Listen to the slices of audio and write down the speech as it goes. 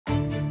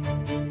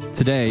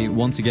Today,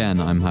 once again,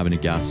 I'm having a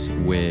gas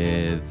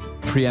with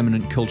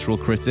preeminent cultural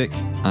critic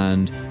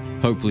and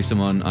hopefully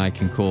someone I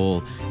can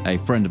call a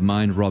friend of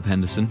mine, Rob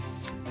Henderson.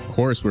 Of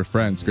course, we're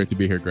friends. Great to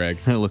be here, Greg.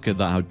 Look at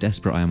that, how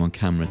desperate I am on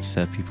camera to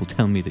have people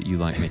tell me that you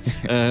like me.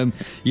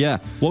 Yeah.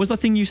 What was that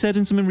thing you said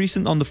in something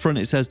recent? On the front,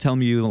 it says, tell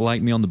me you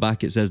like me. On the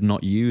back, it says,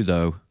 not you,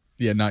 though.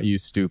 Yeah, not you,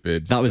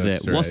 stupid. That was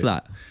it. Right. What's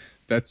that?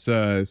 That's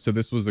so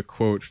this was a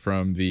quote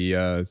from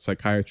the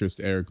psychiatrist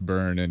Eric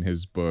Byrne in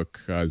his book,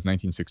 his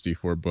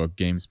 1964 book,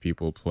 Games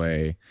People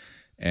Play.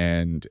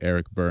 And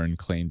Eric Byrne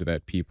claimed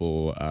that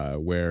people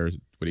wear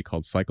what he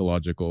called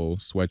psychological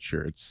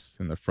sweatshirts.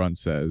 And the front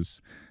says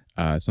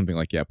something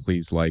like, yeah,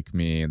 please like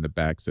me. And the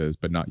back says,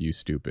 but not you,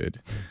 stupid.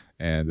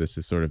 And this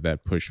is sort of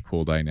that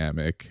push-pull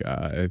dynamic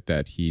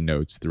that he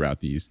notes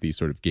throughout these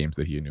sort of games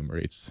that he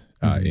enumerates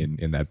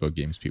in that book,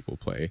 Games People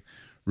Play.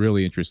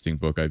 Really interesting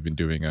book. I've been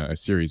doing a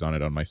series on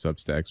it on my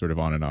Substack, sort of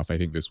on and off. I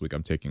think this week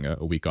I'm taking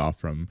a week off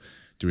from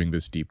doing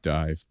this deep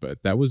dive.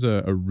 But that was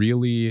a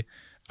really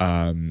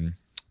a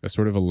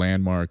sort of a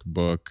landmark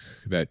book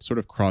that sort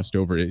of crossed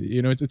over.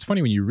 You know, it's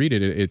funny when you read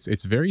it.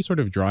 It's very sort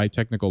of dry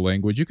technical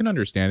language. You can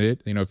understand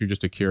it, you know, if you're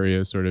just a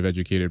curious sort of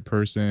educated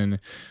person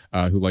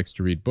who likes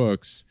to read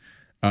books.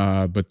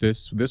 But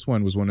this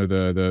one was one of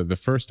the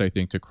first, I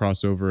think, to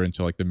cross over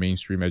into like the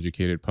mainstream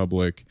educated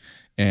public.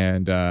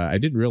 And I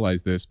didn't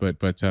realize this, but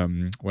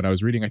when I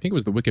was reading, I think it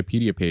was the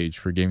Wikipedia page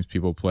for Games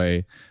People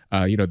Play,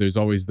 you know, there's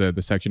always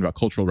the section about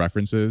cultural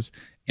references.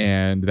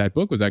 And that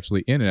book was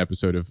actually in an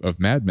episode of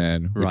Mad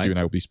Men, which you and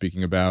I will be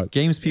speaking about.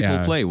 Games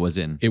People Play was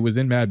in. It was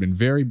in Mad Men.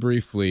 Very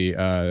briefly,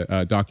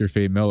 Dr.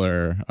 Faye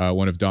Miller,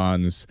 one of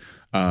Don's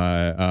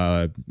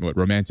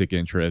romantic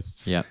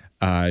interests. Yeah.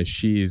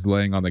 She's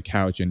laying on the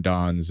couch in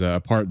Don's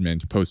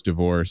apartment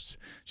post-divorce.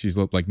 She's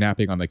like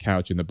napping on the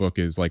couch, and the book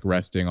is like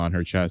resting on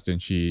her chest,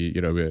 and she,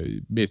 you know,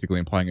 basically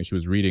implying that she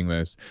was reading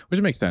this, which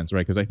makes sense,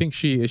 right? Because I think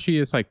she is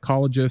a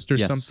psychologist or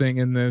something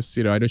in this.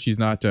 You know, I know she's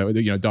not.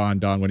 You know, Don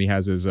when he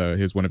has his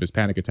one of his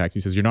panic attacks, he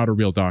says, "You're not a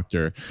real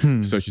doctor."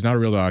 So she's not a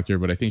real doctor,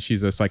 but I think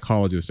she's a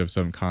psychologist of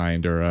some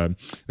kind, or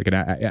like an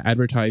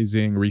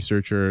advertising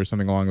researcher or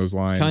something along those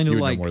lines. Kind of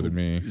know like more than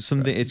me.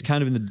 Something. It's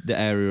kind of in the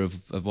area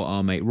of what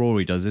our mate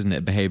Rory does, isn't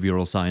it?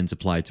 Behavioral science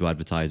applied to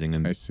advertising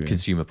and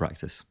consumer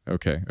practice.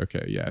 Okay,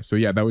 yeah. So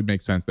yeah, that would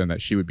make sense then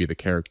that she would be the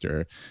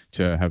character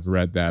to have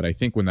read that. I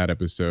think when that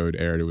episode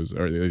aired, it was,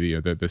 or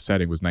the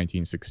setting was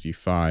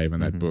 1965,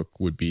 and that book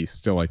would be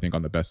still, I think,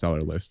 on the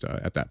bestseller list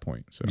at that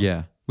point. So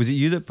yeah. Was it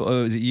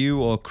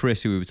you or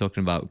Chris who we were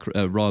talking about?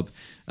 Rob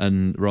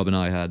and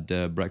I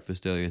had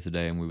breakfast earlier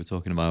today, and we were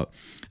talking about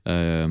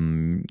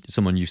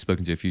someone you've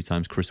spoken to a few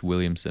times, Chris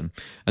Williamson.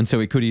 And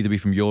so it could either be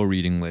from your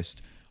reading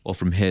list or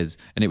from his,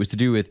 and it was to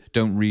do with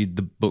don't read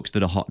the books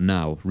that are hot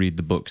now, read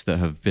the books that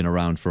have been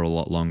around for a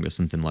lot longer,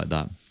 something like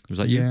that. Was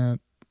that you? Yeah,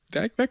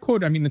 that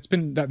quote, I mean, it's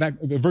been that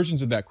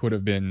versions of that quote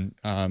have been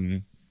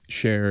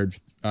shared.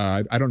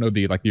 I don't know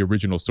the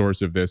original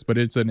source of this, but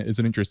it's an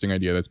interesting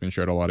idea that's been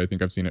shared a lot. I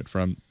think I've seen it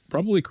from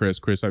probably Chris.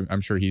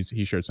 I'm sure he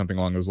shared something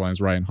along those lines.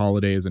 Ryan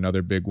Holiday is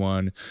another big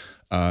one.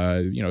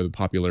 You know,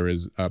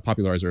 the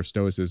popularizer of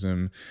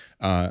Stoicism.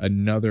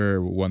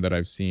 Another one that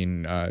I've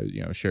seen,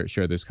 you know,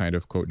 share this kind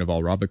of quote,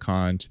 Naval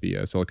Ravikant,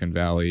 the Silicon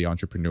Valley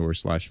entrepreneur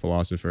 /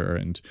 philosopher,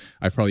 and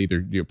I've probably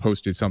either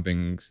posted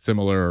something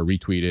similar or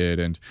retweeted,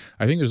 and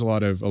I think there's a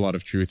lot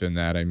of truth in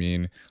that. I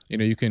mean, you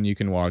know, you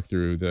can walk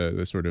through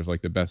the sort of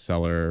like the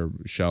bestseller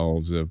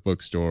shelves of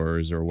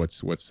bookstores, or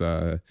what's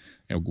you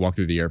know, walk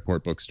through the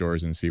airport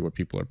bookstores and see what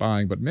people are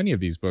buying. But many of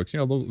these books, you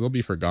know, they'll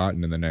be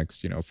forgotten in the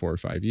next, you know, 4 or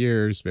 5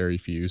 years. Very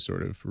few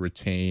sort of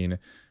retain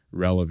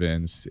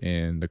relevance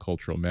in the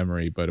cultural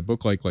memory. But a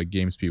book like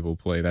Games People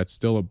Play, that's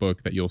still a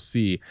book that you'll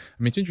see.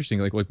 I mean, it's interesting,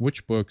 like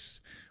which books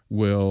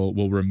will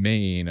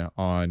remain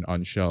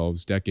on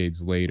shelves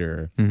decades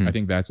later. I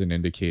think that's an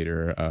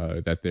indicator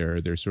that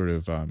they're sort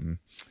of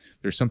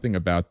there's something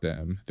about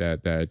them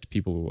that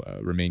people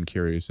remain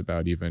curious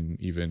about, even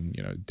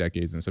you know,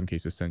 decades, in some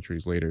cases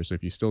centuries later. So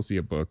if you still see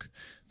a book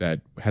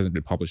that hasn't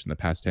been published in the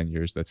past 10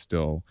 years that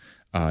still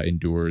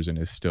endures and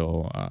is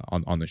still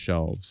on the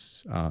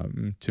shelves,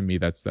 to me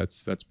that's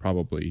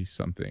probably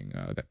something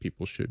that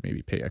people should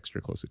maybe pay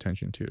extra close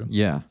attention to.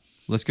 Yeah,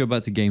 let's go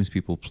back to Games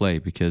People Play,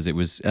 because it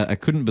was I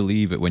couldn't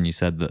believe it when you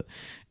said that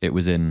it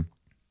was in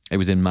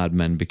Mad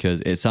Men,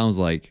 because it sounds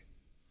like,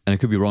 and I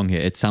could be wrong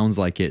here, it sounds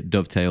like it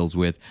dovetails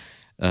with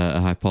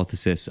a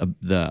hypothesis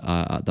that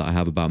I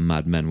have about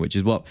Mad Men, which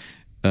is what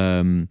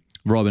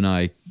Rob and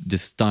I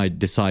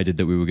decided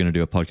that we were going to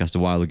do a podcast a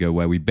while ago,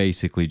 where we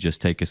basically just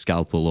take a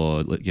scalpel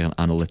or, you know,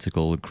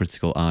 analytical,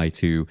 critical eye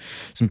to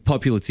some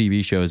popular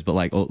TV shows, but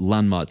like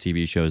landmark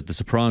TV shows. The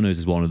Sopranos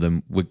is one of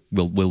them.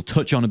 We'll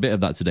touch on a bit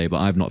of that today, but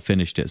I've not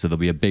finished it, so there'll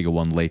be a bigger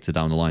one later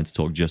down the line to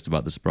talk just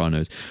about The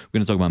Sopranos. We're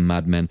going to talk about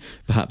Mad Men,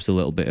 perhaps a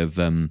little bit of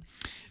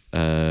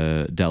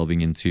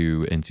delving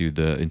into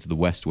the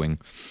West Wing.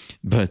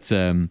 But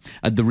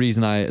the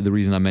reason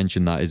I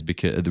mentioned that is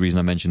because the reason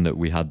I mentioned that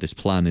we had this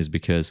plan is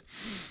because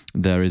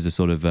there is a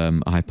sort of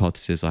a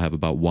hypothesis I have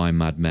about why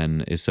Mad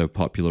Men is so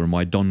popular and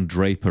why Don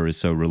Draper is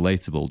so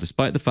relatable,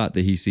 despite the fact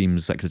that he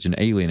seems like such an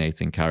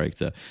alienating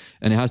character.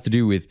 And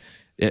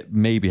it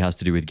maybe has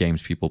to do with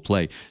games people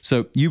play.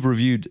 So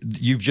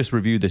you've just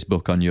reviewed this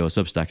book on your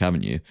Substack,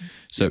 haven't you?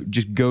 So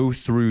just go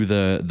through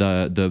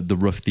the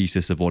rough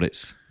thesis of what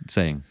it's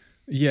saying.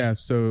 Yeah,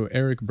 so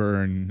Eric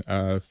Byrne,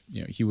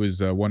 he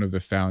was one of the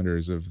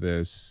founders of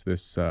this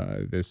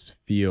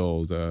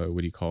field,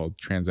 what he called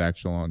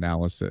transactional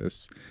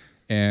analysis,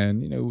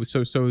 and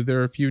so there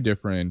are a few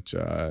different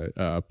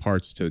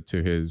parts to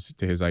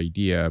his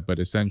idea, but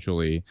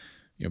essentially,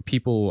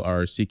 people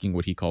are seeking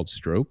what he called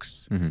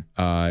strokes,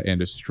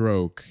 and a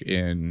stroke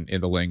in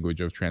the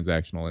language of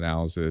transactional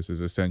analysis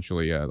is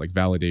essentially like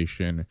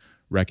validation,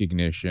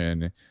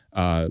 recognition,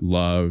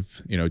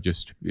 love,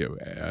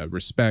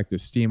 respect,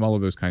 esteem, all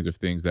of those kinds of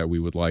things that we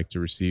would like to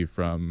receive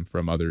from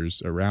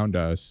others around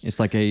us. It's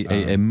like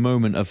a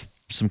moment of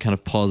some kind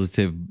of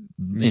positive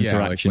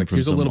interaction. Like from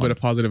here's someone. a little bit of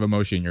positive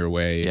emotion your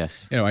way.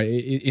 Yes.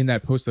 In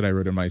that post that I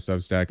wrote in my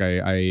Substack,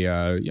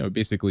 I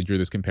basically drew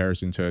this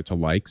comparison to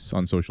likes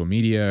on social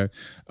media,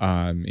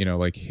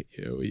 like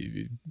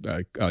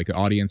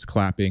audience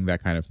clapping,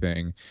 that kind of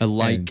thing. A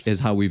like is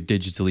how we've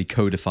digitally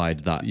codified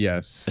that.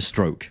 Yes. A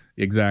stroke.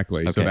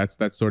 Exactly. Okay. So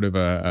that's sort of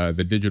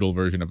the digital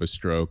version of a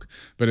stroke,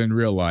 but in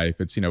real life,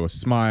 it's a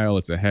smile,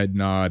 it's a head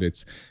nod,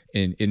 it's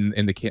in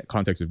the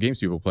context of games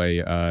people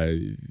play.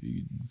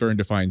 Byrne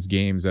defines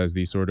games as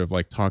these sort of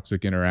like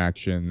toxic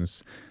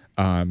interactions.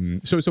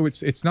 So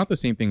it's not the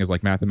same thing as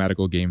like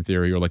mathematical game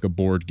theory or like a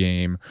board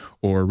game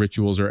or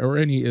rituals or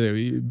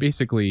any,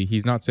 basically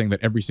he's not saying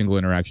that every single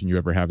interaction you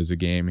ever have is a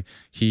game.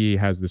 He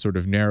has this sort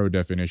of narrow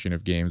definition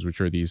of games,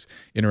 which are these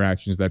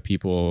interactions that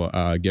people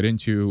get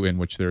into, in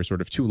which there are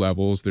sort of two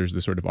levels. There's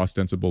the sort of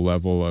ostensible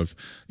level of,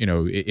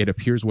 it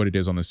appears what it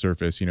is on the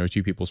surface,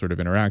 two people sort of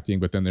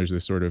interacting, but then there's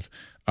this sort of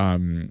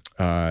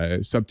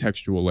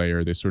subtextual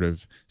layer, this sort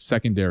of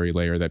secondary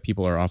layer that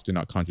people are often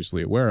not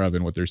consciously aware of,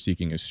 and what they're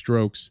seeking is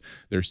strokes.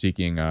 They're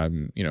seeking,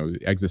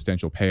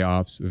 existential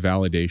payoffs,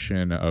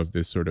 validation of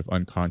this sort of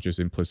unconscious,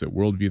 implicit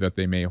worldview that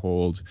they may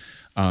hold.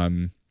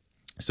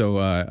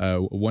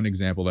 So one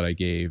example that I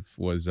gave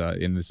was,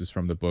 and this is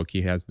from the book,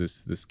 he has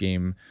this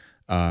game,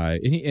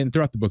 and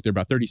throughout the book there are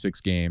about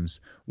 36 games.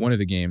 One of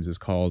the games is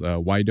called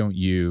 "Why Don't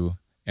You?"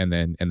 and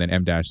then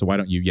M dash. So why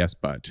don't you? Yes,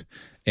 but.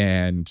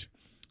 And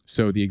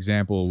so the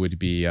example would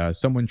be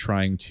someone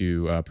trying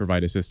to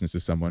provide assistance to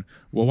someone.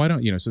 Well, why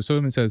don't so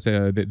someone says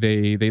that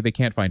they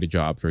can't find a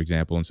job, for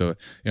example, and so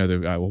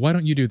well, why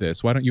don't you do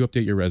this? Why don't you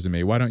update your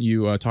resume? Why don't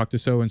you talk to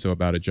so and so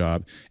about a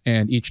job?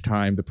 And each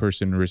time the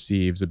person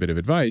receives a bit of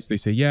advice, they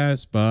say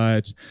yes,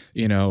 but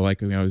I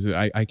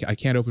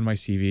can't open my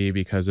CV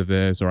because of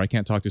this, or I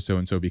can't talk to so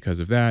and so because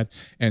of that.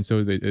 And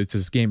so it's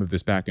this game of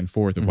this back and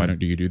forth of why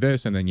don't you do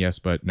this, and then yes,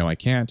 but no, I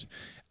can't.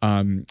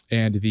 And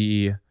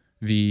the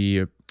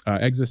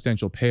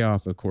existential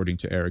payoff, according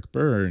to Eric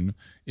Byrne,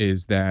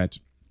 is that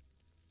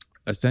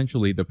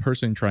essentially the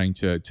person trying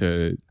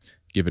to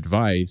give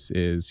advice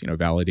is,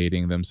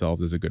 validating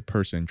themselves as a good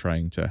person,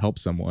 trying to help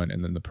someone,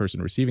 and then the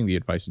person receiving the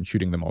advice and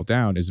shooting them all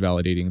down is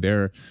validating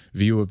their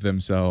view of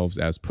themselves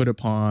as put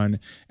upon,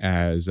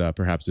 as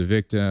perhaps a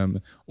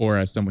victim, or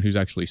as someone who's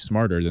actually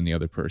smarter than the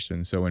other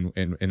person. So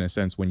in a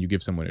sense, when you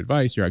give someone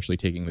advice, you're actually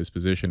taking this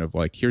position of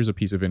like, here's a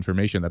piece of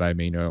information that I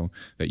may know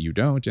that you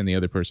don't, and the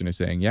other person is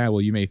saying, yeah,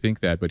 well, you may think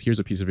that, but here's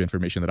a piece of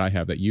information that I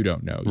have that you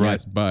don't know. Right.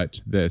 Yes,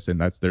 but this,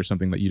 and there's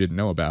something that you didn't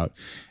know about.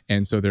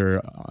 And so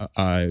they're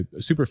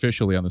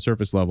superficially on the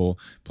surface level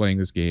playing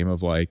this game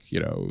of like,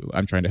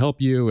 I'm trying to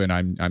help you and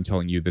I'm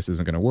telling you this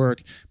isn't going to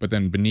work. But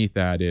then beneath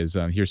that is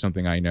here's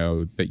something I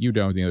know that you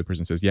don't. The other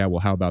person says, yeah,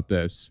 well, how about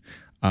this?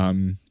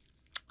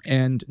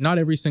 And not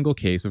every single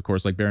case, of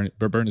course, like Byrne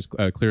is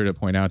clear to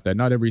point out that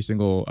not every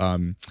single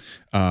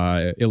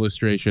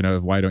illustration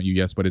of why don't you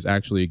yes but is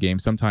actually a game.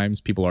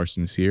 Sometimes people are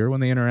sincere when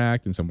they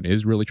interact and someone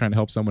is really trying to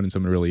help someone and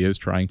someone really is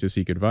trying to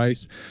seek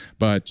advice.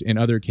 But in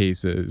other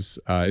cases,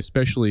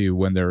 especially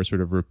when there are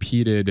sort of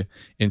repeated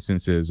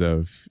instances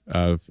of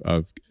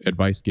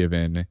advice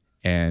given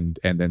and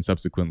then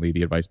subsequently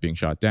the advice being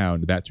shot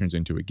down, that turns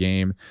into a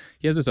game.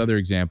 He has this other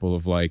example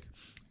of like,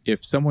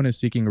 if someone is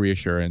seeking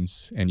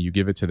reassurance and you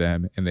give it to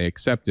them and they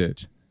accept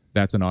it,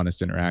 that's an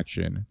honest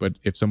interaction. But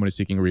if someone is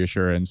seeking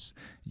reassurance,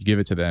 you give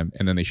it to them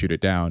and then they shoot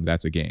it down,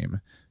 that's a game.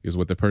 Because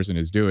what the person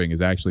is doing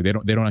is actually they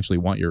don't actually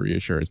want your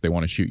reassurance. They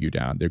want to shoot you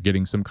down. They're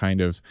getting some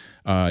kind of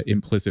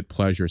implicit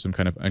pleasure, some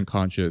kind of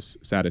unconscious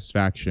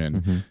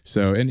satisfaction. Mm-hmm.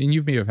 So, and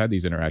you may have had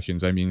these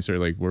interactions. I mean, sort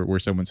of like where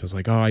someone says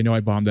like, oh, I know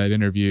I bombed that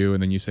interview.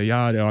 And then you say,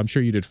 yeah, no, I'm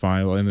sure you did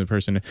fine. And the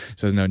person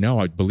says,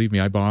 no, believe me,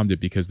 I bombed it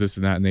because this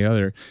and that and the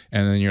other.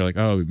 And then you're like,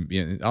 oh,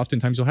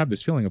 oftentimes you'll have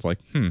this feeling of like,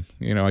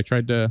 I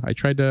tried to,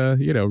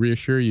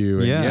 reassure you.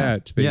 And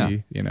yet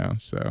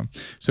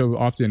so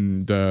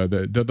often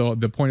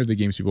the point of the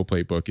games people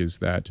play book is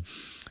that,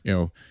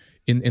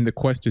 in the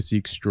quest to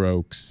seek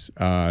strokes,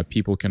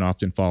 people can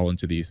often fall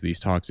into these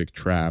toxic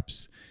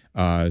traps,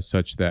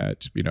 such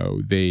that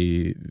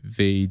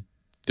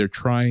they're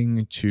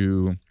trying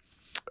to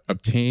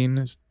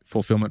obtain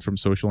fulfillment from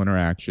social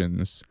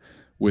interactions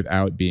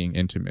without being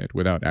intimate,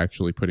 without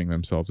actually putting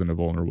themselves in a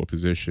vulnerable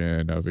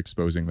position of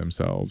exposing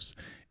themselves.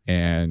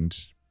 And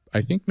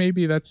I think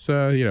maybe that's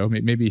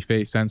maybe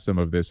Faye sensed some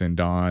of this in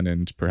Dawn,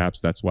 and perhaps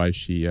that's why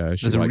she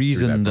there's a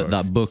reason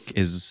that book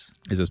is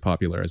as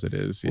popular as it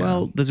is. Yeah.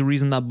 Well, there's a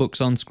reason that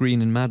book's on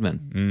screen in Mad Men.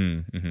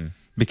 Mm-hmm.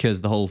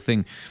 Because the whole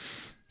thing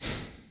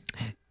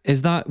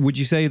is that. Would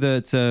you say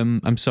that?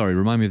 I'm sorry.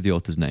 Remind me of the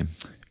author's name.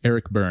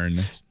 Eric Byrne.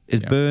 Is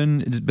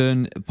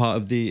Byrne part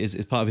of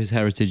is part of his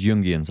heritage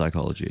Jungian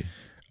psychology?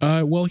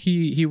 Well,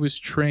 he was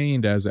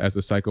trained as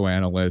a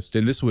psychoanalyst,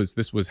 and this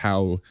was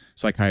how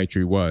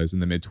psychiatry was in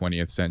the mid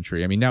 20th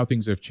century. I mean, now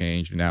things have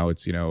changed. Now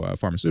it's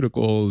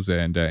pharmaceuticals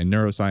and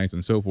neuroscience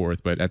and so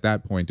forth. But at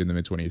that point in the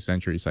mid 20th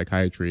century,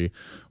 psychiatry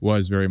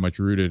was very much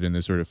rooted in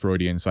this sort of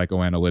Freudian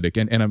psychoanalytic,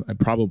 and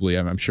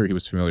I'm sure he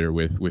was familiar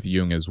with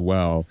Jung as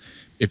well.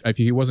 If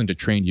he wasn't a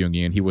trained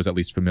Jungian, he was at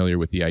least familiar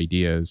with the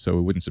ideas. So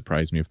it wouldn't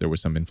surprise me if there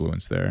was some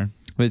influence there.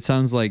 But it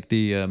sounds like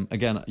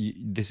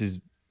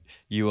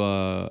you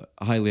are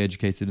highly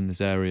educated in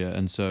this area,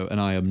 and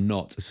I am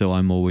not, so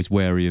I'm always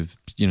wary of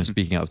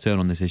speaking out of turn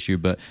on this issue.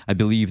 But I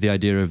believe the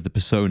idea of the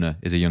persona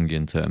is a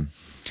Jungian term,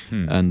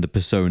 and the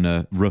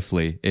persona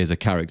roughly is a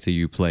character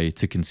you play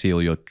to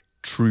conceal your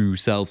true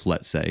self,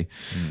 let's say,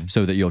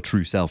 so that your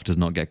true self does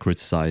not get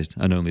criticized,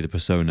 and only the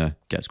persona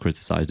gets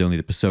criticized. Only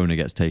the persona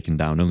gets taken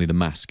down. Only the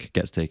mask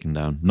gets taken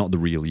down, not the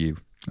real you.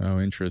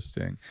 Oh,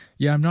 interesting.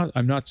 Yeah, I'm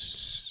not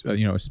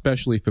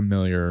especially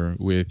familiar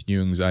with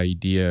Jung's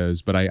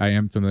ideas, but I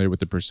am familiar with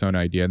the persona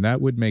idea, and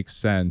that would make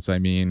sense. I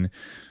mean,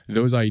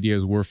 those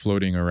ideas were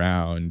floating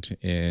around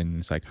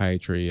in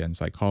psychiatry and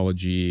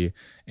psychology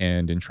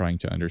and in trying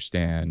to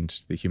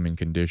understand the human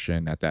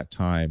condition at that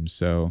time.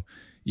 So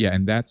yeah,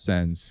 in that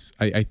sense,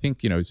 I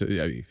think,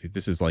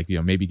 this is like,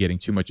 maybe getting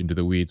too much into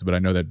the weeds, but I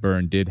know that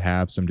Byrne did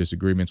have some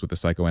disagreements with the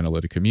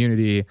psychoanalytic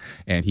community.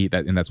 And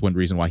that's one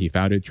reason why he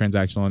founded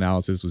transactional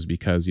analysis, was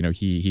because,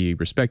 he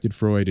respected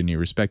Freud and he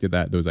respected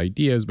those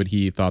ideas, but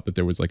he thought that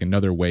there was like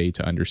another way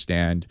to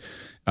understand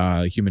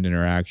human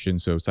interaction.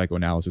 So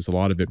psychoanalysis, a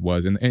lot of it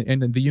was, and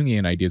the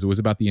Jungian ideas, it was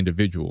about the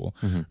individual,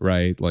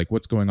 right? Like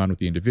what's going on with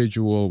the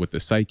individual, with the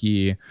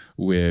psyche,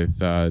 with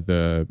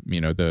the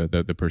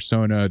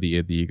persona,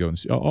 the ego, and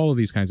all of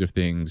these kinds of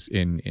things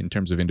in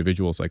terms of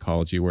individual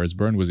psychology. Whereas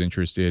Byrne was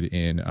interested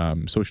in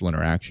social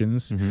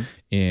interactions,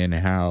 in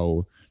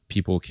how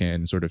people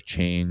can sort of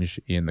change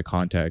in the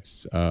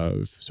context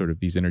of sort of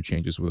these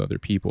interchanges with other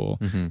people.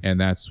 And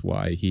that's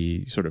why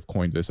he sort of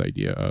coined this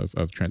idea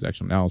of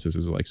transactional analysis,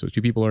 is like, so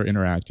two people are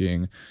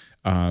interacting.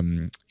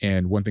 And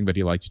one thing that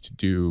he liked to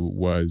do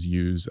was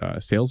use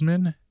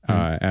Salesman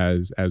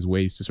as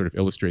ways to sort of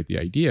illustrate the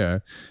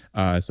idea,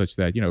 such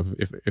that,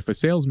 if a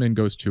salesman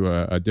goes to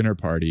a dinner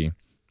party,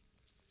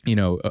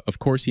 of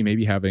course, he may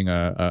be having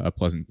a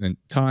pleasant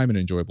time, an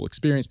enjoyable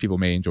experience. People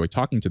may enjoy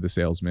talking to the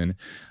salesman,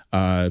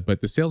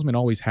 but the salesman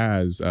always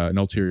has an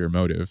ulterior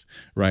motive,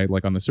 right?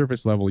 Like on the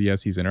surface level,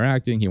 yes, he's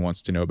interacting. He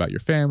wants to know about your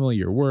family,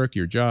 your work,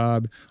 your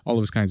job, all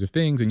those kinds of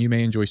things. And you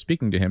may enjoy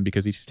speaking to him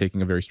because he's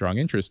taking a very strong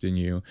interest in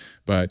you.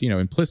 But,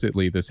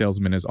 implicitly, the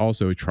salesman is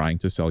also trying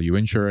to sell you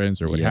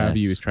insurance or what have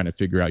you. He's trying to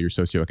figure out your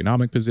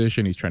socioeconomic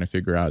position. He's trying to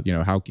figure out,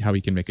 how he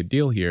can make a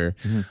deal here.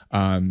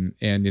 And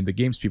in the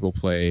games people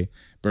play,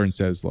 Byrne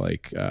says,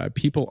 like,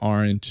 people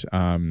aren't,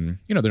 they're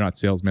not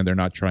salesmen. They're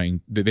not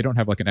they don't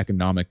have like an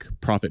economic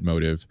profit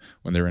motive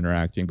when they're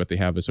interacting, but they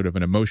have a sort of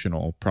an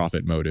emotional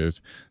profit motive,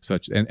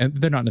 and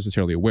they're not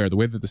necessarily aware. The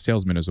way that the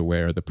salesman is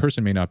aware, the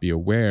person may not be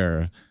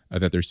aware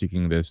that they're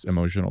seeking this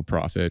emotional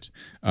profit,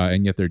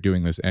 and yet they're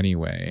doing this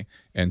anyway.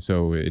 And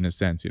so in a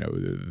sense,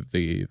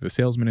 the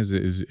salesman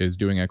is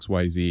doing X,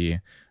 Y, Z,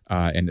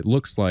 and it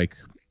looks like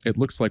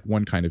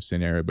one kind of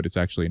scenario, but it's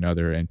actually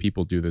another. And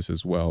people do this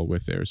as well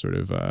with their sort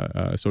of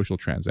social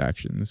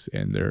transactions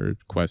and their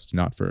quest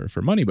not for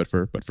money, but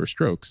for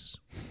strokes.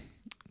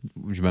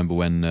 You remember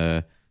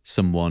when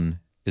someone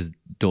is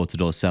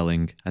door-to-door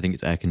selling, I think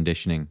it's air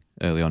conditioning,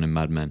 early on in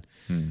Mad Men.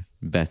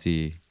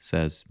 Betty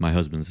says, "My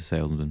husband's a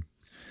salesman."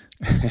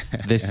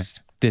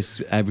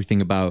 This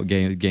everything about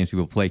games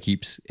people play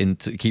keeps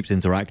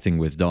interacting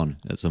with Don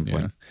at some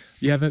point.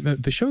 Yeah,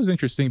 the show is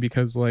interesting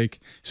because, like,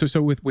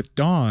 so with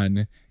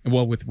Don,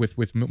 well, with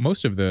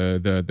most of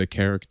the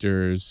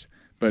characters,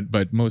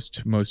 but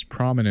most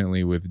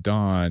prominently with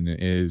Don,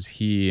 is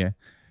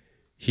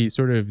he's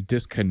sort of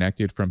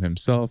disconnected from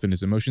himself and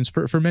his emotions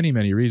for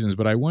many reasons.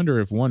 But I wonder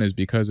if one is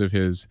because of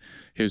his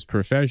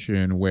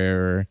profession,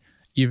 where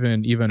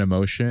even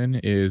emotion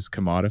is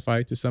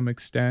commodified to some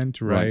extent,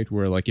 right?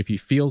 Where like if he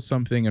feels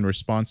something in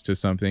response to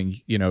something,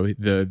 you know,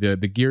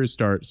 the gears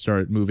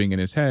start moving in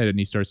his head, and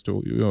he starts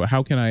to, you know,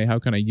 how can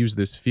I use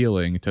this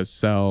feeling to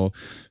sell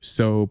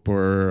soap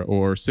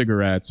or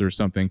cigarettes or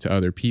something to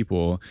other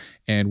people?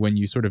 And when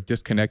you sort of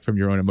disconnect from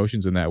your own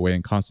emotions in that way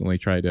and constantly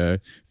try to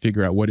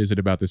figure out what is it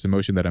about this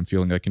emotion that I'm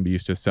feeling that can be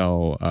used to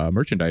sell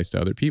merchandise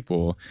to other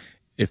people,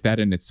 if that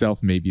in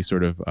itself may be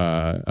sort of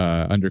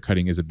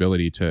undercutting his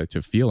ability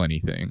to feel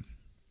anything.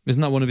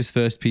 Isn't that one of his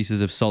first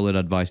pieces of solid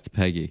advice to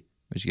Peggy?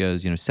 Where she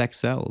goes, you know, sex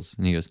sells.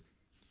 And he goes,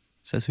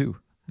 says who?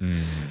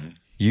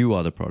 You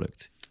are the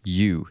product.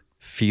 You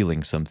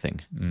feeling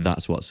something.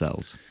 That's what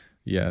sells.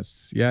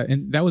 Yes. Yeah.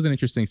 And that was an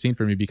interesting scene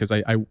for me because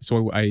I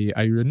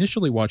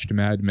initially watched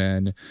Mad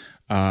Men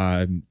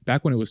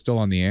back when it was still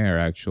on the air,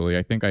 actually.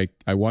 I think I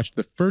watched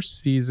the first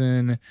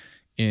season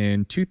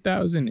in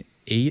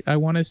 2008, I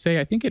want to say.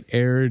 I think it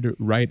aired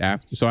right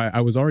after. So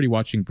I was already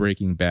watching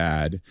Breaking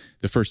Bad,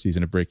 the first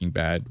season of Breaking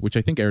Bad, which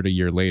I think aired a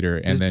year later.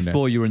 And then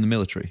before you were in the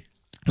military.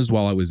 It was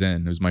while I was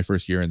in. It was my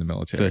first year in the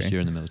military. First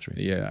year in the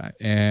military. Yeah.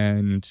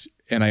 And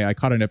I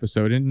caught an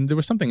episode, and there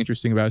was something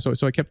interesting about it.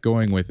 So I kept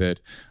going with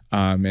it.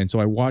 And so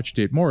I watched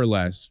it more or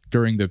less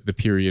during the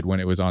period when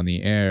it was on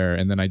the air.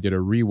 And then I did a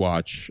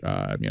rewatch,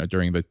 you know,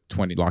 during the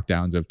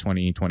lockdowns of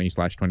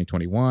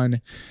 2020/2021.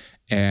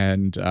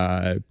 And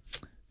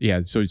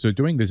yeah, so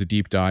doing this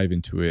deep dive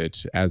into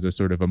it as a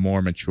sort of a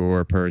more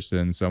mature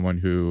person, someone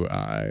who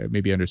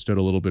maybe understood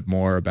a little bit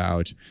more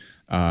about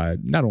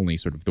not only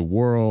sort of the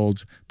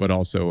world, but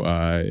also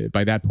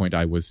by that point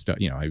I was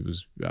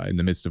in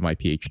the midst of my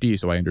PhD,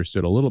 so I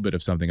understood a little bit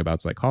of something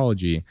about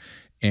psychology.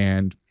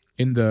 And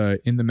in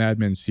the Mad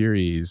Men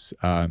series,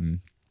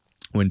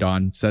 when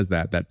Don says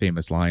that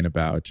famous line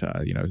about,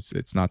 you know,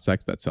 it's not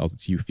sex that sells,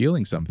 it's you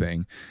feeling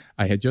something.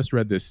 I had just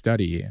read this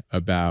study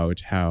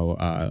about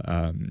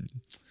how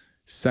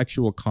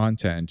sexual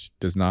content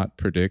does not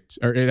predict,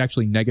 or it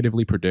actually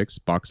negatively predicts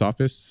box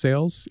office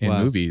sales in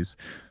movies.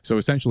 So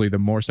essentially, the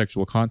more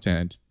sexual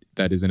content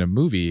that is in a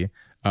movie,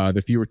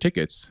 the fewer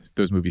tickets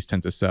those movies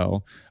tend to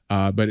sell.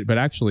 But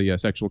actually,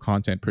 sexual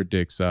content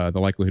predicts the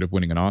likelihood of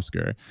winning an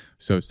Oscar.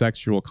 So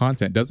sexual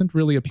content doesn't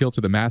really appeal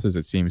to the masses,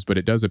 it seems, but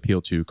it does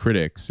appeal to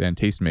critics and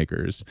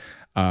tastemakers.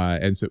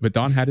 But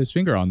Don had his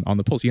finger on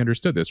the pulse. He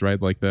understood this, right?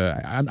 Like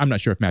I'm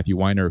not sure if Matthew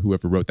Weiner or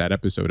whoever wrote that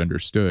episode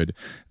understood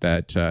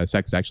that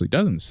sex actually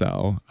doesn't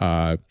sell.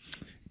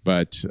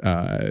 But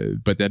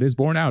that is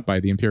borne out by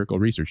the empirical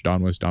research.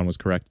 Don was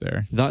correct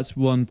there. That's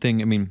one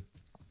thing. I mean,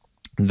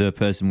 the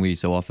person we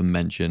so often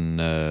mention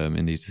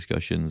in these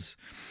discussions,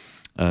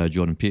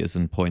 Jordan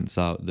Peterson, points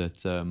out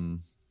that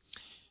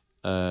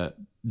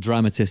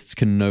dramatists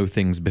can know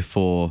things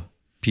before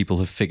people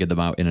have figured them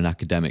out in an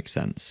academic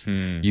sense.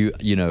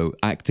 You know,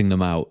 acting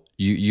them out,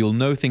 you'll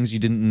know things you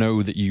didn't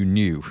know that you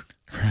knew.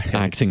 Right.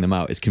 Acting them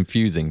out is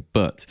confusing,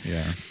 but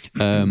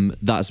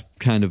that's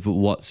kind of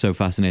what's so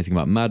fascinating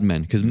about Mad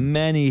Men, because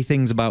many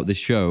things about this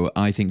show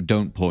I think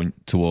don't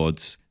point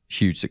towards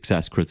huge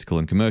success, critical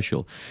and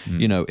commercial.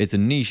 You know, it's a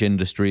niche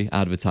industry,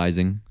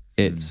 advertising.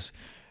 It's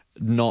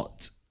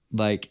not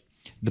like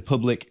the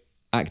public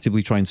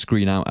actively try and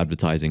screen out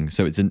advertising.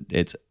 So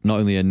it's not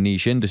only a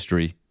niche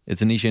industry,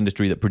 it's a niche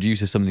industry that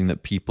produces something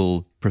that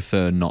people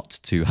prefer not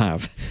to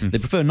have. They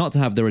prefer not to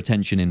have their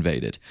attention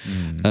invaded.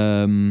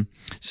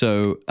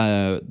 So,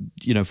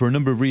 you know, for a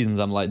number of reasons,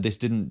 I'm like, this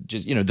didn't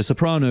just, you know, The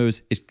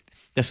Sopranos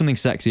there's something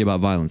sexy about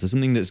violence. There's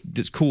something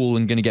that's cool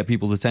and going to get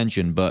people's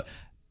attention, but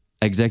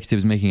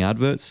executives making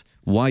adverts,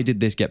 why did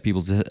this get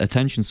people's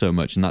attention so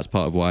much? And that's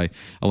part of why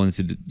I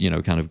wanted to, you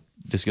know, kind of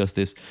discuss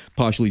this,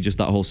 partially just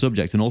that whole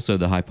subject, and also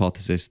the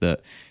hypothesis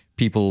that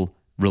people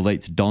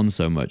relate to Don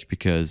so much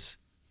because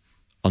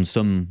on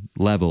some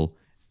level,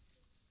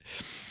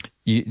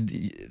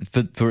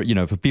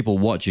 for people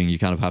watching, you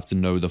kind of have to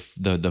know the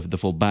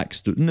full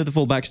backstory, the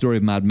full backstory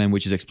of Mad Men,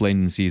 which is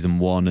explained in season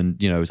 1.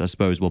 And, you know, I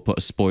suppose we'll put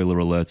a spoiler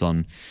alert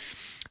on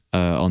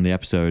the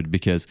episode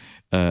because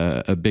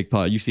a big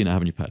part, you've seen it,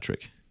 haven't you,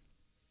 Patrick?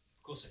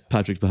 Of course I have.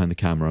 Patrick's behind the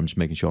camera. I'm just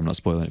making sure I'm not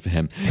spoiling it for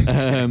him.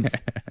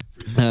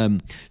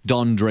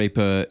 Don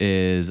Draper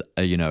is,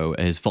 you know,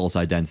 his false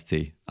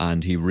identity,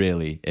 and he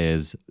really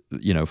is,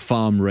 you know,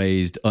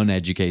 farm-raised,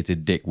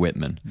 uneducated Dick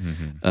Whitman.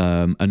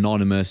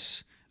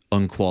 Anonymous,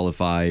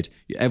 unqualified.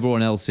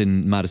 Everyone else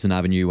in Madison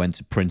Avenue went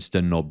to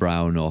Princeton or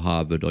Brown or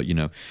Harvard or, you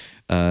know,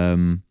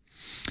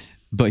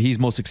 but he's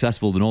more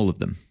successful than all of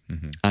them.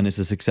 And it's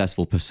a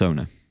successful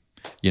persona,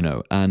 you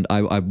know. And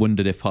I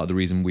wondered if part of the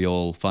reason we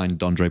all find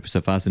Don Draper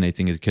so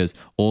fascinating is because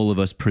all of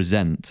us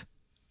present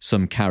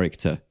some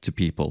character to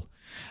people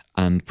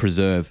and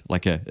preserve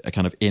like a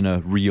kind of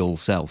inner real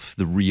self,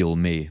 the real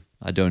me.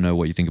 I don't know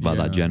what you think about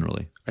that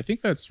generally. I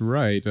think that's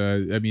right.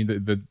 I mean,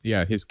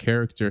 his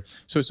character.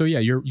 So yeah,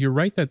 you're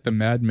right that the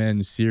Mad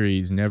Men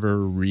series never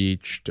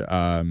reached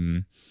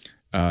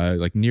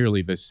like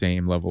nearly the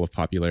same level of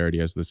popularity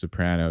as The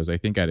Sopranos. I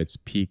think at its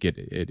peak,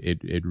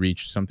 it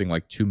reached something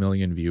like 2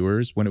 million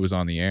viewers when it was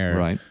on the air.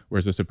 Right.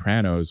 Whereas The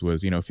Sopranos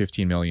was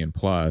 15 million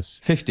plus.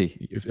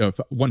 50.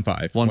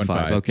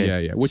 1.5.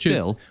 Okay. Yeah.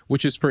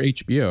 Which is for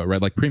HBO,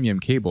 right? Like premium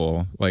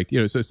cable. Like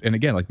so, and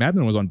again, like Mad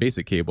Men was on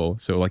basic cable,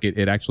 so like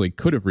it actually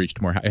could have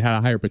reached more. It had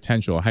a higher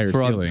potential, a higher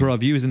ceiling. For our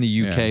viewers in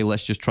the UK,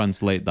 let's just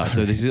translate that.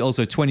 So this is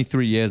also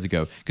 23 years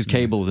ago, because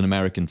cable is an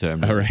American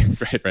term. Oh,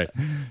 right.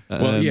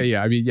 Well,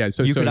 yeah. I mean, yeah.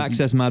 So you could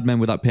access Mad Men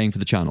without paying for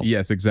the channel.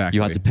 Yes, exactly.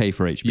 You had to pay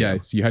for HBO.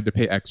 Yes, you had to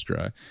pay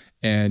extra,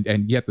 and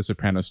yet The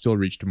Sopranos still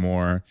reached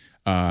more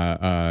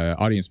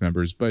audience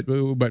members. But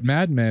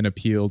Mad Men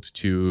appealed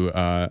to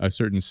a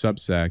certain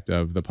subsect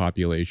of the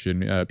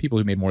population, people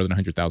who made more than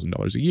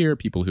 $100,000 a year,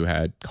 people who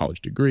had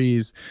college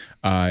degrees,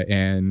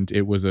 and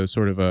it was a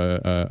sort of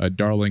a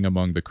darling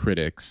among the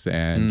critics,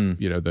 and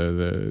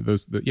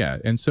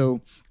and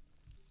so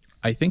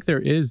I think there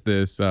is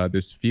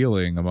this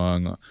feeling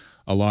among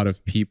a lot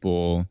of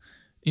people,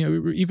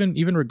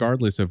 even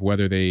regardless of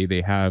whether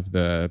they have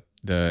the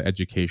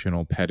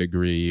educational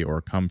pedigree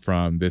or come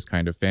from this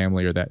kind of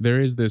family, or that there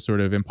is this sort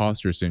of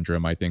imposter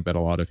syndrome, I think, that a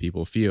lot of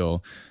people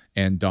feel.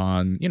 And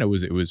Don, it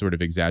was sort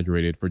of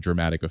exaggerated for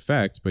dramatic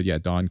effect, but yeah,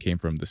 Don came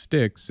from the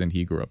sticks and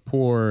he grew up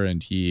poor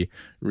and he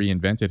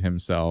reinvented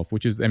himself,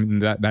 which is, I mean,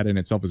 that in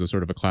itself is a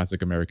sort of a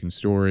classic American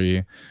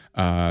story.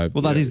 Well,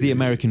 that is the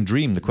American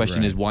dream. The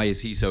question is, why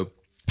is he so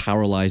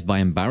paralyzed by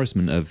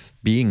embarrassment of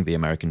being the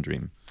American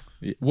dream?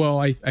 Well,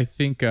 I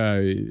think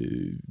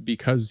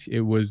because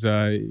he was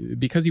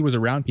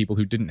around people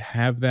who didn't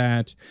have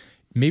that.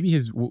 Maybe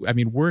his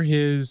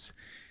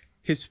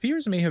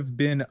fears may have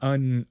been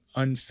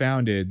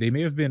unfounded. They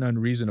may have been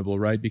unreasonable,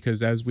 right?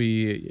 Because as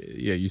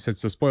you said,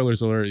 so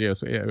spoilers alert,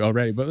 yes,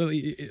 already. But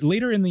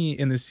later in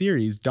the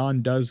series,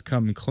 Don does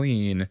come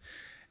clean,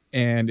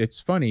 and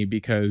it's funny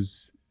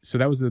because. So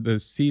that was the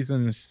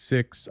season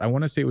 6. I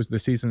want to say it was the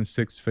season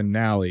 6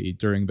 finale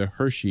during the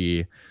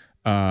Hershey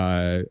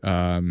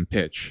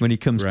pitch, when he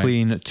comes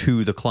clean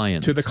to the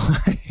client,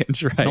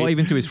 right? Not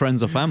even to his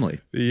friends or family.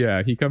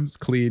 Yeah, he comes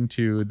clean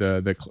to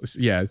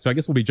so I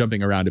guess we'll be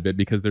jumping around a bit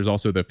because there's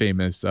also the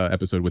famous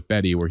episode with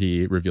Betty where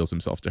he reveals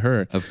himself to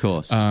her, of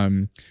course.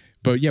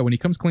 But yeah, when he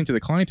comes clean to the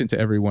client and to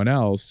everyone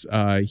else,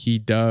 he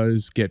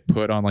does get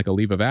put on like a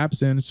leave of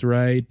absence,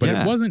 right? But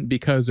it wasn't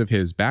because of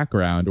his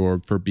background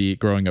or for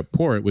growing up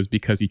poor. It was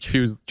because he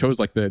chose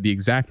like the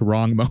exact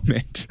wrong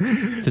moment.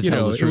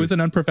 It was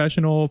an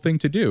unprofessional thing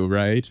to do,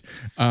 right?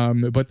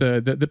 But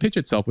the pitch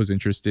itself was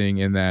interesting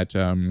in that.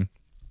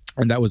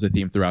 And that was a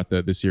theme throughout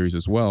the series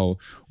as well,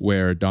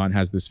 where Don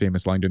has this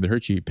famous line during the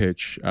Hershey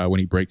pitch when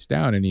he breaks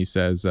down and he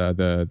says,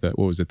 what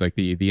was it, like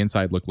the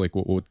inside looked like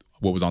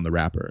what was on the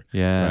wrapper.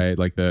 Yeah. Right.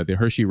 Like the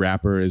Hershey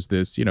wrapper is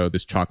this,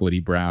 this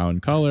chocolatey brown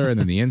color, and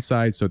then the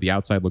inside. So the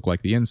outside looked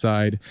like the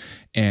inside.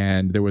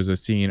 And there was a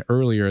scene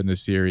earlier in the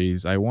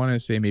series, I want to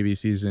say maybe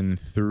season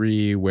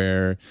 3,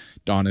 where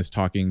Don is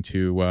talking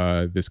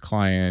to this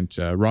client,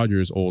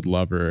 Roger's old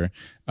lover,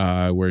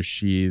 where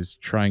she's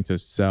trying to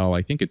sell,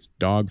 I think it's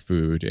dog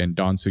food, and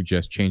Don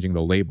suggests changing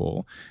the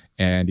label.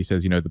 And he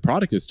says, the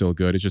product is still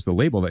good. It's just the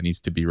label that needs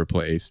to be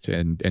replaced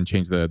and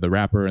change the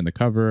wrapper and the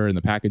cover and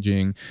the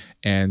packaging.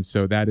 And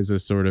so that is a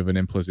sort of an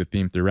implicit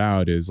theme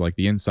throughout, is like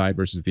the inside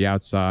versus the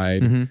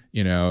outside,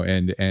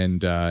 and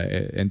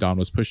Don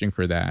was pushing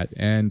for that.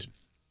 And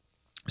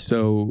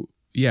so,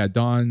 yeah,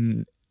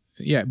 Don...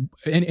 Yeah.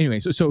 And anyway,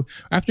 so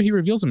after he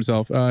reveals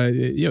himself,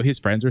 his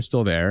friends are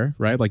still there,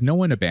 right? Like no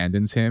one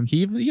abandons him.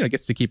 He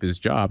gets to keep his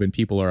job, and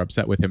people are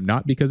upset with him,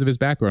 not because of his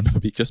background,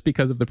 but just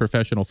because of the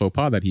professional faux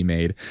pas that he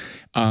made.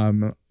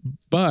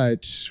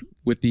 But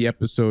with the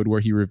episode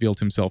where he revealed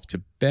himself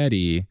to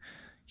Betty,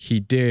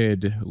 he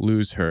did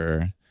lose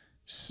her.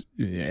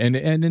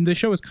 And the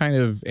show is kind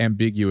of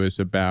ambiguous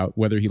about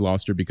whether he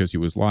lost her because he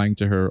was lying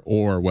to her,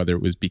 or whether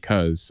it was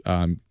because,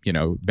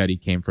 Betty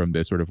came from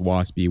this sort of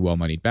waspy,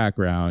 well-moneyed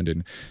background.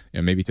 And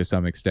maybe to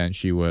some extent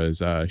she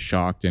was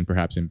shocked and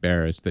perhaps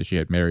embarrassed that she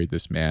had married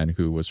this man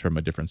who was from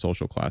a different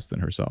social class than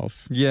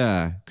herself.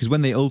 Yeah, because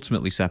when they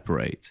ultimately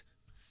separate,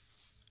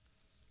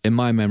 in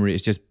my memory,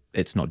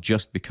 it's not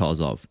just because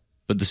of,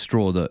 but the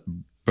straw that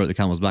broke the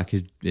camel's back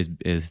is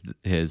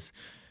his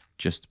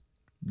just,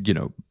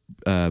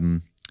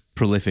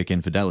 prolific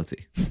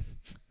infidelity.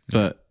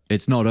 But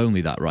it's not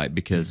only that, right?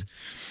 Because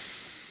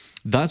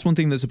that's one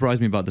thing that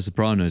surprised me about The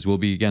Sopranos. We'll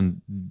be,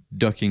 again,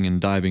 ducking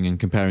and diving and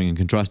comparing and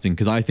contrasting,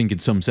 because I think in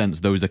some sense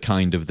those are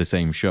kind of the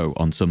same show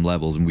on some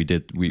levels, and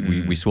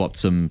we swapped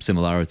some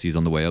similarities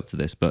on the way up to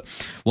this. But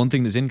one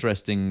thing that's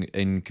interesting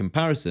in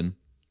comparison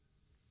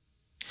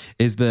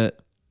is that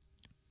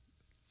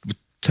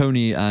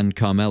Tony and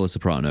Carmela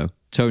Soprano,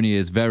 Tony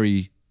is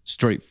very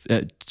straight.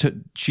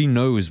 She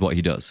knows what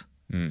he does.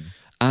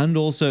 And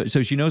also,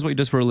 so she knows what he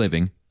does for a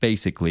living,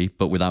 basically,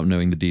 but without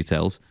knowing the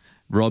details.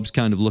 Rob's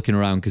kind of looking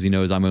around because he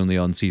knows I'm only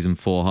on season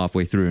 4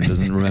 halfway through and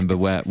doesn't remember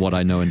what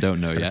I know and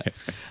don't know yet.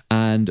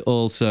 And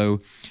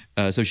also,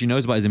 so she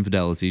knows about his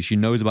infidelity. She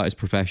knows about his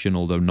profession,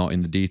 although not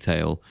in the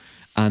detail.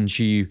 And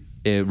she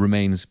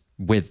remains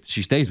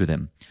she stays with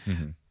him.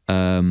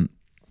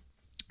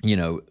 You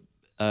know,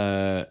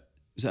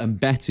 and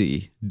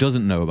Betty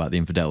doesn't know about the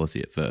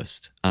infidelity at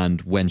first.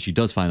 And when she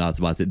does find out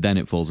about it, then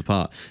it falls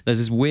apart. There's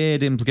this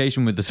weird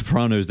implication with The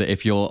Sopranos that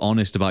if you're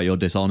honest about your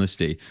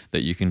dishonesty,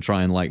 that you can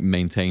try and like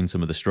maintain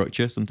some of the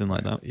structure, something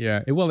like that.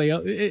 Yeah. Well,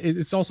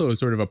 it's also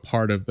sort of a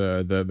part of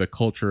the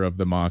culture of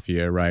the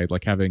mafia, right?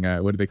 Like having a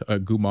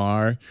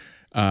gumar.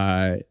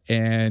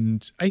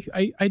 And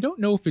I don't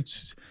know if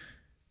it's...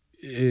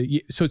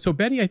 So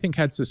Betty, I think,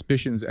 had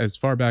suspicions as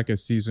far back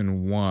as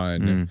season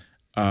 1.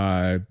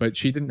 But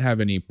she didn't have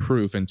any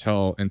proof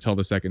until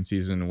the second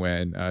season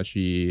when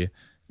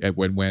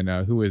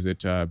who is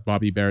it?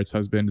 Bobby Barrett's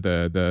husband,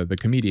 the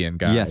comedian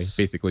guy,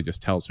 basically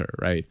just tells her,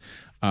 right?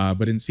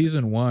 But in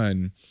season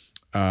 1,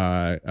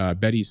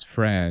 Betty's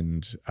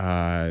friend,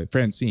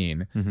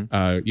 Francine,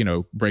 you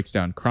know, breaks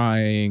down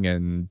crying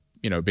and,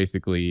 you know,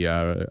 basically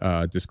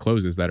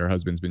discloses that her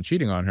husband's been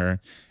cheating on her.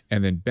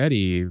 And then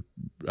Betty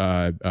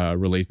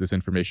relays this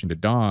information to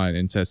Don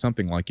and says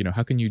something like, you know,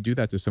 how can you do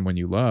that to someone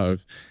you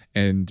love?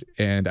 And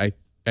I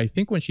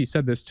think when she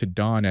said this to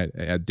Don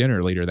at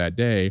dinner later that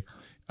day,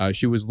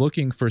 she was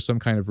looking for some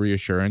kind of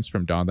reassurance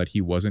from Don that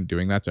he wasn't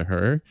doing that to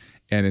her.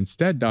 And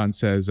instead, Don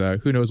says,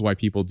 who knows why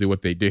people do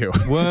what they do?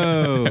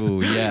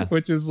 Whoa, yeah.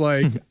 Which is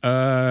like,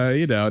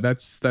 you know,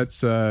 that's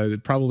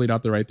probably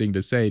not the right thing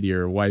to say to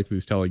your wife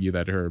who's telling you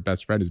that her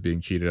best friend is being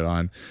cheated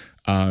on.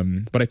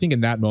 But I think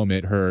in that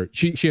moment,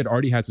 she had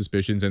already had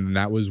suspicions, and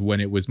that was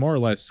when it was more or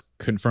less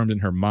confirmed in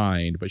her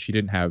mind, but she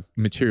didn't have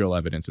material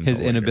evidence.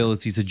 His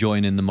inability to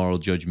join in the moral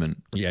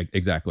judgment. Yeah,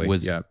 exactly.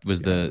 Was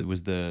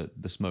the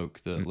smoke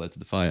that led to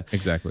the fire.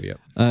 Exactly. Yeah.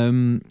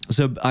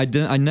 So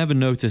I never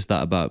noticed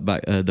that about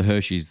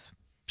the Hershey's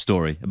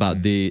story about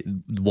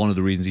one of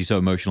the reasons he's so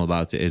emotional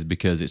about it is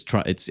because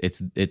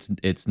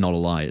it's not a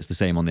lie. It's the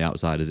same on the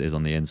outside as it is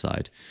on the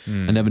inside.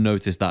 I never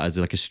noticed that as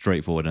like a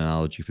straightforward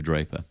analogy for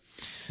Draper.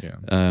 Yeah.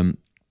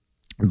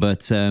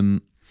 But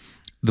the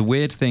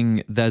weird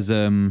thing,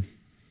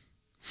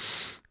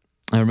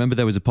 I remember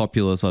there was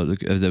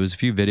a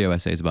few video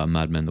essays about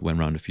Mad Men that went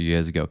around a few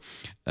years ago,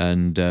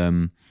 and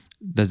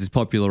there's this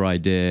popular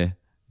idea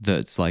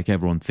that's like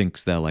everyone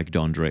thinks they're like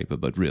Don Draper,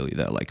 but really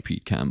they're like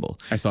Pete Campbell.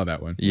 I saw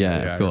that one.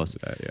 Yeah, of course.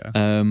 That,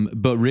 yeah.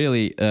 But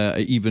really,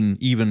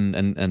 even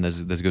and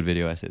there's a good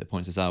video essay that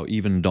points this out.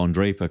 Even Don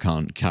Draper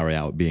can't carry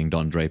out being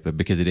Don Draper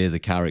because it is a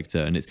character,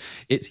 and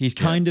he's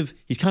kind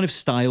of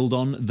styled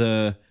on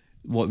the,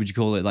 what would you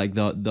call it, like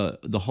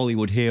the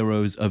Hollywood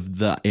heroes of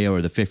that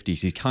era, the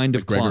 50s. He's kind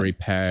of Gregory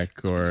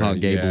Peck or Clark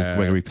Gable,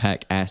 Gregory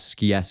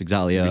Peck-esque. Yes,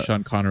 exactly.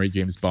 Sean Connery,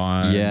 James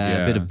Bond.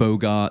 Yeah, a bit of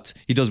Bogart.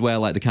 He does wear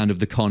like the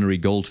Connery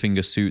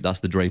Goldfinger suit.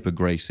 That's the Draper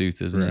grey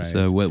suit, isn't it?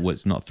 So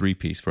it's not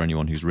three-piece for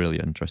anyone who's really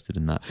interested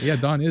in that. Yeah,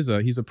 Don he's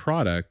a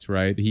product,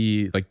 right?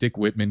 He, like Dick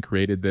Whitman,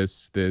 created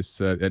this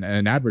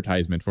an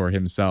advertisement for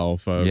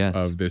himself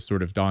of this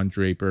sort of Don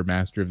Draper,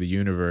 master of the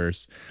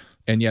universe.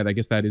 And yeah, I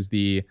guess that is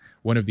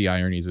one of the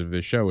ironies of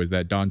this show is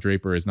that Don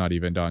Draper is not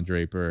even Don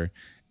Draper,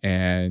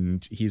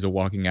 and he's a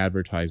walking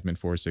advertisement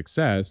for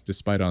success,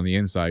 despite on the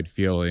inside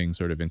feeling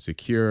sort of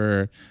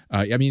insecure.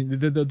 I mean,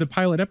 the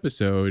pilot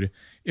episode,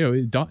 you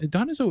know,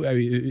 Don is. I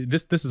mean,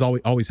 this is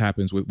always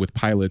happens with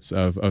pilots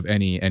of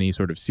any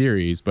sort of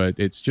series, but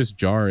it's just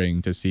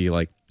jarring to see,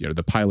 like, you know,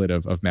 the pilot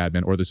of Mad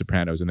Men or The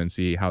Sopranos and then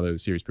see how the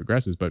series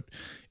progresses. But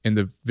in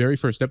the very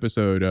first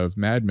episode of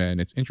Mad Men,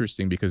 it's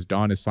interesting because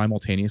Don is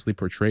simultaneously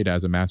portrayed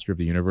as a master of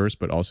the universe,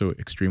 but also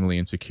extremely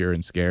insecure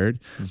and scared.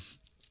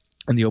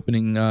 In the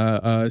opening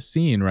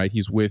scene, right,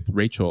 he's with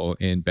Rachel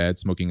in bed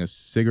smoking a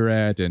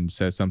cigarette and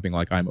says something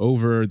like, "I'm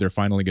over, they're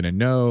finally going to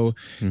know."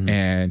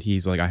 And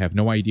he's like, "I have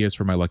no ideas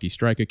for my Lucky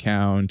Strike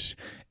account."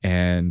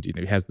 And, you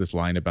know, he has this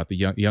line about the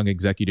young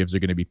executives are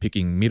going to be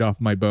picking meat off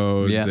my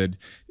bones, and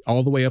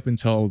all the way up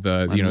until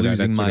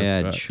losing my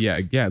edge.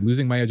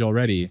 Losing my edge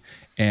already.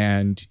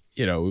 And,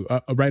 you know,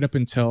 right up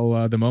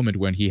until the moment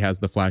when he has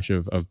the flash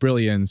of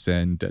brilliance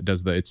and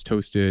does the "It's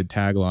Toasted"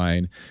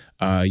 tagline,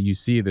 you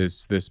see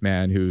this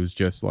man who's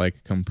just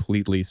like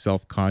completely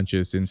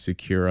self-conscious,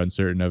 insecure,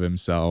 uncertain of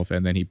himself,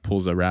 and then he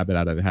pulls a rabbit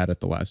out of the hat at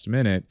the last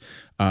minute.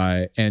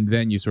 And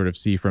then you sort of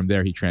see from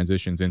there he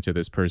transitions into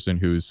this person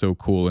who's so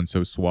cool and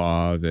so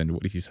suave. And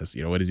what he says,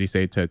 you know, what does he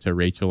say to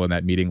Rachel in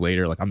that meeting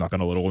later? Like, "I'm not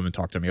going to let a woman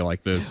talk to me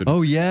like this." And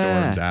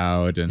storms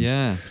out.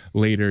 And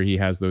later he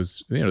has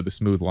those, you know, the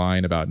smooth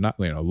line about not,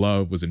 you know,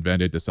 love was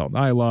invented to sell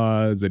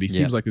nylads. And he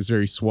seems like this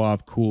very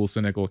suave, cool,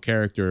 cynical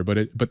character.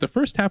 But the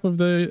first half of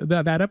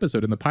that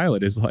episode in the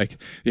pilot is like,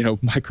 you know,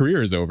 my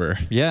career is over.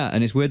 Yeah,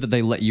 and it's weird that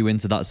they let you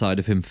into that side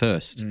of him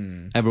first.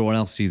 Everyone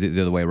else sees it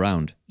the other way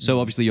around. So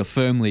obviously you're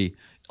firmly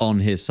on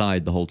his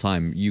side the whole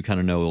time. You kind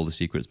of know all the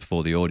secrets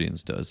before the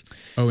audience does.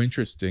 Oh,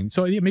 interesting.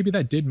 So yeah, maybe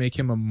that did make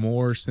him a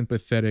more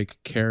sympathetic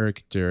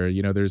character.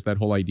 You know, there's that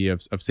whole idea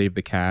of save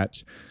the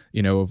cat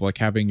of like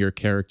having your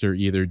character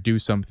either do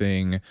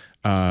something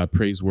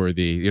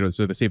praiseworthy,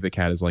 so the Save the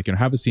Cat is like,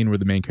 have a scene where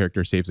the main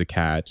character saves a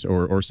cat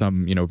or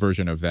some,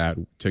 version of that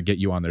to get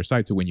you on their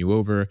side, to win you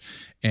over,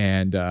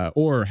 and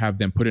or have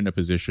them put in a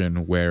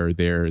position where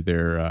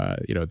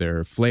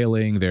they're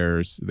flailing,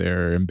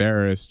 they're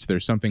embarrassed,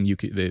 there's something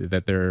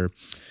that they're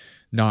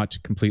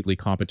not completely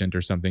competent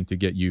or something, to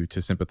get you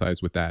to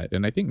sympathize with that.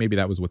 And I think maybe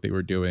that was what they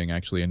were doing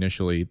actually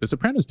initially. The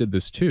Sopranos did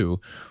this too,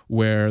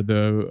 where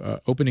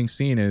the opening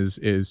scene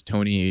is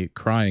Tony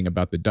crying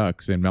about the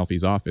ducks in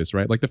Melfi's office,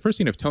 right? Like the first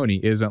scene of Tony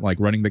isn't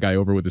like running the guy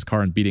over with his car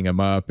and beating him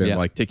up and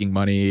like taking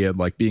money and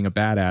like being a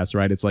badass,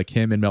 right? It's like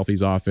him in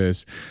Melfi's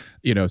office,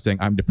 saying,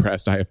 I'm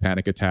depressed, I have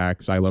panic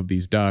attacks, I love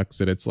these ducks.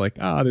 And it's like,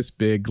 this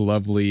big,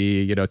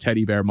 lovely,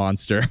 teddy bear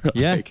monster.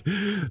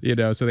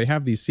 So they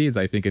have these scenes,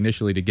 I think,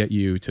 initially to get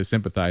you to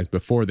sympathize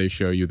before they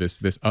show you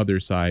this other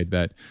side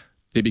that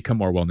they become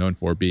more well known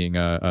for, being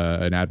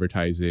an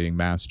advertising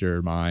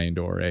mastermind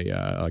or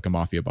like a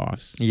mafia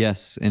boss.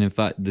 Yes. And in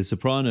fact, The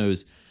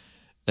Sopranos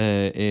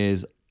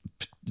is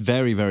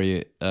very,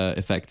 very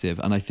effective.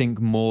 And I think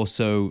more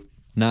so,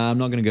 I'm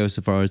not going to go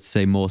so far as to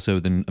say more so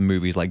than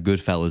movies like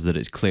Goodfellas that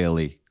it's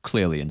clearly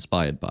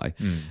inspired by.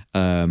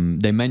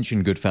 They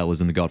mention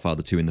Goodfellas and The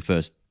Godfather 2 in the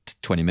first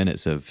 20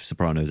 minutes of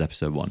Sopranos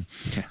episode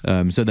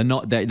 1. So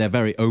they're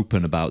very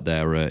open about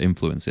their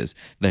influences.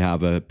 They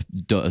have a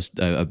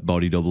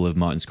body double of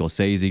Martin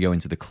Scorsese going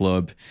to the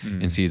club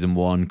in season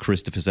 1.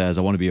 Christopher says,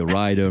 I want to be a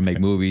writer and make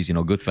movies,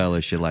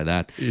 Goodfellas, shit like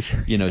that.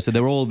 So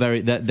they're all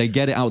they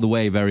get it out of the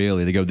way very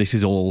early. They go, this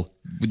is all,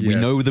 we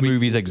know the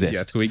movies exist.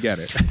 Yes, we get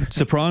it.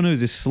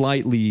 Sopranos is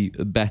slightly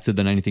better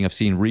than anything I've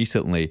seen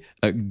recently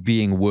at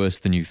being worse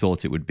than you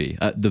thought it would be.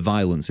 The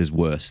violence is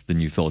worse than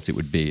you thought it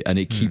would be. And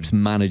it keeps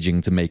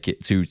managing to make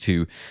it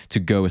to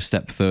go a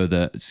step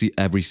further.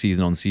 Every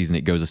season on season,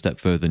 it goes a step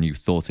further than you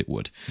thought it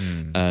would.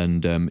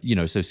 And,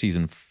 so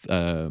season...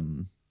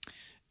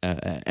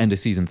 end of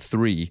season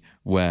 3,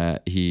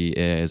 where he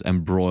is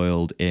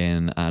embroiled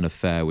in an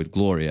affair with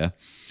Gloria,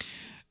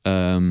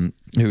 who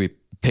he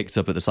picked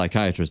up at the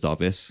psychiatrist's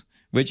office,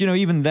 which,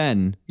 even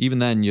then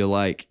you're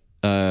like,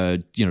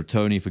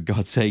 Tony, for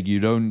God's sake, you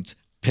don't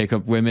pick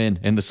up women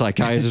in the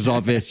psychiatrist's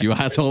office, you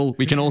asshole.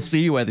 We can all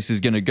see where this is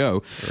going to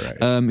go.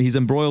 Right. He's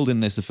embroiled in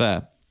this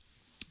affair.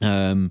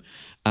 And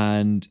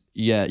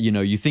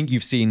you think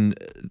you've seen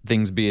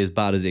things be as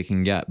bad as it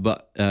can get,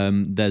 but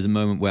there's a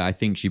moment where I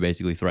think she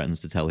basically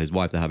threatens to tell his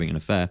wife they're having an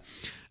affair.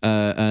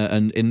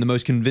 And in the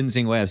most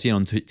convincing way I've seen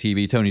on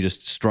TV, Tony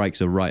just strikes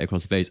her right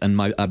across the face, and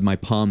my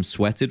palm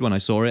sweated when I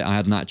saw it. I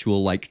had an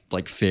actual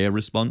like fear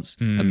response,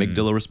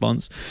 amygdala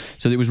response.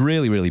 So it was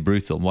really, really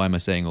brutal. Why am I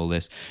saying all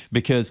this?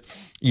 Because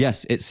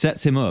yes, it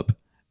sets him up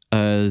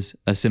as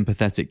a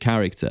sympathetic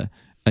character.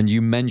 And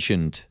you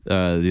mentioned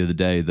the other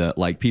day that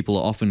like people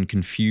are often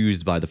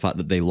confused by the fact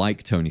that they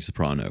like Tony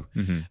Soprano.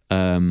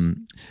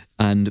 And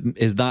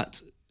is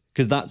that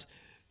because that's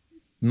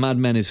Mad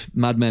Men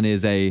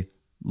is a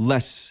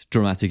less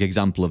dramatic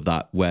example of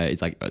that, where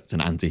it's like it's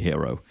an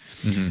anti-hero.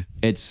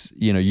 It's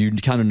you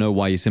kind of know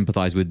why you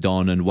sympathize with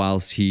Don, and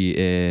whilst he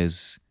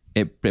is,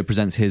 it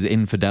presents his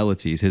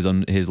infidelities,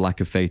 his lack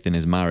of faith in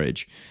his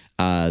marriage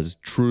as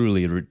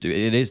truly, it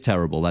is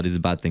terrible. That is a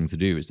bad thing to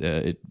do.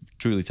 It's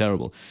truly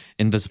terrible.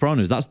 In The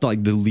Sopranos, that's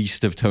like the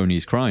least of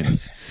Tony's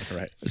crimes.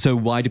 Right. So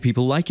why do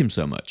people like him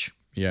so much?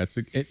 Yeah,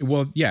 so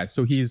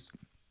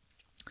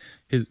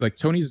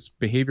Tony's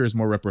behavior is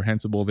more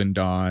reprehensible than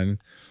Don.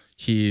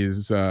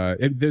 He's there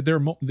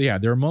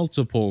are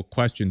multiple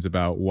questions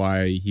about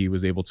why he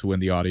was able to win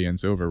the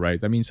audience over,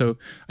 right? I mean,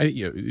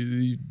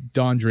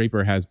 Don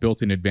Draper has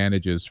built-in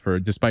advantages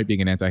despite being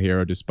an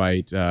anti-hero,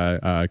 despite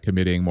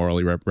committing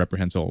morally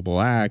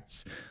reprehensible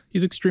acts.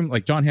 He's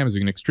John Hamm is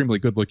an extremely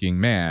good-looking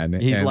man.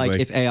 He's like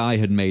if AI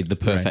had made the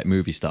perfect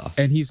movie star.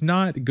 And he's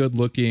not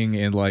good-looking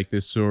in like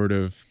this sort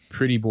of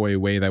pretty boy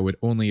way that would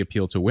only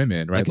appeal to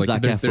women, right? Like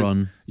Zac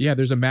Efron.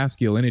 There's a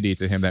masculinity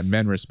to him that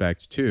men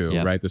respect too,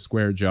 right? The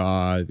square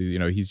jaw,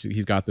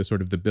 he's got the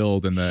sort of the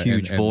build and the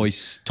huge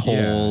voice,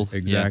 tall. Yeah,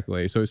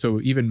 exactly. Yeah. So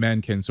even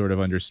men can sort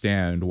of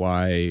understand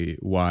why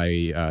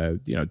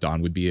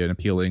Don would be an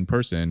appealing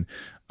person.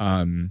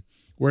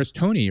 Whereas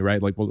Tony,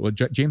 right,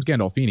 James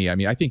Gandolfini, I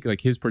mean, I think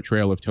like his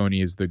portrayal of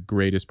Tony is the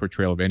greatest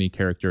portrayal of any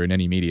character in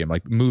any medium,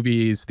 like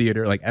movies,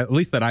 theater, like at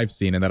least that I've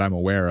seen and that I'm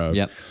aware of.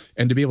 Yep.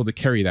 And to be able to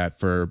carry that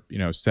for,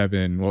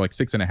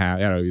 6.5, I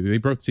don't know, they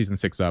broke season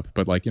 6 up,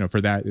 but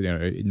for that,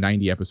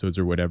 90 episodes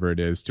or whatever it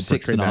is to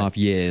portray 6.5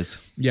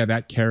 years. Yeah,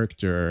 that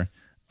character,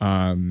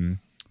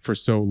 for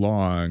so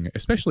long,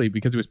 especially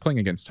because he was playing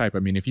against type. I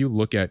mean, if you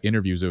look at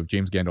interviews of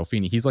James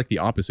Gandolfini, he's like the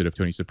opposite of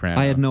Tony Soprano.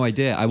 I had no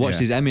idea. I watched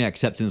his Emmy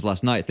acceptance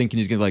last night, thinking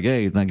he's going to be like,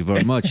 "Hey, thank you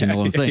very much," and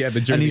all I'm saying.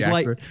 And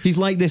he's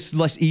like this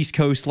less East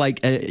Coast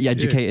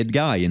educated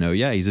guy,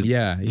 Yeah, he's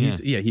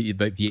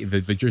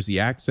the Jersey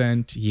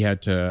accent. He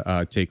had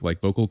to take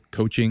like vocal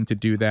coaching to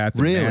do that.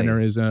 The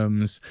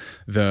mannerisms,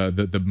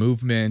 the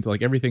movement,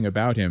 like everything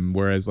about him.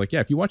 Whereas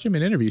if you watch him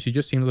in interviews, he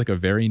just seems like a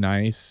very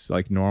nice,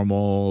 like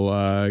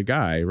normal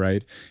guy,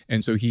 right?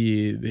 And so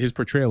his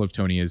portrayal of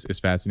Tony is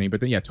fascinating. But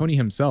then, yeah, Tony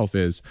himself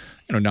is,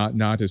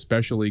 not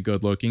especially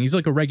good looking. He's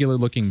like a regular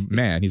looking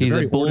man. He's a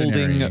very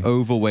balding,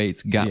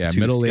 overweight, gap-toothed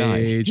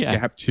middle-aged, guy.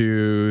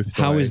 gap-toothed.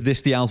 How is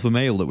this the alpha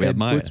male that we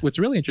admire? What's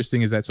really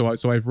interesting is that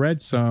so I've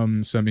read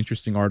some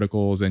interesting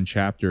articles and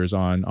chapters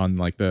on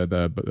like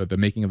the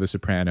making of The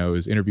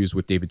Sopranos, interviews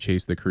with David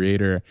Chase, the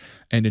creator.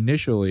 And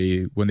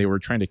initially, when they were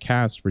trying to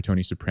cast for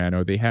Tony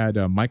Soprano, they had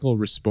Michael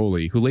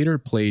Rispoli, who later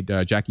played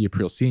Jackie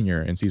Aprile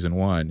Sr. in season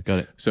 1. Got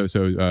it.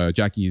 So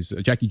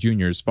Jackie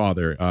Jr.'s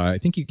father. I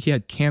think he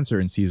had cancer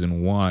in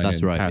season 1 That's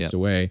and right, passed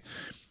away.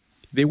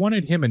 They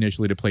wanted him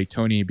initially to play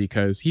Tony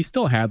because he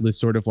still had this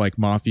sort of like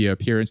mafia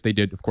appearance. They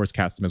did, of course,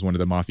 cast him as one of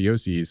the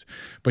mafiosis,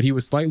 but he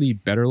was slightly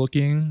better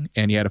looking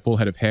and he had a full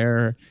head of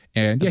hair.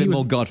 And a bit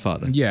more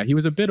Godfather. Yeah, he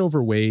was a bit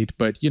overweight,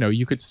 but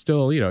you could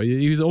still,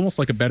 he was almost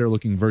like a better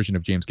looking version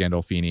of James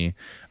Gandolfini.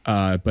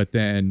 But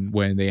then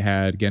when they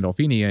had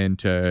Gandolfini in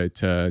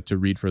to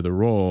read for the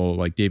role,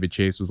 like David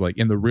Chase was like,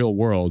 in the real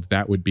world,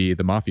 that would be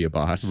the mafia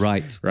boss.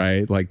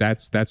 Right. Like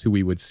that's who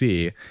we would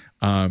see.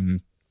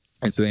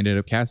 And so they ended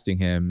up casting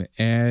him.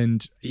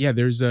 And yeah,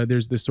 there's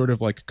this sort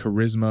of like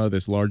charisma,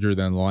 this larger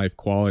than life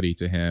quality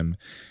to him.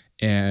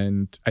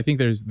 And I think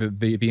there's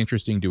the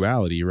interesting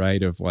duality,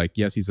 right? Of like,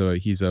 yes, he's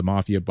a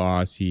mafia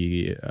boss.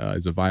 He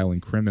is a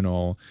violent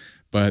criminal,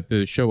 but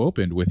the show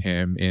opened with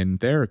him in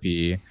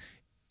therapy.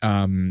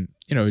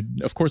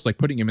 Of course, like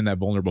putting him in that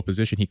vulnerable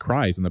position, he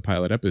cries in the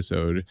pilot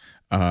episode,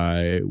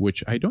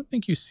 which I don't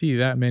think you see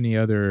that many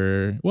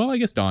other. Well, I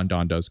guess Don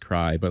does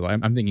cry, but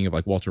I'm thinking of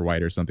like Walter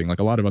White or something, like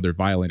a lot of other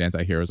violent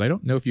anti-heroes. I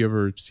don't know if you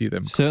ever see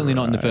them. Certainly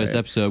cry. not in the first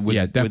episode.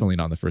 Definitely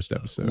not in the first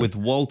episode. With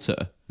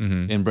Walter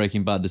in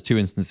Breaking Bad, there's 2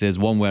 instances.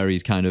 One where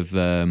he's kind of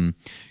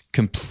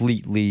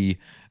completely.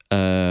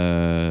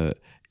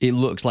 It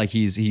looks like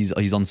he's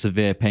on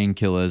severe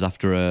painkillers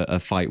after a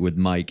fight with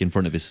Mike in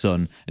front of his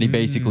son, and he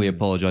basically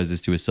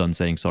apologizes to his son,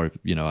 saying, "Sorry,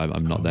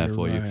 I'm not there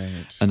for you."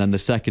 And then the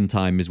second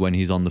time is when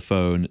he's on the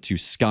phone to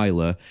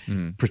Skylar,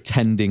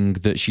 pretending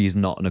that she's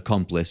not an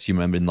accomplice. You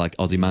remember in like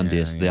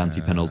Ozymandias, the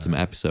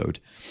anti-penultimate episode.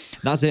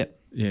 That's it.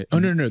 Yeah. Oh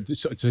no.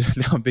 So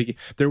now I'm thinking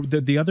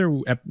the other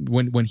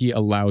when he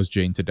allows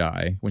Jane to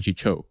die, when she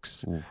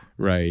chokes,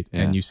 right?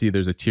 Yeah. And you see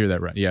there's a tear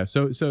that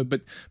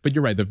but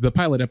you're right. The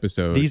pilot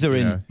episode. These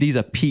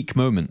are peak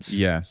moments.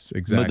 Yes,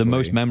 exactly. The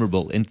most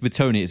memorable. With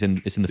Tony, it's in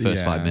the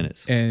first 5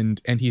 minutes.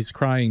 And he's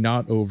crying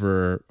not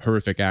over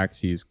horrific acts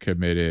he's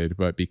committed,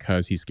 but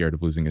because he's scared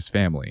of losing his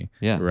family.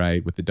 Yeah.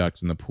 Right. With the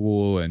ducks in the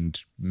pool and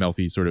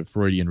Melfi's sort of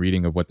Freudian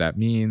reading of what that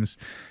means,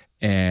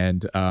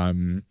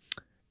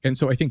 And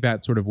so I think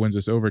that sort of wins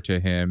us over to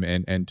him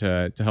and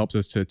to helps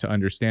us to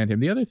understand him.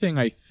 The other thing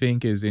I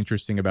think is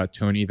interesting about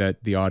Tony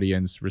that the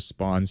audience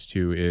responds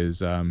to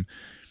is,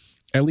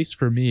 at least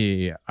for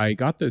me, I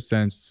got the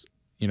sense,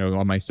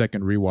 on my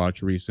second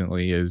rewatch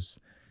recently, is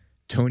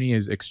Tony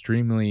is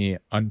extremely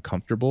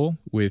uncomfortable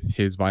with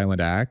his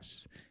violent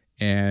acts.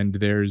 And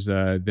there's we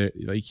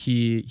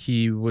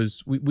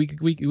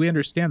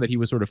understand that he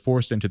was sort of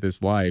forced into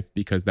this life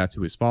because that's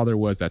who his father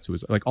was. That's who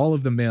like all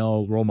of the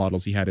male role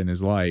models he had in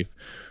his life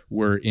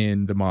were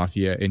in the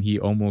mafia, and he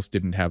almost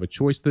didn't have a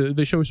choice.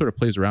 The show sort of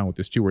plays around with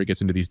this too, where he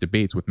gets into these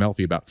debates with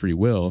Melfi about free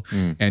will,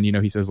 and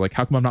he says like,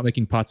 "How come I'm not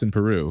making pots in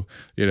Peru?"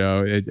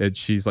 And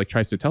she's like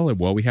tries to tell him,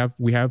 "Well, we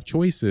have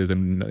choices,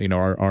 and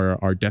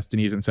our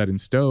destiny isn't set in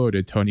stone."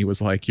 And Tony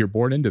was like, "You're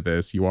born into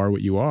this. You are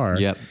what you are."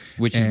 Yep.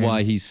 Which is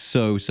why he's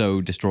so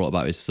distraught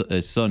about his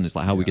son. It's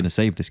like, how are we going to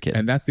save this kid?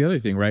 And that's the other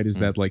thing, right? Is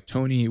that like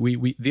Tony,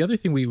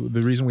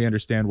 the reason we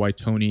understand why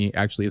Tony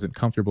actually isn't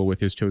comfortable with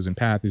his chosen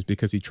path is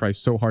because he tries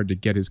so hard to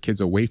get his kids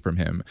away from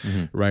him,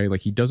 right? Like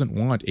he doesn't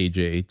want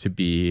AJ to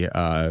be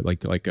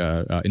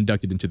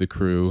inducted into the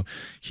crew.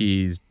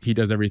 He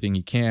does everything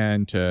he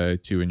can to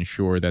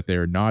ensure that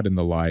they're not in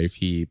the life.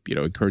 He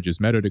encourages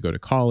Meadow to go to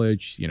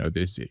college. He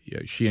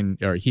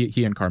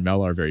and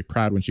Carmela are very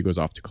proud when she goes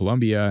off to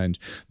Columbia, and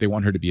they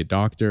want her to be a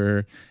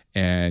doctor.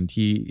 And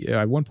he,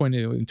 at one point,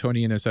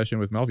 Tony in a session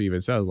with Melfi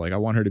even says, like, I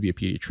want her to be a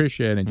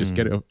pediatrician and just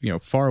get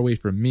far away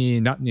from me.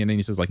 Not, and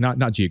he says, like, not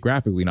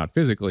geographically, not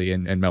physically.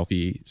 And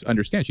Melfi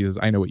understands. She says,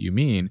 I know what you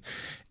mean.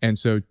 And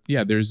so,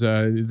 yeah, there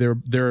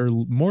are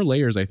more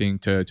layers, I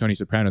think, to Tony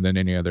Soprano than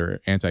any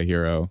other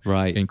anti-hero,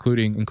 right?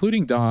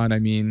 Including Don. I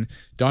mean,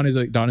 Don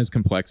is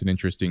complex and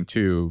interesting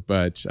too,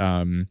 but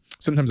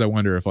sometimes I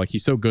wonder if like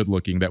he's so good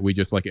looking that we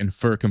just like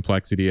infer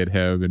complexity at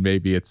him, and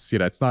maybe it's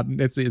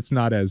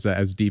not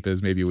as deep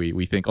as maybe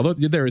we think. Although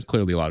there is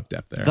clearly a lot of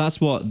depth there.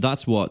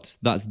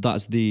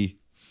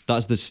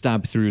 That's the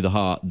stab through the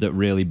heart that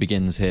really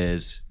begins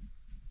his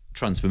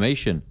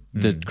transformation.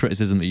 The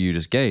criticism that you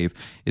just gave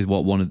is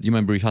what you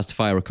remember he has to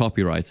fire a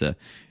copywriter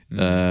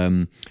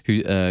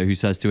who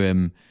says to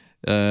him,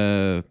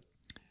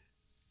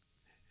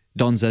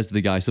 Don says to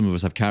the guy, some of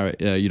us have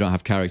character, you don't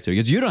have character. He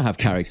goes, you don't have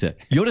character.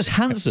 You're just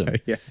handsome.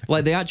 Yeah.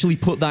 Like they actually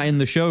put that in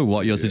the show,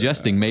 what you're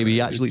suggesting. Maybe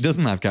he actually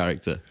doesn't have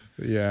character.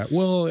 Yeah.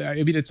 Well,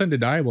 I mean, it's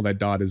undeniable that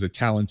Don is a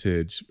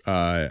talented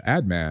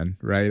ad man,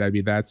 right? I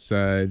mean,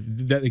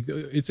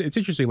 it's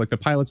interesting. Like the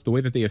pilots, the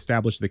way that they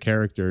establish the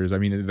characters. I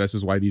mean, this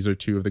is why these are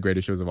two of the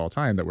greatest shows of all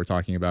time that we're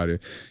talking about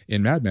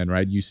in Mad Men,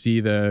 right? You see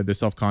the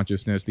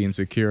self-consciousness, the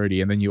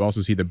insecurity, and then you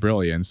also see the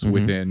brilliance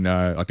within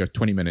like a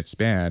 20-minute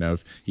span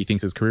of he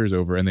thinks his career's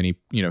over, and then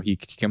he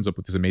comes up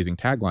with this amazing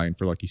tagline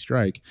for Lucky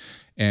Strike.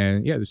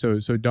 And yeah, so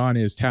Don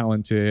is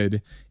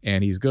talented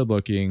and he's good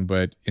looking,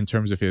 but in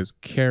terms of his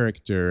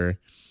character,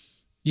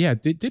 yeah,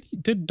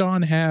 did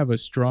Don have a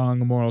strong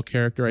moral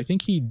character? I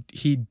think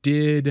he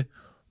did,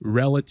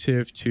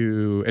 relative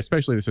to,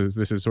 especially this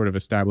is sort of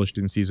established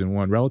in season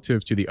 1,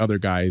 relative to the other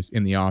guys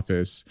in the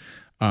office.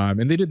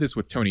 And they did this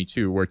with Tony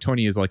too, where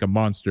Tony is like a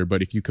monster,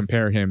 but if you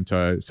compare him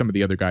to some of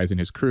the other guys in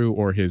his crew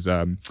or his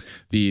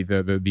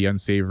the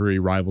unsavory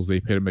rivals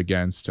they pit him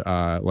against,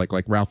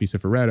 like Ralphie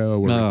Cifaretto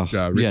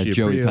or Richie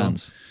Joey Aprile.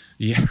 Pants.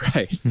 Yeah,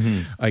 right.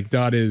 Like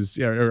Don is,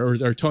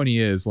 or Tony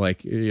is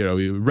like,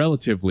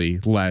 relatively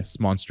less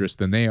monstrous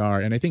than they are.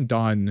 And I think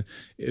Don,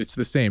 it's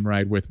the same,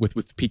 right?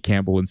 With Pete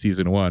Campbell in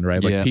season 1,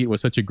 right? Like Pete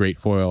was such a great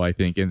foil, I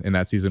think, in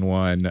that season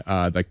 1,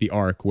 like the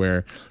arc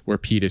where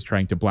Pete is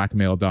trying to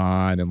blackmail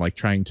Don and like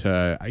trying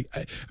to, I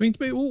mean,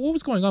 what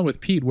was going on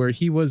with Pete where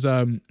he was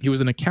an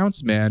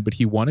accounts man, but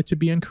he wanted to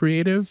be in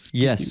creative?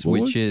 Yes,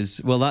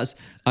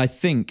 I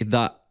think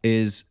that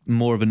is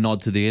more of a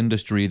nod to the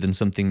industry than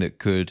something that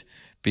could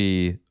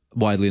be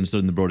widely understood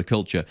in the broader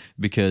culture,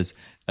 because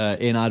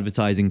in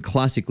advertising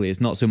classically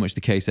it's not so much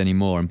the case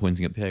anymore. I'm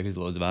pointing up here because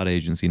there's loads of ad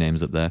agency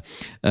names up there.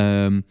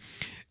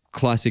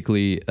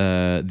 Classically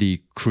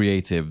the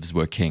creatives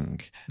were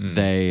king.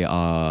 They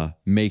are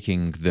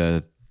making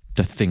the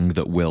thing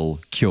that will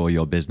cure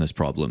your business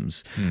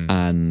problems,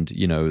 and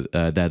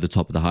they're the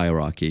top of the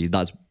hierarchy.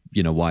 That's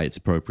why it's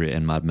appropriate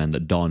in Mad Men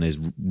that Don is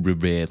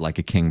revered like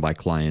a king by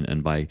client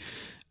and by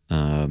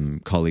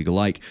colleague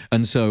alike.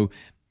 And so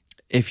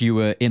if you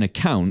were in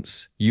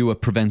accounts, you were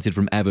prevented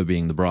from ever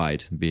being the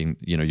bride,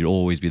 you'd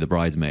always be the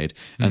bridesmaid.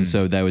 And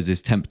so there was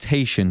this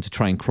temptation to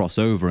try and cross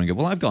over and go,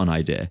 well, I've got an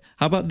idea.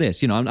 How about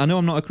this? I know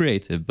I'm not a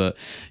creative, but,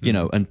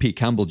 and Pete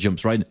Campbell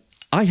jumps right in.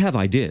 I have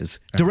ideas.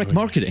 Direct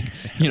marketing.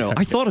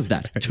 I thought of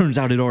that. Turns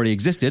out it already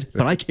existed,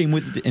 but I came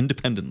with it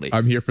independently.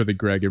 I'm here for the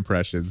Greg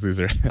impressions. These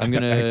are I'm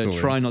going to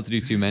try not to do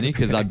too many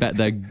because I bet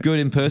they're good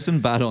in person,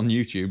 bad on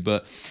YouTube.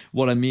 But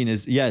what I mean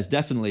is, yeah, it's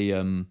definitely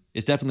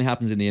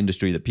happens in the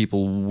industry that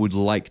people would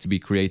like to be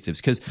creatives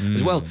because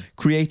as well,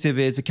 creative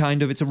is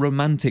it's a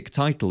romantic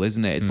title,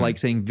 isn't it? It's like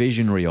saying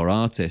visionary or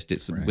artist.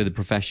 It's with a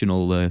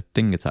professional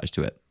thing attached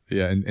to it.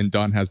 Yeah, and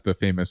Don has the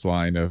famous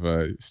line of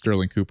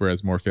Sterling Cooper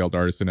has more failed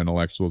artists and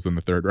intellectuals in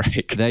the Third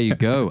Reich. There you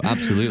go,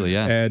 absolutely,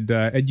 yeah.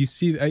 And you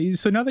see,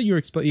 so now that you're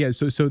explaining,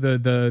 so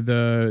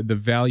the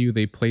value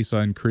they place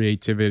on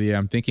creativity.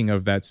 I'm thinking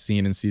of that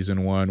scene in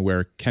season 1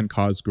 where Ken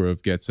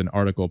Cosgrove gets an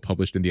article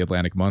published in the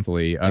Atlantic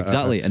Monthly.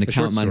 Exactly, an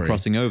account man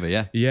crossing over,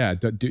 yeah. Yeah,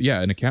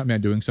 an account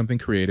man doing something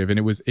creative, and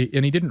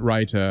he didn't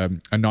write a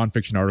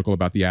nonfiction article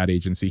about the ad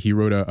agency. He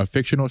wrote a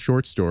fictional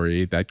short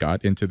story that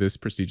got into this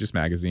prestigious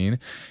magazine.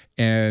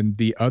 And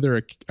the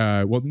other,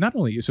 not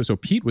only so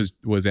Pete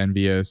was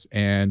envious,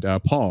 and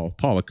Paul,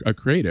 a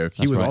creative,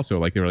 he was also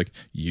like, they were like,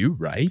 you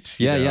write?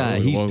 Yeah,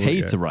 he's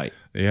paid to write.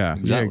 Yeah,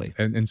 exactly.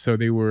 Yeah, and so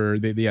they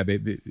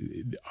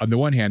on the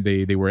one hand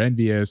they were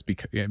envious,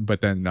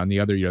 but then on the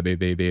other,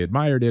 they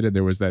admired it, and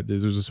there was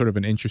a sort of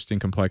an interesting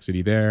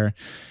complexity there.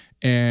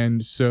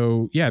 And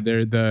so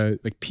they're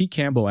Pete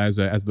Campbell as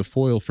the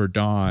foil for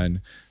Don.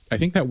 I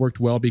think that worked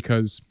well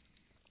because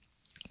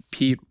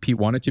Pete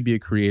wanted to be a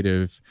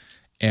creative.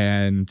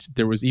 And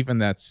there was even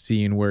that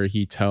scene where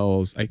he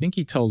tells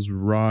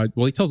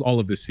all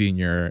of the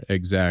senior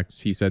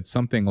execs, he said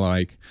something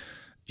like,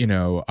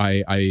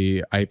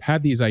 I've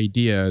had these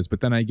ideas,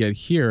 but then I get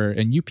here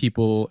and you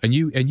people and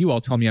you all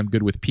tell me I'm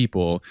good with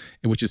people,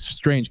 which is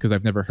strange because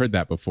I've never heard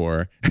that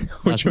before.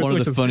 That's one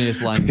of the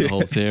funniest lines in the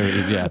whole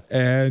series, yeah.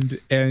 And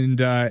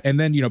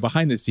then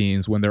behind the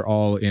scenes when they're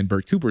all in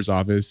Bert Cooper's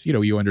office,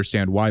 you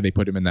understand why they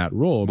put him in that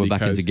role. We're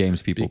back into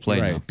games people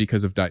play now.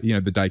 Because of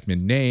the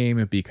Dykeman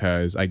name,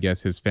 because I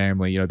guess his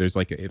family, there's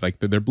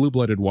they're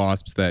blue-blooded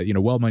wasps that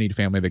well-moneyed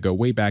family that go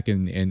way back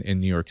in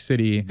New York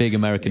City, big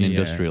American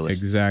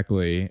industrialists,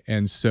 exactly.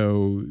 And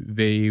so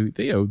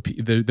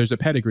there's a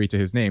pedigree to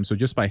his name. So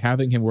just by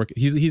having him work,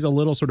 he's a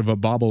little sort of a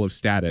bauble of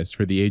status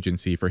for the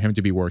agency, for him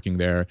to be working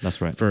there.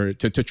 That's right.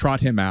 To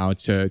trot him out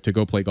to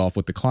go play golf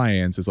with the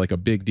clients is like a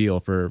big deal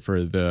for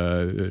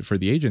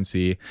the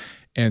agency.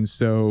 And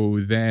so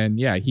then,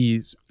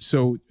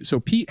 so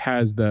Pete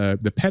has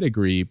the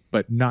pedigree,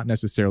 but not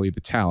necessarily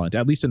the talent,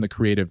 at least in the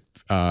creative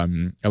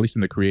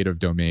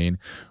domain.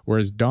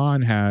 Whereas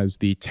Don has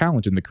the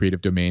talent in the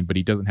creative domain, but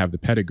he doesn't have the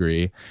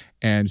pedigree.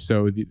 And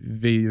so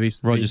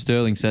Roger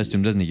Sterling says to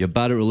him, doesn't he? You're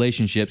bad at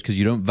relationships because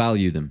you don't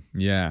value them.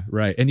 Yeah,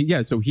 right.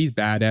 And so he's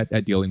bad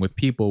at dealing with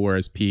people,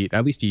 whereas Pete,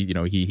 at least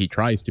he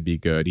tries to be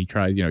good. He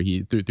tries,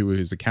 through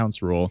his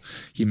accounts role,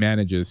 he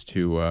manages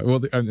to. I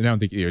don't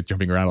think you're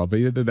jumping around a lot,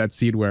 but that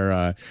scene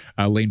where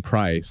Lane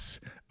Price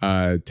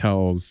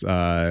tells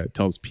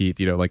Pete,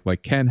 you know,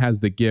 like Ken has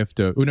the gift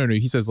of, oh no,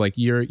 he says like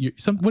you're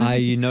some. What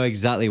does I know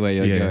exactly where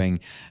you're going.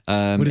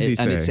 What does he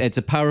say? And it's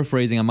a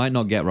paraphrasing. I might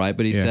not get right,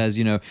 but he says,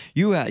 you know,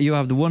 you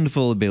have the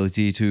wonderful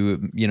ability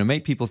to, you know,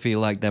 make people feel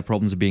like their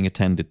problems are being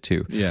attended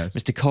to. Yes.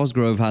 Mr.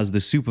 Cosgrove has the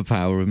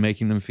superpower of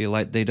making them feel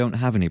like they don't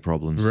have any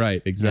problems.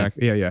 Right.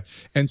 Exactly. Yeah.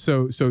 And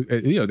so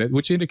you know, that,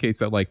 which indicates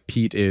that like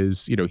Pete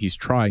is, you know, he's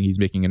trying, he's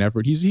making an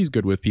effort, he's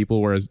good with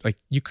people, whereas like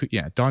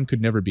Don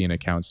could never be an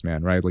accounts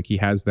man, right? Like he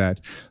has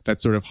that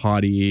sort of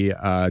haughty,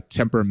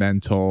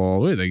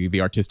 temperamental,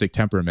 the artistic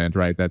temperament,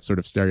 right? That sort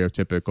of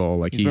stereotypical,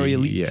 like he's very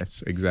elite.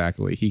 Yes,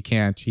 exactly. He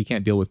can't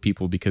deal with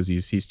people because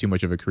he's too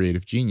much of a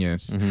creative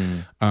genius.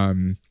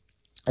 And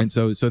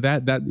so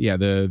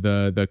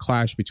the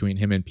clash between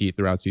him and Pete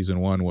throughout season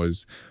 1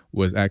 was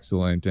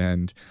excellent.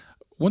 And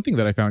one thing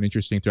that I found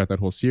interesting throughout that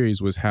whole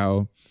series was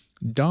how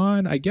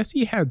Don, I guess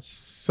he had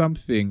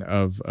something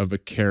of a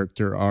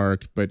character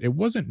arc, but it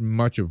wasn't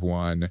much of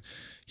one.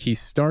 He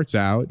starts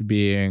out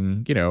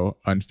being, you know,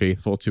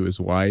 unfaithful to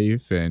his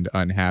wife and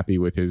unhappy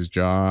with his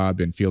job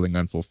and feeling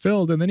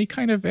unfulfilled. And then he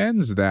kind of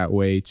ends that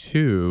way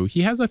too.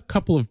 He has a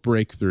couple of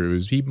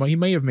breakthroughs. He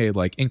may have made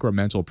like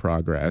incremental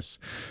progress.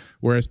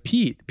 Whereas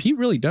Pete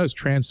really does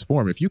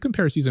transform. If you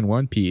compare season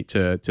 1 Pete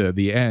to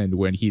the end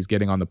when he's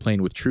getting on the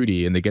plane with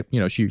Trudy and they get, you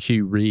know,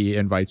 she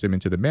re-invites him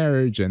into the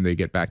marriage and they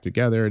get back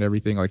together and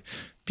everything, like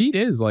Pete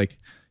is like,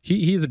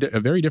 he's a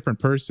very different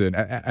person.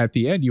 At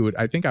the end,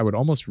 I think I would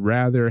almost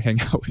rather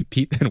hang out with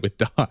Pete than with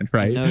Don,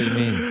 right? I know what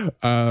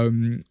you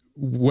mean.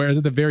 Whereas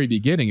at the very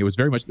beginning, it was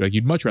very much like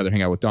you'd much rather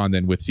hang out with Don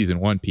than with season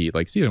 1 Pete.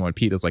 Like season 1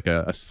 Pete is like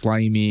a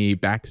slimy,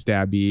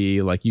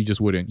 backstabby, like you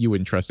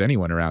wouldn't trust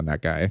anyone around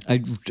that guy.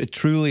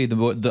 Truly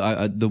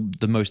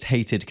the most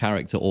hated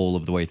character all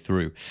of the way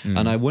through.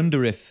 And I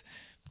wonder if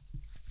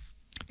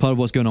part of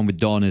what's going on with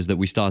Don is that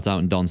we start out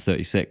and Don's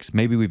 36.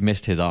 Maybe we've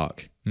missed his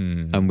arc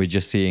and we're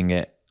just seeing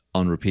it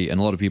on repeat. And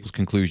a lot of people's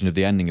conclusion of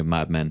the ending of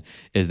Mad Men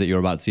is that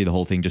you're about to see the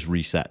whole thing just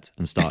reset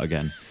and start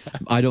again.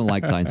 I don't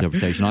like that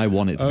interpretation. I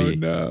want it to be.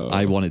 No.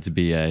 I want it to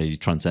be a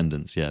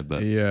transcendence. Yeah,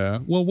 but yeah.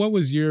 Well, what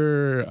was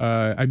your?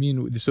 I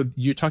mean, so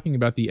you're talking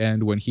about the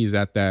end when he's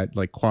at that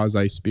like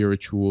quasi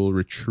spiritual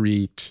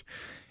retreat.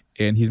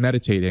 And he's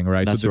meditating,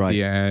 right? That's so at right.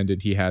 the end,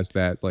 and he has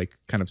that like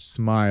kind of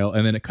smile,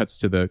 and then it cuts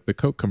to the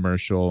Coke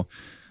commercial.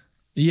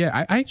 Yeah,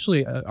 I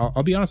actually,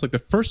 I'll be honest, like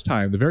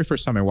the very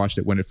first time I watched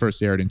it when it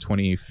first aired in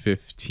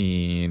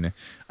 2015,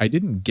 I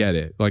didn't get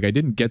it. Like I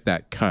didn't get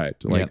that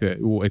cut. Like,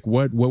 like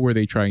what were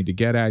they trying to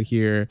get at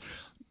here?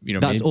 You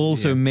know, that's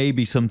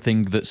maybe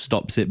something that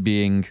stops it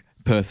being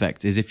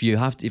perfect is if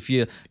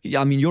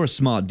I mean, you're a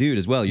smart dude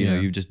as well. You know,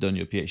 you've just done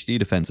your PhD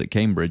defense at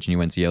Cambridge and you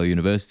went to Yale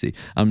University.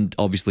 And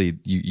obviously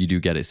you do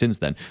get it since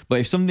then.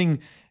 But if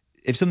something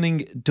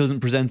doesn't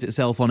present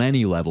itself on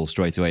any level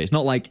straight away, it's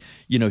not like,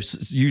 you know,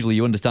 usually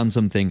you understand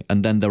something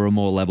and then there are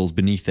more levels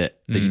beneath it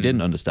that you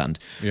didn't understand.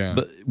 Yeah.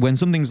 But when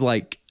something's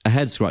like a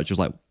head scratcher, it's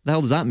like, the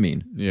hell does that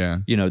mean? Yeah.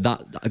 You know,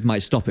 that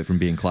might stop it from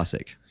being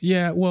classic.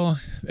 Yeah, well,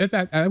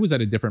 I was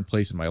at a different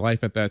place in my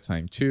life at that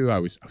time too. I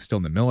was still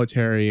in the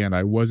military, and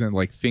I wasn't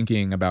like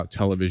thinking about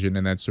television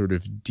in that sort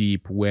of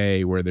deep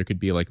way where there could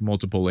be like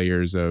multiple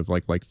layers of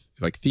like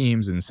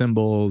themes and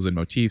symbols and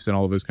motifs and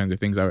all of those kinds of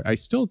things. I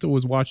still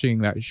was watching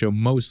that show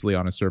mostly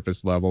on a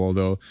surface level,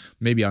 although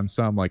maybe on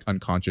some like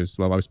unconscious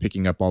level I was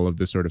picking up all of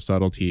the sort of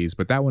subtleties.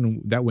 But that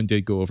one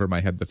did go over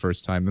my head the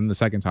first time. Then the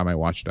second time I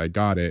watched it, I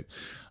got it.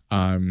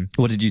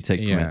 What did you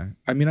take from it?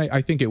 I mean,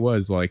 I think it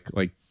was like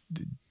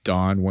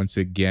Don once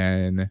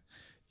again.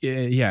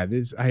 Yeah,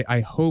 this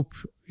I hope,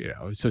 you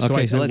know. So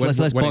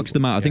let's box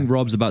them out. I think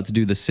Rob's about to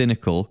do the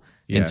cynical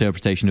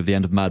interpretation of the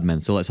end of Mad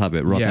Men. So let's have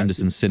it. Rob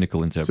Henderson's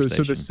cynical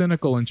interpretation. So the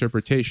cynical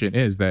interpretation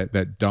is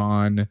that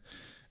Don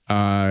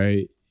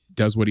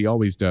does what he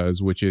always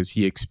does, which is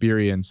he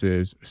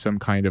experiences some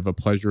kind of a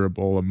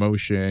pleasurable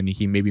emotion.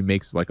 He maybe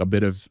makes like a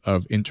bit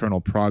of internal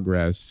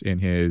progress in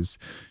his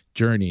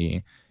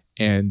journey.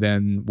 And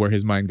then where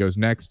his mind goes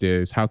next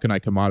is, how can I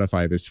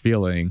commodify this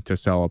feeling to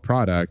sell a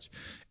product?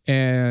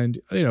 And,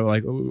 you know,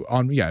 like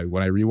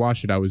when I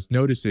rewatched it, I was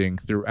noticing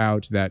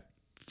throughout that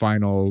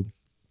final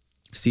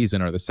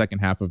season or the second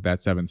half of that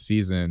 7th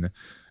season,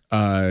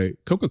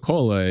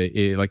 Coca-Cola,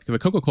 like the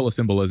Coca-Cola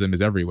symbolism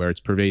is everywhere. It's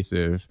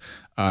pervasive.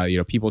 You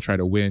know, people try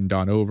to win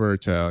Don over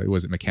to,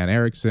 was it McCann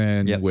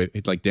Erickson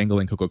with like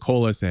dangling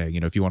Coca-Cola saying, you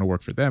know, if you want to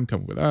work for them,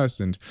 come with us.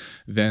 And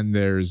then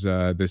there's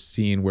this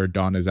scene where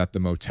Don is at the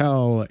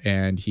motel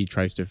and he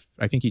tries to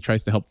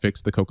help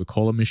fix the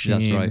Coca-Cola machine.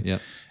 That's right. Yeah.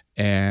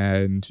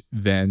 And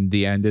then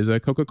the end is a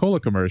Coca-Cola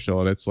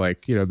commercial, and it's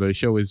like, you know, the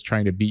show is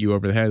trying to beat you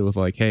over the head with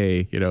like,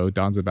 hey, you know,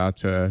 Don's about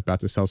to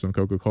sell some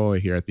Coca-Cola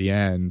here at the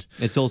end.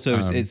 It's also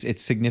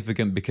it's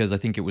significant because I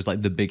think it was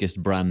like the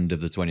biggest brand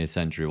of the 20th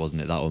century,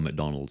 wasn't it? That or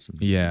McDonald's.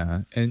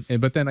 Yeah, and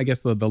but then I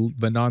guess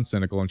the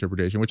non-cynical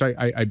interpretation, which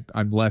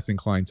I'm less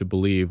inclined to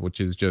believe, which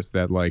is just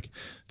that like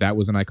that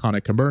was an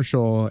iconic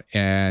commercial,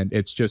 and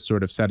it's just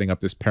sort of setting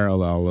up this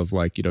parallel of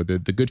like, you know, the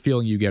good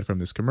feeling you get from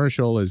this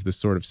commercial is this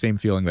sort of same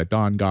feeling that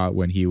Don got thought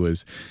when he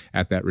was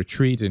at that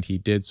retreat and he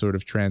did sort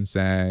of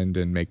transcend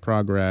and make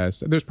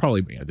progress. There's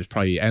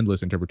probably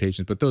endless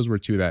interpretations, but those were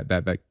two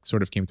that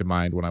sort of came to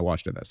mind when I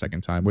watched it that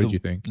second time. What did you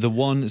think? The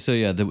one, so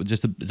yeah,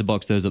 just to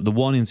box those up, the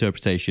one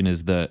interpretation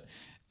is that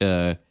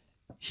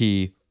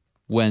he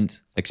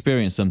went,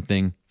 experienced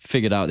something,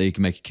 figured out that he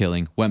could make a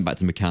killing, went back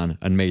to McCann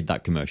and made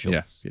that commercial.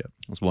 Yes, yeah.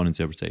 That's one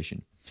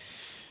interpretation.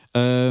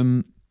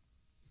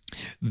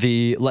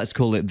 Let's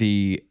call it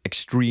the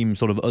extreme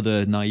sort of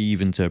other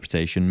naive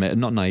interpretation,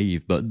 not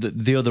naive, but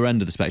the other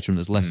end of the spectrum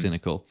that's less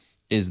cynical,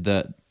 is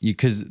that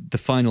because the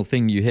final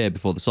thing you hear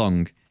before the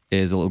song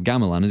is a little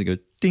gamelan as it goes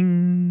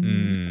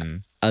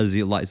ding as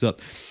it lights up.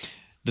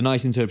 The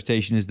nice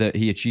interpretation is that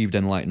he achieved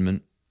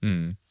enlightenment,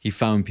 he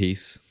found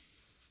peace,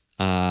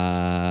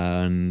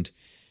 and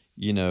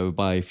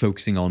by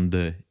focusing on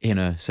the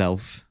inner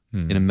self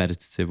in a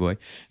meditative way.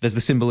 There's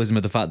the symbolism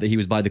of the fact that he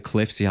was by the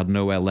cliffs, he had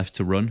nowhere left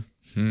to run.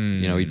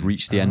 He'd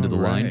reached the end of the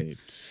line.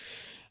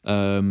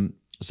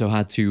 So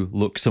had to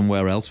look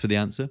somewhere else for the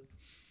answer.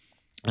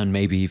 And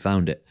maybe he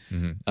found it.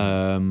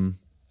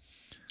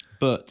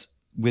 But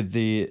with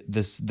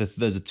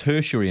there's a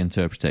tertiary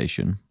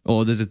interpretation,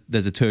 or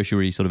there's a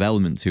tertiary sort of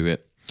element to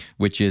it,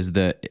 which is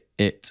that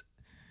it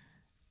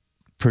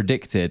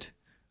predicted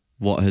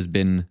what has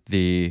been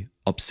the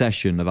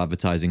obsession of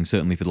advertising,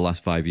 certainly for the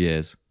last 5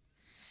 years,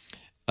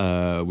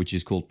 which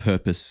is called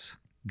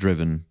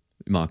purpose-driven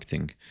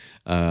marketing,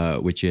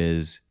 which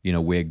is,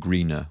 we're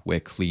greener,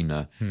 we're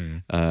cleaner.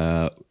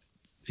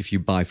 If you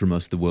buy from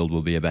us, the world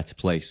will be a better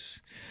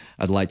place.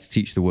 I'd like to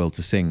teach the world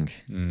to sing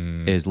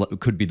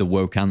could be the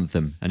woke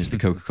anthem, and it's the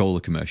Coca-Cola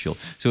commercial.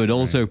 So it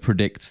also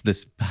predicts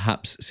this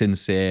perhaps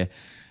sincere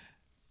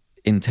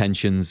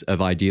intentions of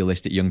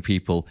idealistic young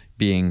people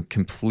being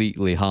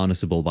completely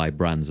harnessable by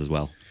brands as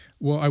well.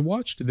 Well, I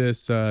watched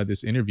this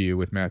interview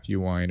with Matthew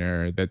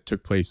Weiner that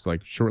took place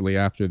like shortly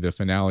after the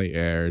finale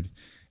aired.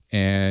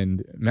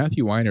 And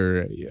Matthew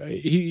Weiner,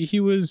 he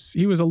was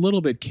a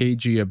little bit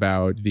cagey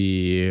about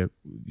the,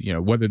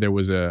 whether there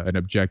was an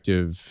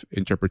objective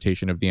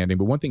interpretation of the ending.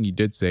 But one thing he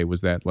did say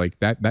was that like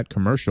that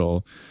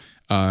commercial,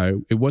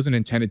 it wasn't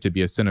intended to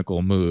be a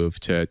cynical move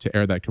to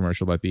air that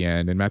commercial at the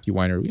end. And Matthew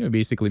Weiner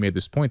basically made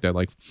this point that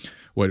like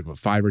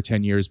 5 or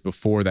 10 years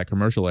before that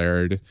commercial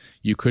aired,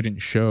 you couldn't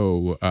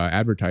show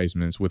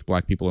advertisements with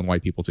black people and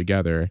white people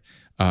together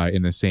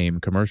in the same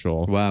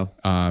commercial. Wow.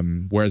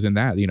 Whereas in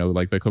that,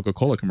 like the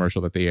Coca-Cola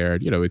commercial that they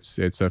aired,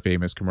 it's a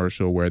famous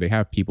commercial where they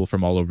have people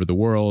from all over the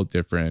world,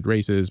 different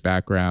races,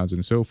 backgrounds,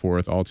 and so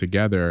forth, all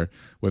together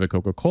with a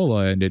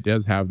Coca-Cola. And it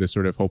does have this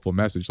sort of hopeful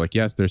message, like,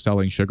 yes, they're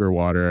selling sugar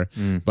water,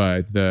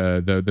 but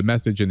the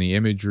message and the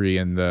imagery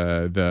and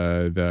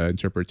the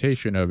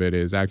interpretation of it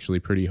is actually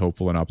pretty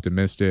hopeful and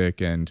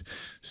optimistic. And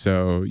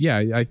so,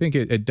 yeah, I think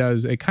it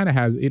kind of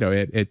has,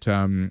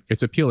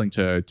 it's appealing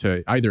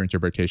to either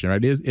interpretation,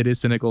 right? It is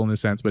cynical in the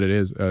sense, but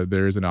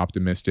there is an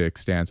optimistic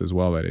stance as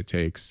well that it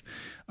takes,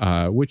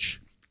 which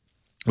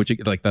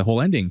like the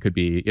whole ending could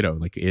be,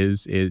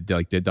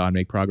 did Don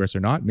make progress or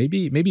not?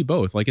 Maybe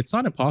both. Like, it's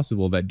not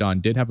impossible that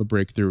Don did have a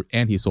breakthrough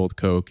and he sold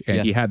Coke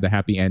and he had the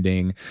happy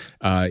ending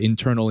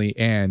internally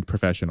and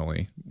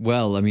professionally.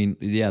 Well, I mean,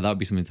 yeah, that would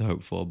be something to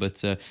hope for.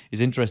 But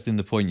it's interesting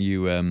the point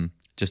you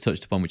just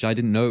touched upon, which I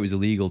didn't know it was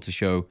illegal to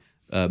show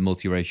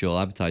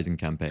multiracial advertising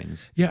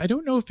campaigns. Yeah, I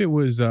don't know if it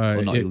was not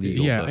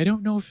illegal. Yeah, I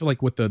don't know if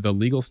like what the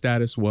legal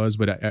status was,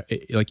 but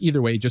like either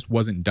way, it just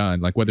wasn't done.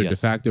 Like whether de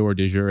facto or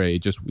de jure,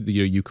 it just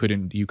you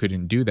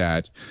couldn't do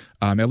that.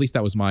 At least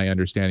that was my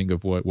understanding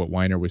of what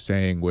Weiner was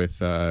saying with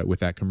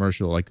that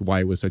commercial. Like why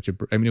it was such a.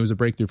 I mean, it was a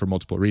breakthrough for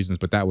multiple reasons,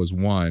 but that was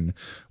one.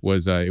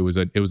 It was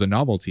a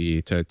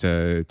novelty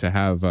to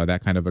have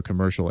that kind of a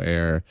commercial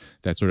air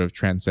that sort of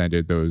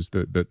transcended those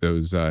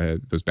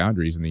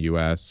boundaries in the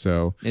U.S.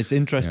 So it's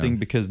interesting.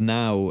 Because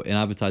now in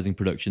advertising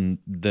production,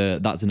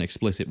 that's an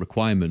explicit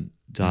requirement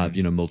to have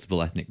multiple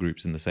ethnic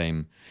groups in the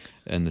same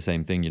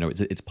thing.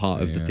 It's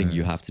part of the thing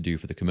you have to do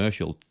for the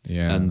commercial.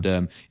 Yeah, and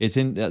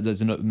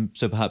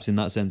so perhaps in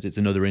that sense, it's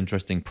another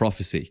interesting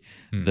prophecy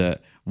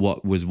that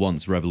what was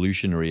once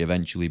revolutionary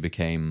eventually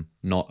became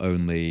not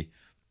only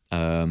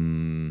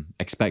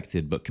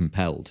expected but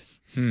compelled.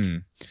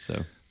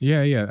 So.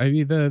 Yeah. I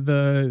mean,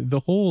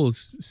 the whole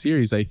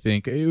series, I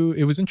think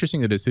it was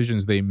interesting the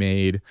decisions they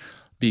made.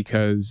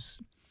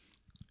 Because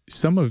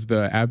some of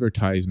the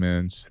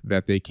advertisements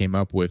that they came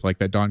up with, like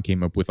that Don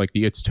came up with, like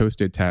the "It's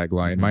Toasted"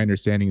 tagline, my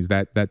understanding is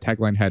that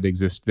tagline had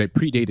existed, that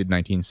predated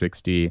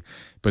 1960,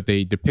 but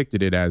they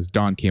depicted it as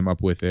Don came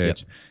up with it.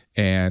 Yep.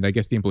 And I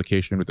guess the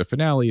implication with the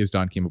finale is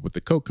Don came up with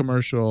the Coke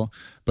commercial,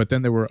 but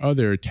then there were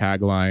other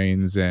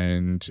taglines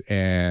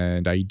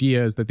and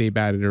ideas that they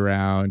batted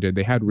around, and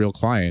they had real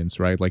clients,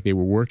 right? Like they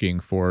were working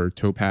for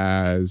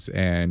Topaz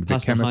and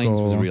Pasta the Chemical.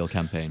 Heinz was a real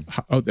campaign.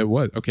 Oh, that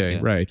was okay, yeah.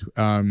 Right.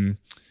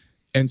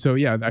 And so,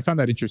 yeah, I found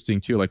that interesting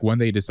too. Like when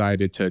they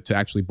decided to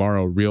actually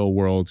borrow real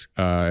world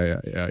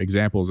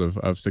examples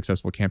of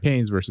successful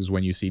campaigns versus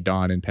when you see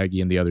Don and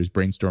Peggy and the others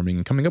brainstorming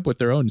and coming up with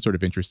their own sort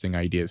of interesting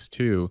ideas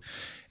too.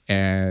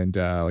 And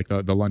like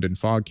the London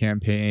Fog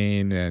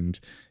campaign, and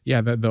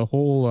yeah, the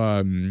whole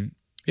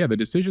the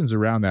decisions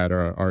around that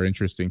are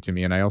interesting to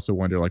me. And I also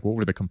wonder, like, what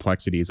were the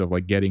complexities of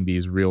like getting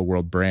these real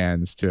world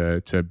brands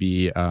to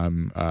be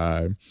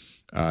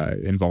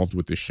involved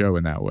with the show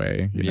in that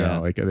way, you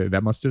know, like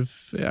that must have,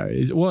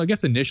 well, I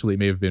guess initially it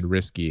may have been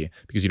risky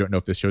because you don't know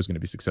if this show is going to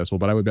be successful,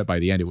 but I would bet by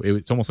the end,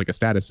 it's almost like a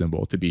status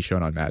symbol to be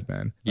shown on Mad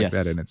Men. Like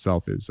that in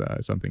itself is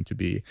something to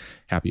be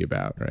happy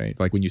about, right?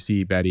 Like when you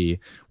see Betty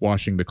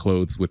washing the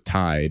clothes with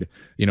Tide,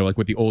 you know, like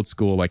with the old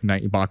school, like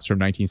box from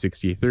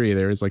 1963,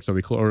 there is like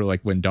something cool, or like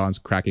when Don's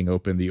cracking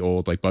open the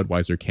old like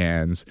Budweiser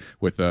cans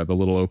with the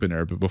little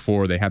opener, but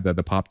before they had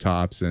the pop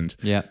tops, and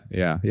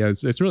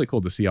it's really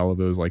cool to see all of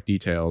those like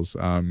details.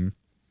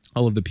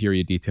 All of the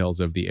period details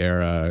of the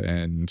era,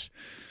 and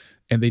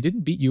they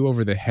didn't beat you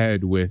over the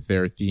head with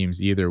their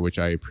themes either, which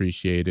I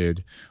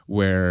appreciated,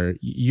 where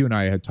you and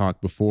I had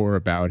talked before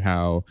about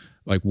how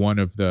like one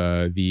of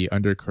the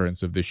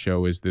undercurrents of the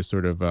show is this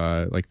sort of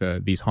like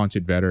these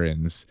haunted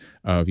veterans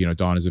of, you know,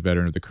 Don is a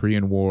veteran of the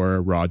Korean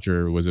War,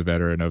 Roger was a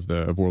veteran of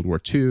World War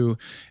II,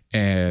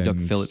 and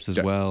Doug Phillips as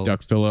well.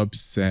 Doug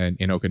Phillips and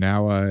in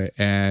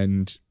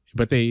Okinawa,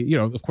 but they, you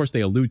know, of course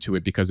they allude to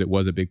it because it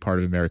was a big part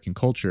of American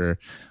culture.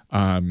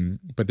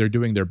 But they're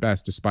doing their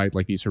best despite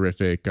like these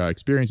horrific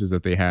experiences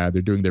that they had.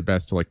 They're doing their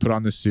best to like put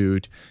on the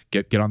suit,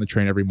 get on the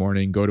train every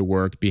morning, go to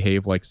work,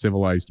 behave like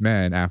civilized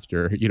men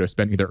after, you know,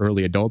 spending their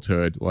early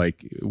adulthood,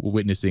 like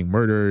witnessing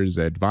murders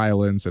and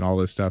violence and all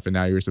this stuff. And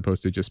now you're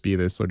supposed to just be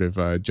this sort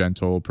of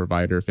gentle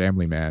provider,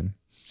 family man.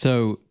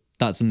 So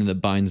that's something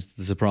that binds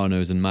The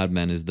Sopranos and Mad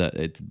Men, is that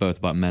it's both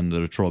about men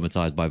that are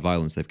traumatized by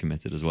violence they've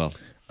committed as well.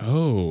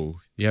 Oh,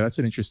 yeah, that's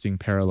an interesting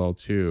parallel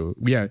too.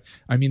 Yeah,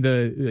 I mean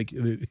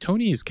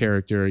Tony's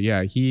character,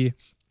 yeah, he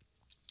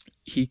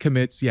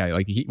commits,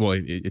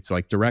 it's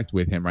like direct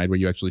with him, right, where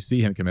you actually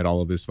see him commit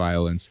all of this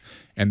violence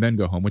and then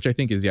go home, which I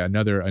think is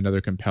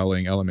another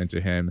compelling element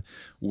to him,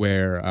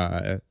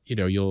 where you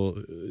know,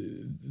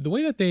 the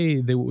way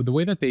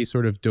that they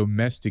sort of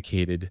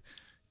domesticated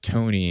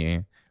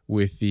Tony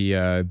with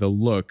the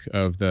look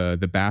of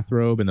the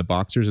bathrobe and the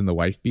boxers and the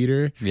wife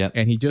beater.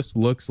 And he just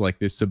looks like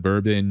this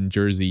suburban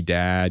Jersey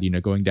dad, you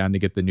know, going down to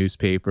get the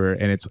newspaper.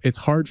 And it's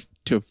hard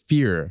to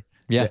fear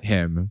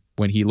him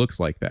when he looks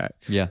like that.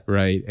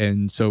 Right.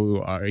 And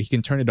so he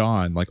can turn it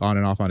on, like on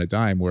and off on a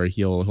dime, where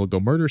he'll go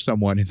murder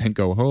someone and then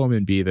go home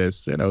and be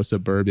this, you know,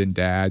 suburban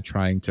dad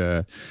trying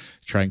to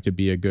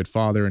be a good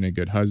father and a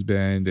good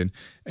husband. And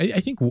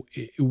I think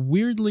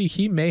weirdly,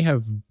 he may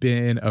have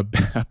been a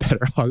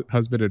better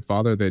husband and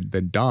father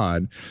than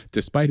Don,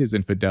 despite his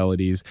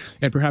infidelities.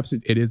 And perhaps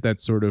it is that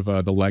sort of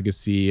the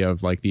legacy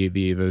of like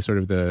the sort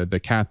of the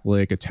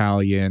Catholic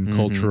Italian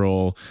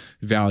cultural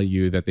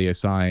value that they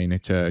assign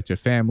to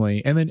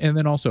family. And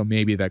then also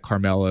maybe that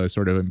Carmela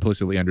sort of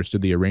implicitly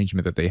understood the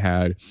arrangement that they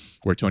had,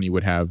 where Tony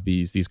would have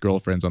these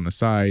girlfriends on the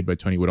side, but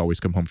Tony would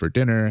always come home for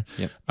dinner.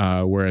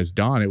 Whereas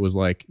Don, it was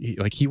like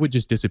he would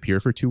just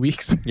disappear for 2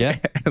 weeks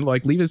and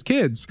like leave his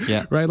kids.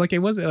 Right. Like it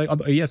wasn't like,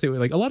 yes, it was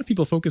like a lot of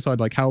people focus on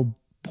like how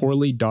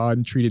poorly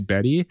Don treated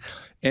Betty,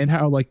 and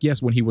how like,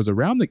 yes, when he was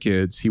around the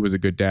kids, he was a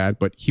good dad,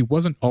 but he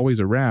wasn't always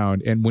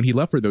around. And when he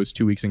left for those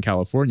 2 weeks in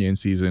California in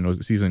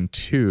season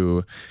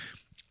 2,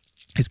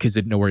 his kids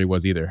didn't know where he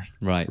was either.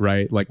 Right.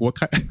 Like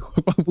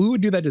who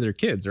would do that to their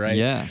kids?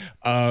 Right.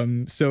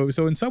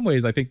 So in some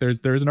ways, I think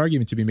there's an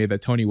argument to be made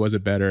that Tony was a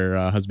better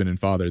husband and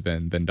father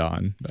than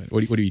Don. But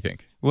what do you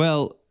think?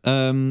 Well,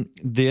 the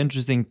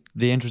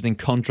interesting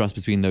contrast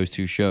between those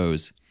two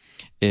shows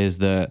is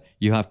that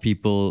you have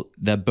people,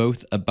 they're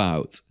both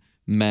about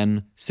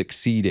men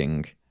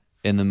succeeding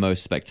in the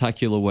most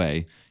spectacular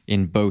way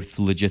in both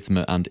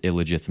legitimate and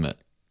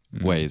illegitimate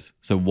ways.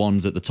 So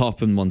one's at the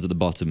top and one's at the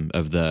bottom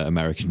of the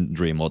American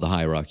dream or the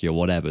hierarchy or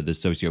whatever, the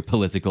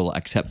socio-political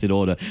accepted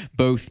order,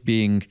 both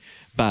being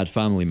bad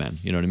family men,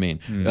 you know what I mean?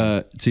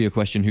 To your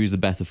question, who's the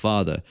better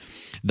father?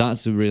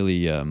 That's a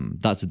really,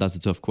 that's a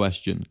tough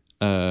question,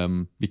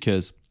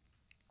 because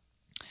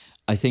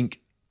I think,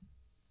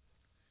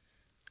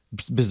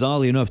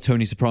 bizarrely enough,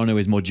 Tony Soprano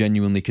is more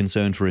genuinely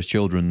concerned for his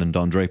children than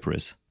Don Draper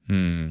is.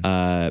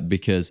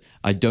 Because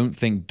I don't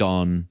think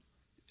Tony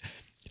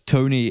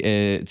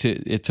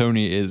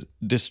is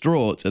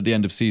distraught at the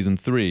end of season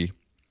 3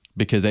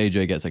 because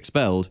AJ gets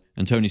expelled,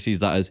 and Tony sees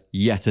that as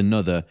yet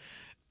another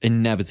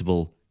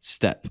inevitable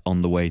step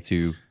on the way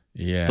to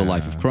the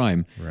life of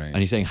crime. And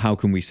he's saying, how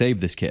can we save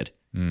this kid?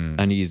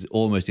 And he's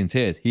almost in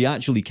tears. He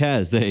actually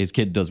cares that his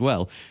kid does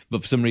well,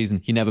 but for some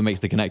reason he never makes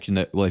the connection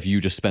that, well, if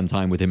you just spend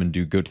time with him and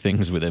do good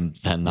things with him,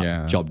 then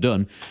that job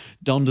done.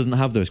 Don doesn't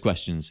have those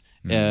questions.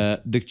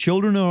 The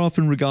children are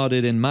often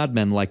regarded in Mad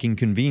Men like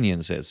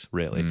inconveniences,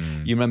 really.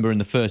 You remember in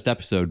the first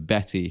episode,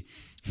 Betty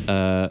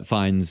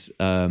finds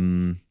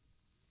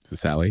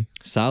Sally.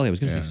 Sally, I was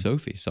going to say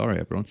Sophie. Sorry,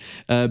 everyone.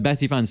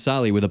 Betty finds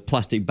Sally with a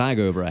plastic bag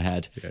over her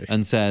head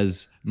and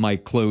says, "My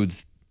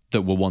clothes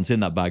that were once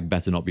in that bag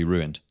better not be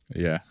ruined."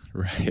 Yeah,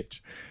 right.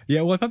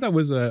 Yeah, well, I thought that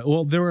was there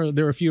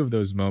were a few of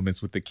those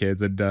moments with the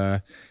kids,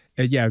 and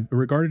yeah,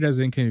 regarded as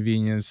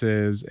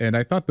inconveniences. And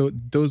I thought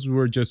those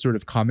were just sort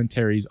of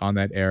commentaries on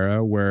that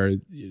era where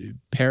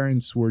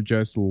parents were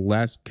just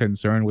less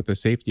concerned with the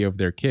safety of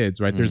their kids,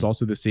 right? There's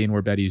also the scene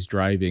where Betty's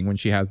driving when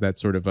she has that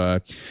sort of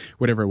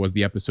whatever it was,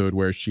 the episode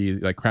where she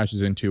like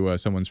crashes into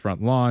someone's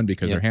front lawn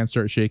because her hands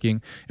start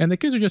shaking, and the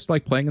kids are just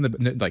like playing in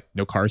the, like,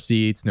 no car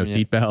seats, no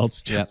seat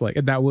belts, just like,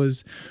 and that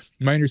was,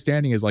 my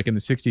understanding is, like, in the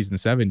 60s and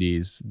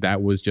 70s,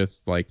 that was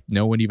just like,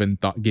 no one even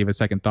gave a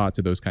second thought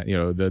to those kind, you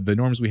know, the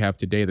norms we have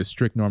today, the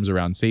strict norms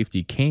around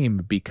safety came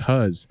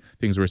because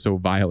things were so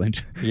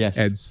violent. Yes.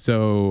 And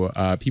so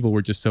people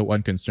were just so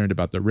unconcerned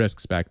about the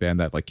risks back then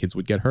that, like, kids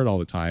would get hurt all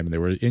the time and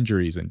there were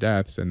injuries and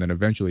deaths. And then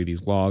eventually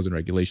these laws and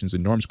regulations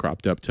and norms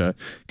cropped up to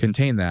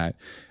contain that.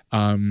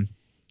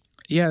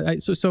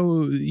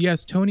 So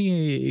yes,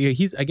 Tony,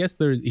 he's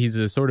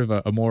a sort of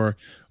a more,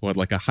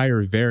 like a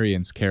higher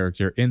variance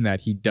character in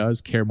that he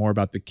does care more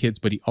about the kids,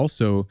 but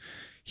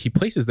he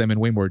places them in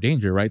way more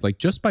danger, right? Like,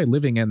 just by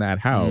living in that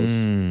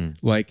house,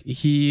 like,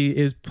 he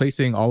is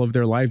placing all of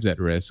their lives at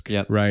risk,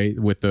 right?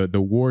 With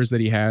the wars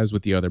that he has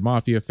with the other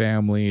mafia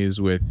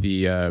families, with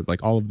the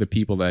like all of the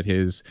people that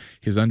his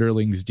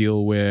underlings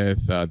deal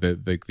with,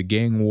 the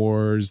gang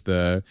wars,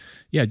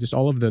 just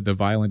all of the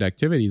violent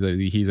activities that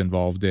he's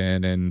involved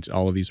in, and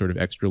all of these sort of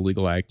extra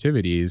legal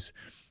activities.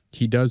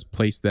 He does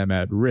place them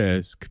at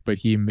risk,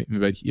 but you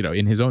know,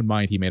 in his own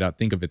mind, he may not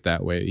think of it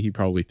that way. He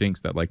probably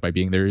thinks that, like, by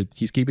being there,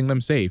 he's keeping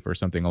them safe or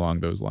something along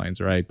those lines,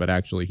 right? But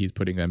actually, he's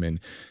putting them in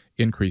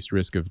increased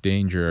risk of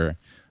danger.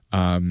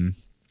 So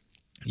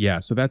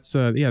that's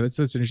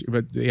interesting.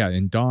 But yeah,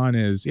 and Don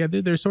is,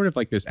 there's sort of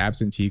like this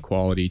absentee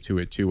quality to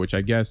it too, which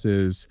I guess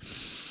is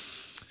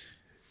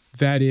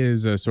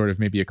a sort of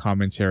maybe a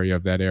commentary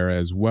of that era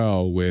as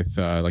well, with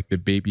like the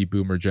baby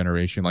boomer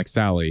generation, like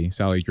Sally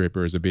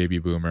Draper is a baby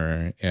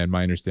boomer. And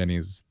my understanding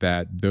is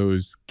that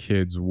those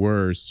kids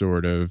were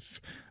sort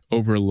of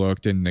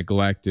overlooked and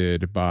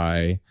neglected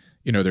by,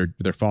 you know,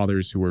 their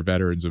fathers who were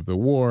veterans of the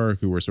war,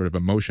 who were sort of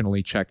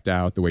emotionally checked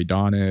out the way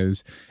Don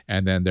is,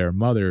 and then their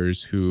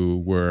mothers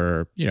who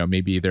were, you know,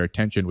 maybe their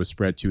attention was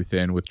spread too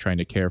thin with trying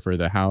to care for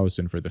the house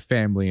and for the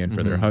family and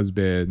for their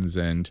husbands,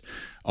 and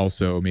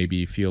also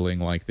maybe feeling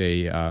like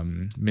they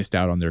missed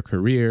out on their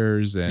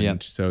careers,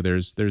 and so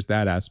there's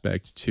that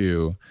aspect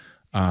too.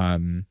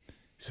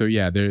 So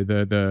yeah,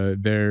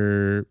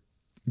 the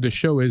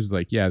show is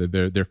like,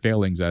 their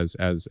failings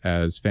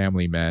as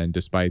family men,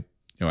 despite,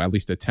 you know, at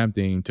least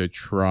attempting to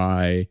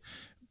try,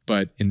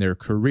 but in their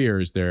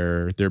careers,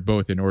 they're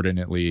both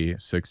inordinately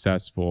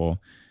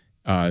successful.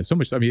 So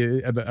much. I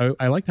mean,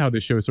 I like how the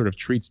show sort of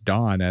treats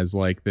Don as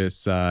like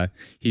this.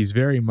 He's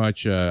very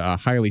much a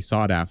highly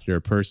sought after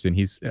person.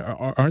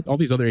 Aren't all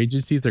these other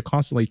agencies? They're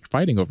constantly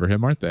fighting over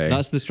him, aren't they?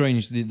 That's the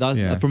strange.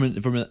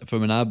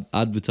 From an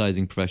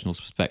advertising professional's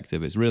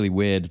perspective, it's really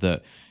weird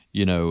that,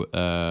 you know,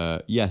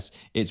 yes,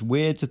 it's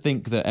weird to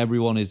think that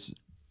everyone is.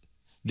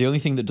 The only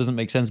thing that doesn't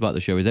make sense about the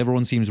show is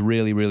everyone seems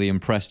really, really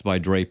impressed by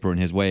Draper and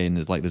his way, and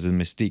there's a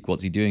mystique.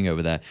 What's he doing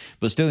over there?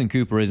 But Sterling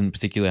Cooper isn't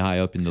particularly high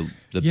up in the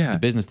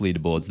business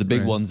leaderboards. The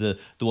big ones are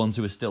the ones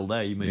who are still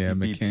there. You may see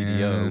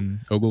McCann,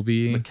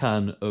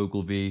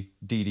 Ogilvy,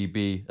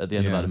 DDB at the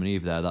end of Adam and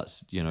Eve there.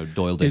 That's, you know,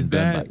 Doyle Dane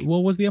Bernbeck.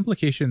 Well, was the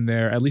implication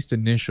there, at least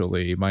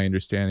initially, my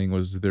understanding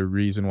was the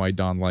reason why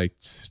Don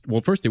liked, well,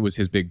 first it was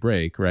his big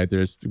break, right?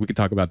 We could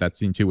talk about that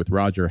scene too with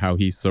Roger, how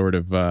he sort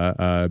of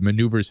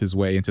maneuvers his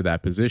way into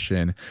that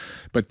position.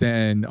 But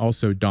then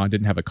also Don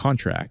didn't have a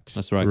contract.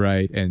 That's right.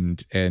 Right.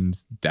 And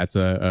that's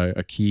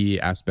a key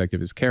aspect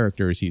of his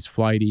character is he's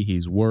flighty,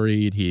 he's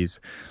worried, he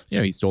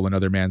stole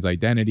another man's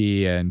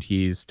identity, and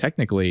he's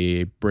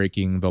technically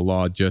breaking the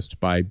law just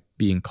by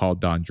being called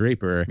Don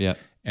Draper. Yeah.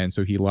 And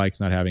so he likes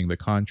not having the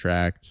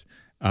contract.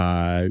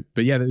 But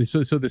yeah,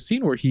 so the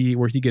scene where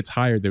he gets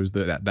hired, there was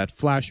that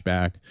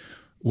flashback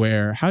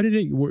where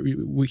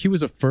he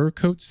was a fur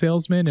coat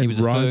salesman, and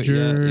Roger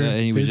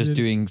and he was just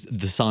doing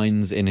the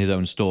signs in his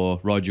own store.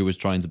 Roger was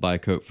trying to buy a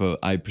coat for,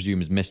 I presume,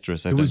 his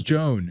mistress. It was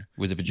Joan.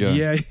 Was it for Joan?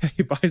 Yeah,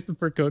 he buys the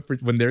fur coat for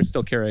when they're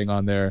still carrying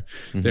on their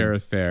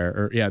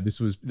affair.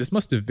 This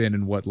must have been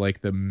in what,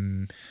 like the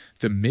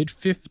mid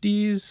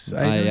 50s?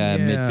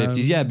 Mid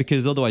 50s. Yeah,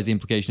 because otherwise the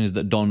implication is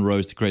that Don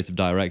rose to creative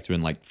director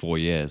in like 4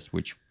 years,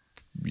 which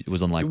it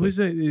was unlikely.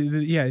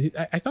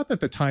 I thought that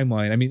the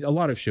timeline, I mean, a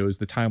lot of shows,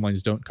 the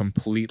timelines don't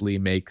completely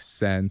make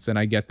sense. And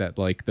I get that,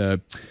 like,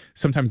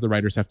 sometimes the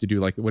writers have to do,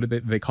 like, what do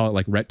they call it?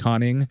 Like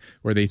retconning,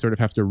 where they sort of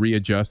have to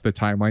readjust the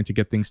timeline to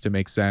get things to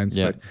make sense.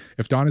 Yeah. But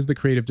if Don is the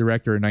creative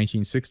director in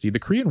 1960, the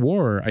Korean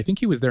War, I think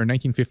he was there in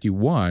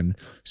 1951.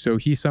 So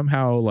he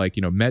somehow, like,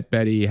 you know, met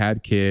Betty,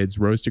 had kids,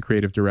 rose to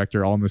creative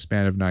director all in the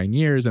span of 9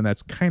 years. And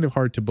that's kind of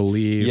hard to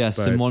believe. Yes.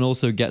 And one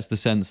also gets the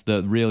sense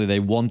that really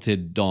they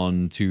wanted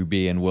Don to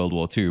be in World War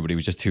War II, but he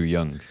was just too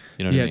young.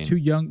 You know what I mean? Too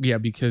young. Yeah,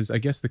 because I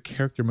guess the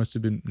character must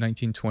have been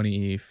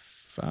 1920.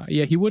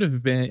 Yeah, he would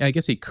have been, I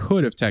guess he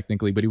could have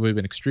technically, but he would have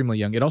been extremely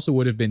young. It also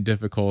would have been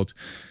difficult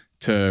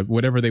to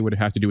whatever they would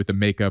have to do with the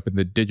makeup and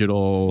the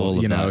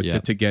digital,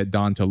 to get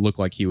Don to look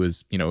like he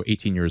was,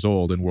 18 years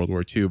old in World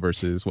War II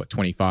versus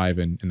 25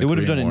 in the They would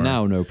have Korean done War. it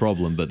now, no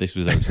problem, but this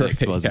was 06,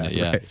 Right, wasn't it?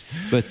 Yeah. right.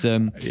 But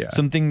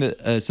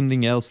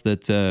something else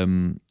that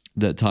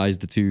ties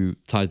the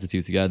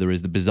two together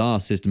is the bizarre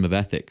system of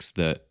ethics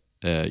that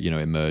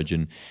emerge.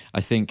 And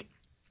I think,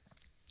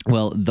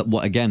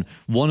 again,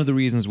 one of the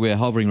reasons we're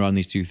hovering around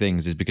these two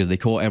things is because they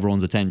caught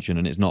everyone's attention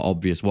and it's not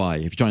obvious why.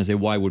 If you're trying to say,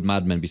 why would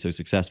Mad Men be so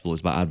successful? It's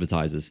about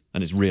advertisers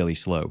and it's really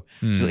slow.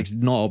 So it's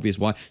not obvious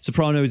why.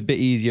 Sopranos is a bit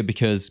easier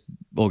because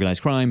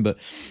organized crime, but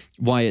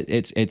why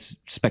it's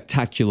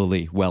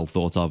spectacularly well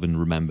thought of and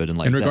remembered and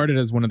regarded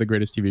as one of the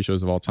greatest TV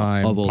shows of all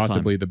time,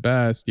 possibly the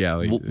best.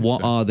 Yeah.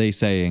 What are they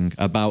saying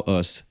about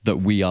us that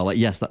we are like?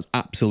 Yes, that's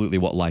absolutely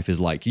what life is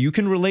like. You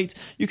can relate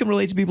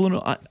to people,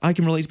 and I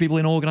can relate to people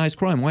in organized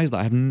crime. Why is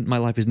that? My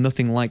life is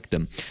nothing like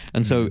them.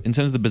 And so, in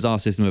terms of the bizarre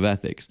system of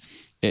ethics,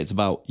 it's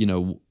about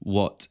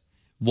what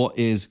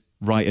is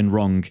right and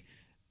wrong.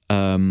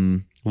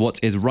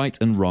 What is right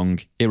and wrong,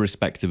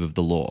 irrespective of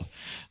the law.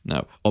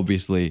 Now,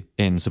 obviously,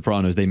 in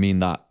Sopranos,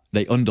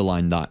 they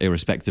underline that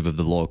irrespective of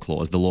the law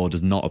clause. The law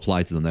does not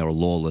apply to them. They're a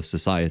lawless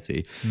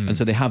society. And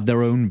so they have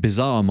their own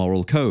bizarre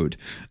moral code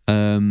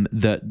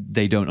that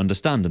they don't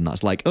understand. And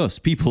that's like us.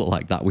 People are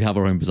like that. We have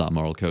our own bizarre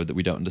moral code that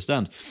we don't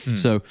understand.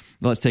 So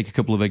let's take a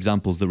couple of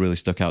examples that really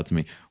stuck out to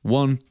me.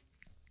 One,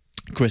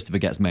 Christopher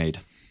gets made.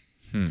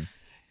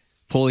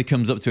 Paulie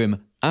comes up to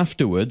him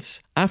afterwards,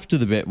 after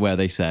the bit where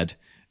they said,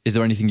 is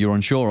there anything you're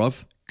unsure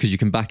of? Because you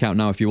can back out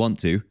now if you want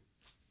to.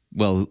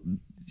 Well,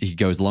 he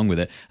goes along with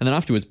it. And then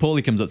afterwards,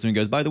 Paulie comes up to him and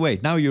goes, by the way,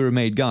 now you're a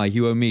made guy,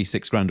 you owe me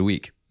 $6,000 a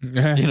week. You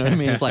know what I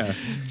mean? It's like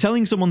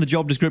telling someone the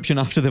job description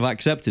after they've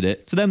accepted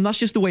it, to them, that's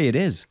just the way it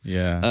is.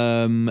 Yeah.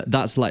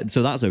 That's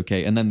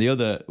okay. And then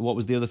what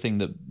was the other thing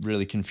that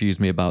really confused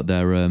me about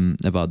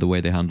about the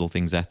way they handle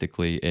things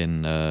ethically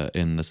in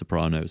The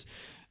Sopranos?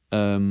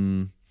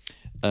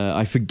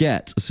 I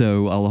forget,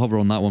 so I'll hover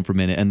on that one for a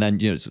minute. And then,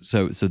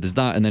 so there's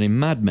that. And then in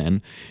Mad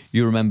Men,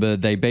 you remember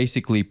they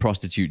basically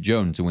prostitute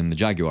Joan to win the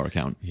Jaguar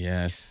account.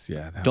 Yes,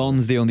 yeah.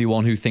 Don's the only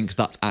one who thinks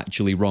that's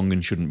actually wrong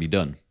and shouldn't be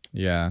done.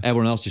 Yeah.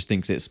 Everyone else just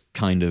thinks it's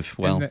kind of,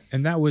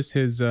 And that was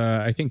his,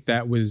 I think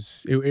that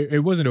was,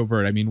 it wasn't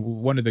overt. I mean,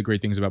 one of the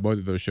great things about both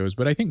of those shows,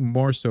 but I think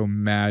more so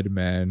Mad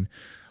Men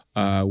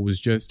was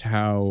just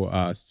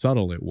how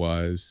subtle it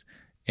was.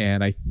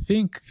 And I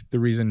think the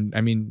reason,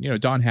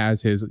 Don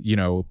has his,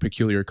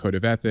 peculiar code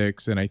of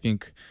ethics. And I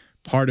think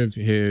part of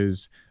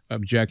his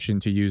objection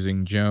to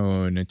using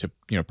Joan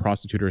to,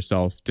 prostitute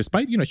herself,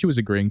 despite, she was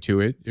agreeing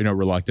to it,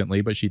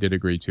 reluctantly, but she did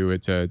agree to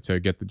it to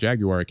get the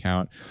Jaguar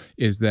account,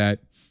 is that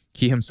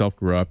he himself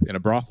grew up in a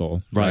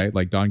brothel, right?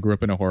 Like Don grew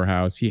up in a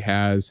whorehouse. He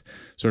has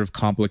sort of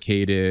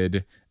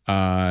complicated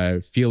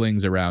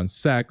feelings around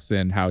sex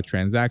and how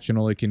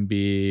transactional it can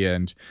be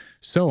and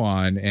so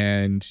on.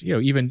 And,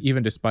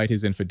 even despite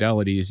his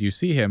infidelities, you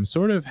see him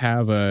sort of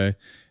have a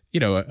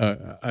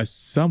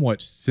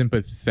somewhat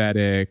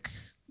sympathetic,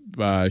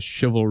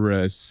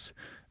 chivalrous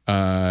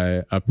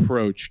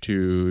approach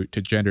to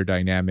gender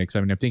dynamics.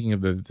 I mean, I'm thinking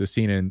of the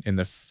scene in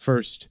the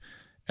first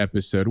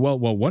episode. Well,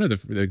 one of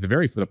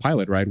the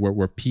pilot, right,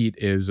 where Pete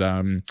is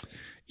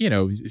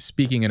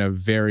speaking in a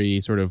very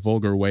sort of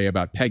vulgar way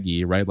about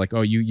Peggy, right? Like,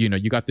 oh,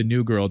 you got the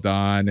new girl,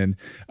 Don,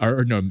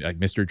 or no, like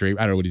Mr. Draper.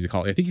 I don't know what he's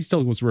called. I think he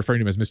still was referring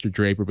to him as Mr.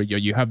 Draper, but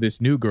you have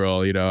this new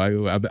girl,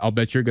 I'll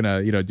bet you're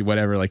gonna, do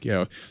whatever, like,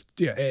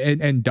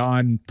 and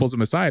Don pulls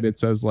him aside. It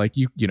says like,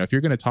 if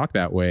you're gonna talk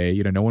that way,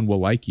 no one will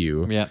like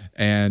you. Yeah.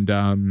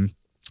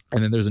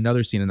 And then there's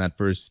another scene in that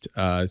first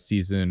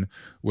season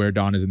where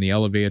Don is in the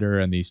elevator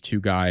and these two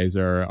guys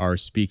are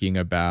speaking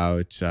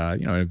about,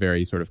 in a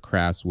very sort of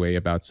crass way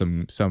about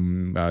some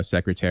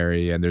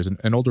secretary. And there's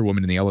an older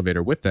woman in the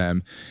elevator with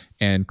them.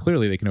 And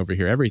clearly they can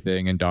overhear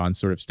everything. And Don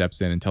sort of steps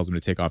in and tells him to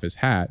take off his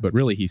hat. But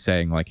really he's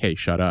saying like, hey,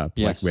 shut up.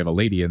 Yes. Like we have a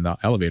lady in the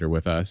elevator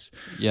with us.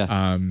 Yes.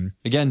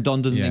 Again,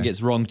 Don doesn't think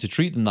it's wrong to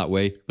treat them that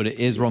way, but it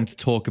is wrong to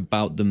talk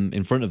about them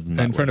in front of them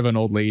in front of an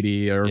old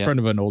lady or in front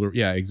of an older.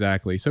 Yeah,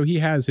 exactly. So he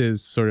has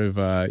his sort of,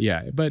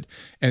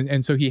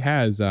 and so he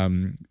has,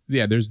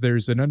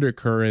 there's an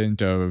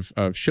undercurrent of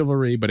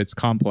chivalry, but it's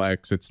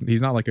complex.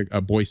 He's not like a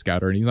Boy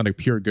Scouter and he's not a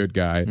pure good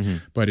guy,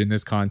 but in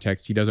this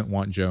context, he doesn't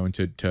want Joan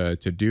to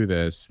do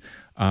this.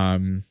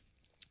 And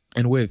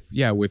with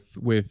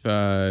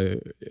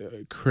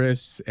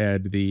Chris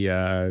and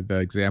the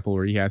example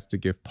where he has to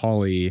give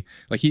Paulie,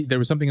 like there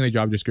was something in the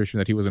job description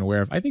that he wasn't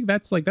aware of. I think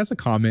that's a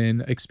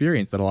common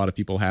experience that a lot of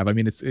people have. I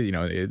mean, it's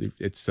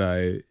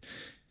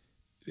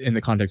in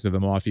the context of the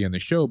mafia and the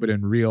show, but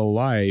in real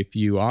life,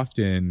 you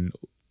often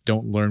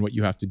don't learn what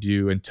you have to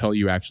do until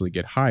you actually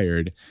get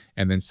hired.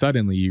 And then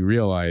suddenly you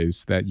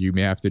realize that you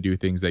may have to do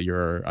things that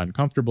you're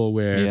uncomfortable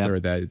with or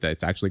that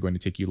it's actually going to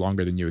take you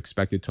longer than you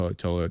expected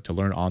to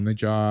learn on the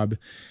job.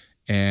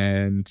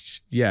 And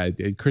yeah,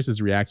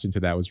 Chris's reaction to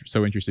that was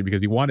so interesting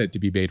because he wanted it to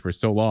be made for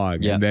so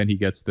long, and then he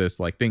gets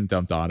this like thing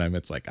dumped on him.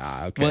 It's like,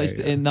 okay. Well,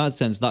 in that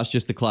sense, that's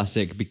just the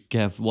classic. Be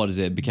careful. What is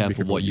it? Be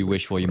careful what you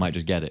wish for. You might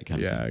just get it.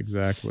 Kind of thing.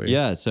 Exactly.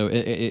 Yeah. So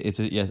it's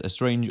a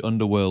strange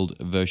underworld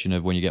version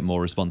of when you get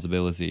more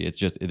responsibility.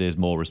 It is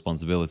more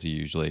responsibility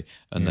usually,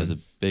 and there's a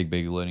big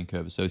learning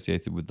curve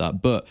associated with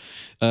that. But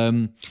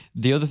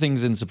the other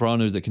things in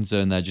Sopranos that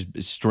concern their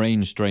just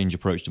strange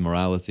approach to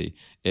morality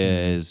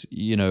is,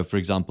 for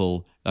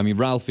example, I mean,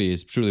 Ralphie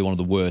is truly one of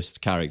the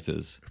worst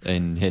characters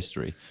in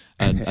history.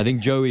 And I think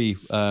Joey,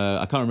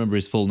 I can't remember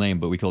his full name,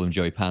 but we call him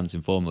Joey Pants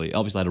informally.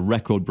 Obviously had a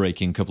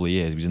record-breaking couple of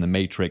years. He was in The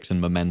Matrix and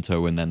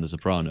Memento and then The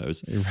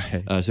Sopranos.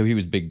 Right. So he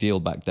was a big deal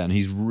back then.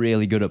 He's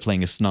really good at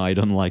playing a snide,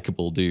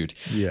 unlikable dude.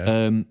 Yes.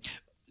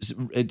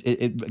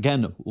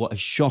 Again, what a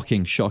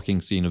shocking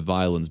scene of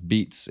violence.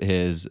 Beats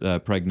his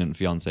pregnant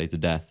fiancée to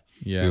death.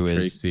 Yeah, who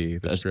Tracy,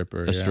 is the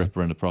stripper. A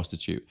stripper and a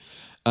prostitute.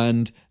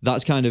 And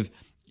that's kind of,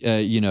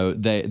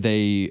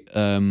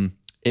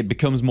 it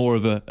becomes more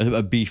of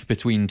a beef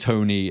between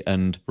Tony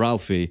and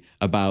Ralphie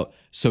about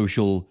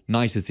social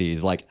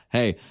niceties. Like,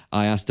 hey,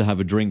 I asked to have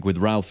a drink with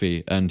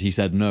Ralphie and he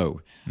said no.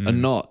 And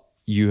not,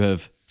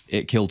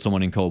 it killed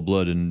someone in cold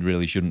blood and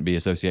really shouldn't be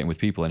associating with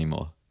people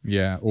anymore.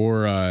 Yeah,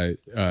 or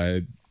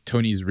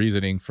Tony's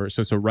reasoning for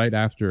so right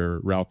after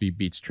Ralphie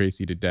beats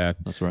Tracy to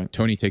death, that's right,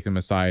 Tony takes him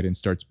aside and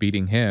starts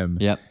beating him.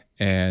 Yep.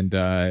 And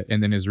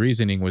then his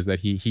reasoning was that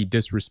he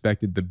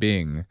disrespected the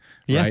Bing,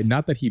 right?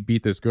 Not that he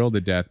beat this girl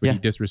to death, but he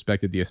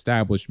disrespected the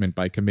establishment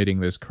by committing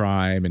this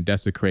crime and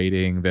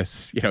desecrating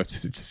this,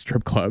 it's a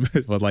strip club.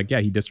 But like,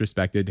 he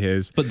disrespected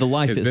his. But the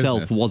life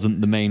itself wasn't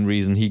the main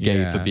reason he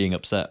gave for being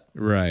upset.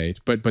 Right.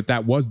 But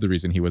that was the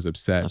reason he was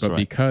upset. That's but right.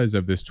 Because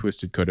of this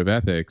twisted code of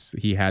ethics,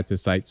 he had to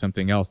cite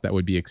something else that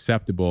would be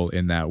acceptable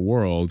in that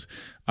world.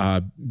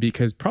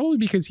 Because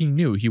he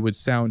knew he would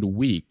sound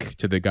weak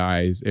to the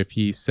guys if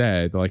he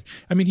said, like,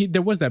 I mean,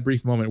 there was that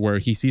brief moment where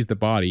he sees the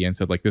body and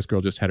said, like, this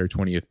girl just had her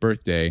 20th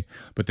birthday.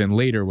 But then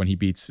later when he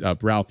beats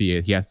up Ralphie,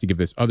 he has to give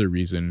this other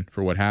reason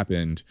for what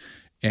happened.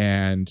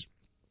 And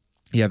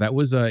yeah, that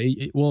was,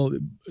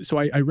 so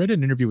I read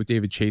an interview with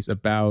David Chase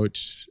about,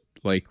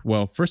 like,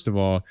 well, first of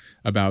all,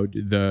 about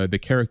the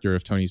character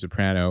of Tony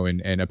Soprano.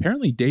 And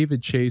apparently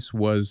David Chase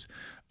was,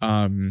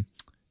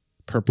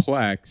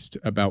 perplexed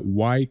about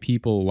why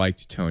people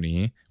liked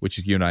Tony, which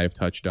you and I have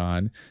touched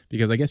on,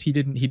 because I guess he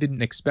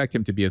didn't expect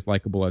him to be as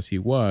likable as he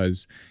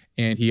was.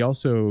 And he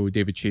also,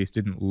 David Chase,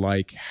 didn't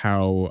like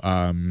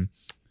how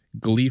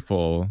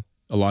gleeful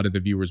a lot of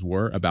the viewers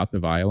were about the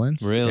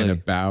violence. Really? And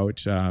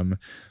about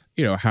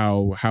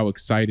how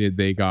excited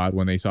they got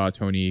when they saw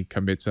Tony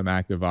commit some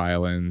act of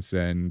violence,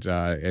 and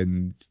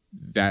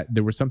that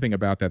there was something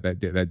about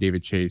that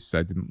David Chase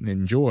didn't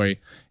enjoy,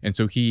 and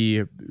so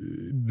he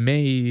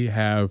may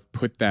have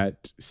put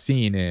that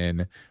scene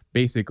in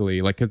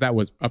basically, like, because that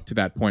was up to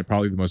that point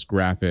probably the most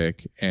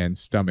graphic and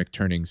stomach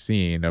turning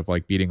scene of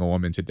like beating a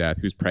woman to death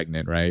who's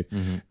pregnant, right?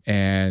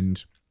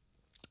 And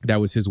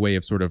that was his way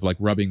of sort of like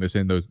rubbing this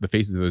in the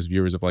faces of those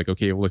viewers of like,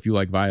 okay, well, if you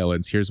like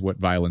violence, here's what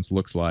violence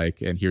looks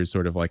like, and here's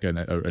sort of like an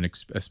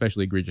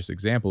especially egregious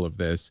example of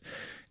this.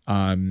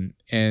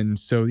 And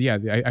so, yeah,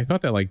 I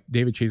thought that like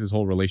David Chase's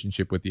whole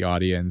relationship with the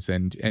audience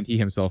and he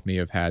himself may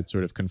have had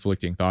sort of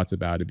conflicting thoughts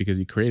about it, because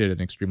he created an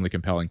extremely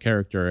compelling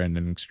character and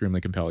an extremely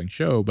compelling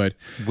show, but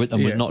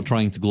was not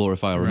trying to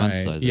glorify or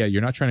romanticize it. Yeah,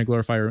 you're not trying to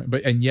glorify,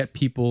 and yet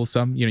people,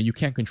 you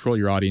can't control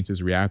your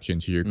audience's reaction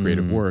to your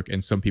creative work,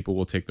 and some people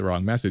will take the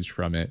wrong message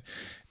from it.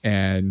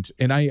 And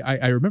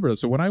I remember,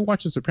 so when I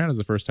watched The Sopranos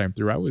the first time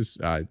through, I was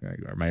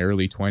my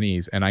early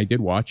 20s, and I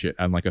did watch it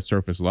on like a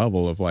surface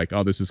level of like,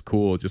 oh, this is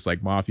cool, just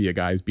like mafia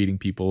guys beating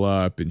people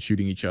up and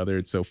shooting each other,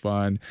 it's so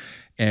fun.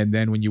 And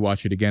then when you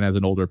watch it again as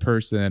an older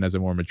person, as a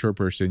more mature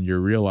person, you're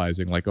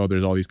realizing like, oh,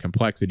 there's all these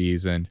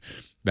complexities and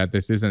that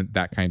this isn't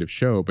that kind of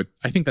show. But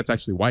I think that's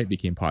actually why it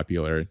became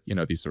popular.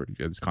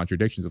 These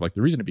contradictions of like,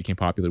 the reason it became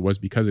popular was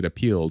because it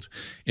appealed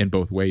in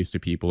both ways to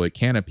people. It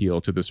can appeal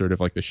to the sort of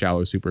like the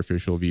shallow,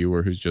 superficial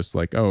viewer who's just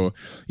like, oh,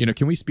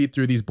 can we speed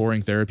through these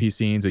boring therapy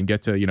scenes and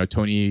get to,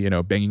 Tony,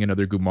 banging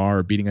another Gumar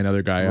or beating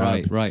another guy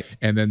up. Right.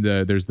 And then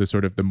there's the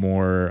sort of the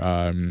more,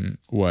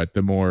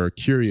 the more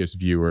curious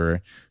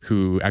viewer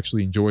who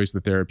actually enjoys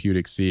the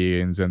therapeutic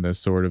scenes and the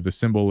sort of the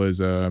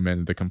symbolism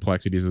and the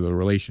complexities of the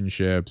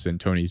relationships and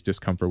Tony's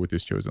discomfort with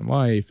his chosen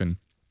life. And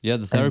yeah,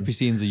 the therapy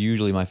scenes are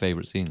usually my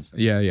favorite scenes.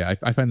 Yeah,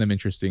 I find them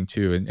interesting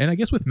too, and I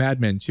guess with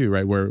Mad Men too,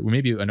 right? Where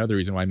maybe another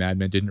reason why Mad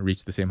Men didn't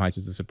reach the same heights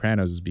as The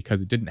Sopranos is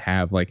because it didn't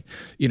have like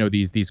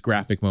these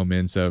graphic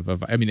moments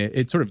of I mean,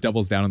 it sort of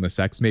doubles down on the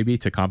sex maybe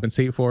to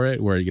compensate for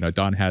it. Where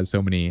Don has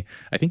so many.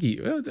 I think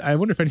I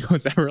wonder if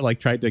anyone's ever like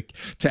tried to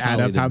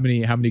add up how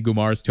many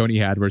Gumars Tony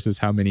had versus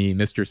how many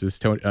mistresses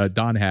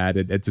Don had,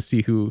 and to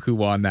see who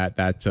won that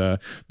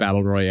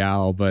battle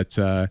royale. But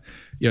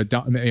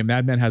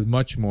Mad Men has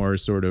much more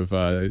sort of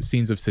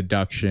scenes of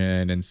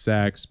seduction and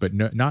sex, but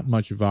not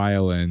much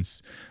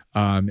violence.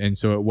 And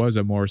so it was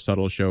a more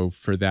subtle show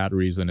for that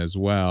reason as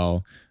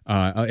well.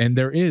 And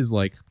there is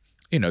like,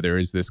 there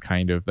is this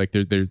kind of like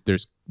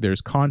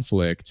there's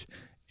conflict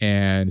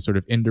and sort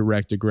of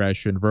indirect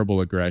aggression,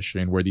 verbal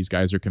aggression, where these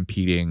guys are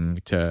competing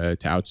to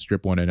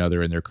outstrip one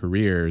another in their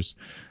careers.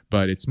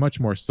 But it's much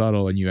more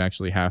subtle, and you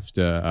actually have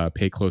to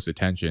pay close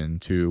attention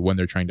to when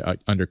they're trying to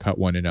undercut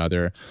one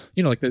another.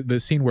 Like the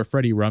scene where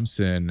Freddie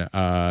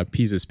Rumsen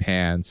pees his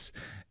pants,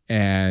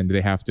 and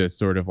they have to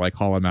sort of like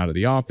haul him out of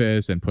the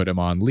office and put him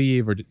on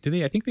leave, or do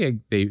they? I think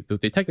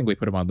they technically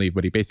put him on leave,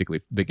 but they get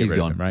rid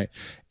of him, right?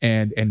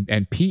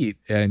 And Pete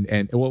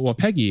and well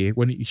Peggy,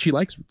 when she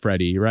likes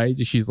Freddie, right?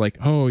 She's like,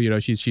 oh,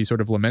 she's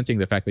sort of lamenting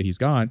the fact that he's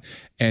gone,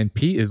 and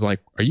Pete is like,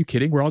 are you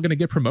kidding? We're all gonna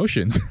get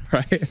promotions,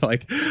 right?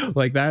 like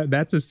that.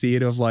 That's a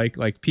scene of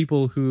like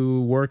people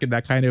who work in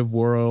that kind of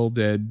world,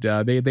 and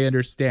they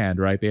understand,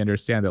 right? They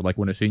understand that like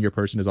when a senior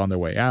person is on their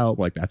way out,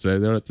 like that's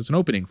an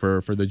opening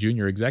for the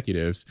junior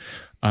executives.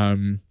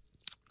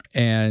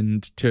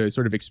 And to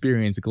sort of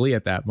experience glee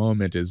at that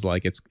moment is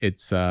like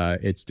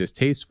it's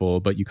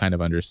distasteful, but you kind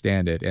of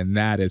understand it, and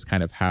that is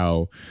kind of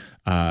how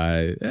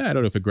I don't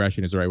know if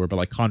aggression is the right word, but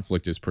like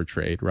conflict is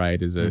portrayed,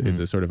 right? Is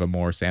a sort of a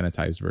more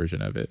sanitized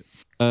version of it.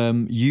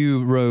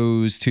 You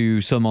rose to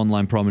some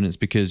online prominence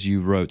because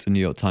you wrote a New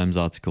York Times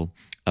article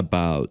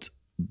about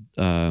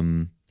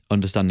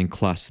understanding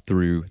class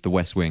through The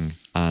West Wing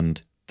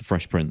and The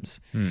Fresh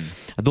Prince.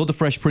 I thought The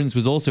Fresh Prince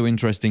was also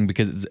interesting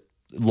because it's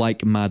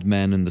like Mad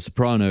Men and The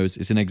Sopranos,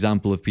 it's an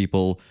example of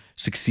people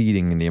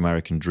succeeding in the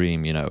American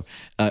dream,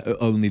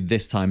 only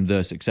this time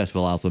the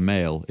successful alpha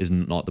male is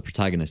not the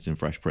protagonist in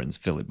Fresh Prince,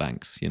 Philip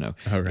Banks, Oh,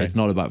 right. It's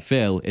not about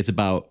Phil, it's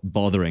about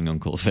bothering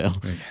Uncle Phil,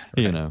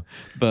 right.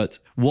 But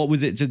what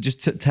was it,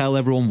 just to tell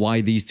everyone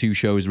why these two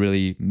shows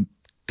really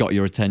got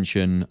your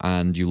attention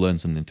and you learned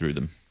something through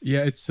them?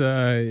 Yeah, it's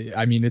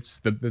it's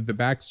the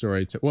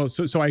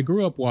backstory. So I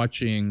grew up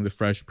watching The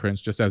Fresh Prince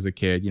just as a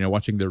kid,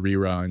 watching the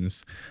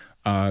reruns.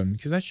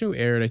 Because that show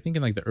aired, I think,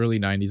 in like the early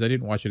 90s. I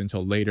didn't watch it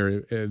until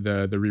later.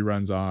 The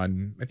reruns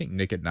on, I think,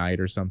 Nick at Night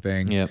or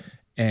something. Yeah.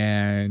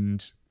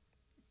 And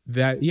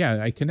that,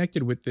 I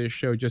connected with this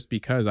show just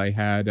because I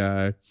had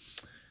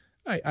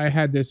I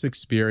had this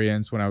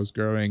experience when I was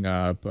growing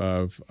up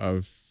of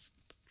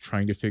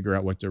trying to figure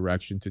out what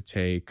direction to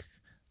take.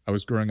 I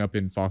was growing up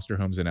in foster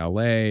homes in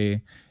LA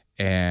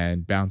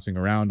and bouncing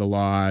around a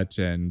lot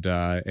and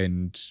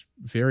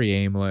very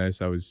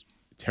aimless. I was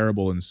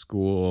terrible in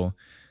school.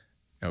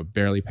 I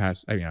barely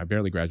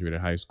graduated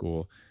high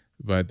school,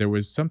 but there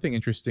was something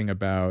interesting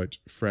about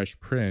Fresh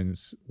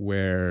Prince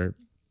where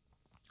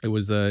it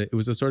was a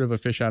sort of a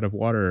fish out of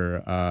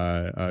water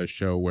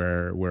show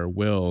where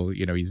Will,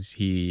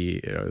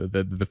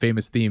 the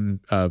famous theme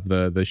of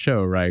the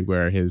show, right,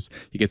 where he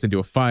gets into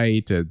a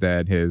fight, and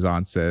then his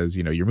aunt says,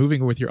 you're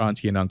moving with your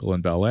auntie and uncle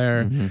in Bel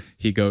Air.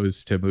 He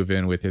goes to move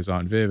in with his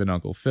Aunt Viv and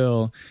Uncle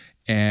Phil,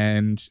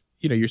 and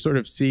you're sort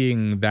of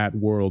seeing that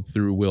world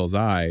through Will's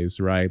eyes,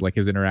 right? Like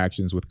his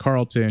interactions with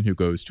Carlton, who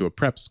goes to a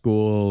prep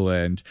school.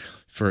 And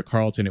for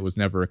Carlton, it was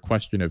never a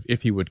question of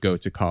if he would go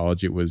to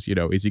college. It was,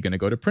 is he going to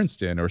go to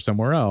Princeton or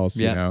somewhere else,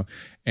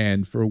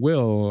 And for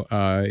Will,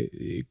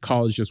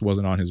 college just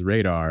wasn't on his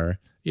radar.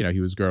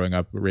 He was growing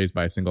up raised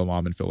by a single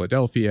mom in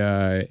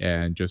Philadelphia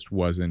and just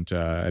wasn't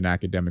an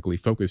academically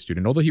focused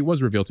student. Although he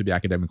was revealed to be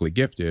academically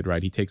gifted,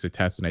 right? He takes a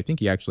test, and I think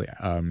he actually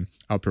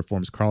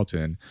outperforms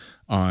Carlton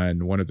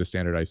on one of the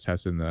standardized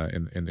tests in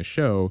the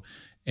show.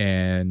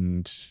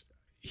 And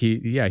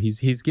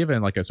he's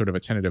given like a sort of a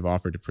tentative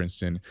offer to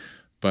Princeton,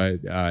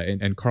 but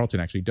and Carlton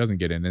actually doesn't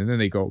get in. And then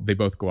they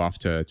both go off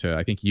to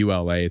I think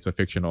ULA. It's a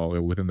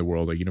fictional within the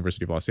world,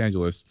 University of Los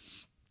Angeles.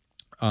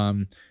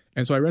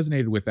 And so I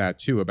resonated with that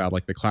too, about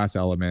like the class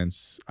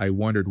elements. I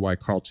wondered why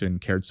Carlton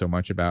cared so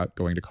much about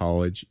going to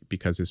college,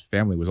 because his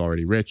family was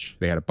already rich.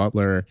 They had a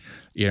butler.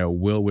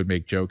 Will would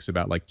make jokes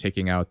about like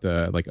taking out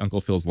the like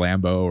Uncle Phil's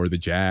Lambo or the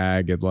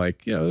Jag, and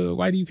like,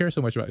 why do you care so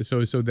much about it?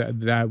 So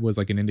that was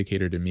like an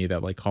indicator to me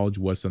that like college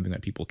was something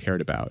that people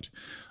cared about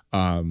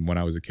when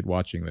I was a kid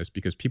watching this,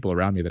 because people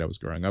around me that I was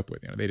growing up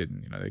with, they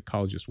didn't,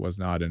 college just was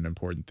not an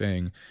important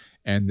thing.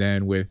 And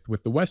then with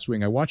The West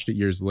Wing, I watched it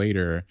years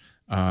later,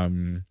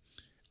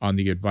 on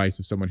the advice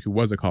of someone who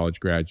was a college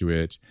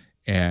graduate.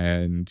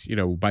 And,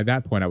 by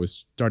that point, I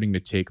was starting to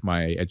take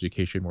my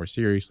education more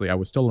seriously. I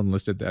was still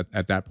enlisted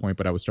at that point,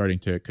 but I was starting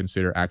to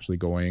consider actually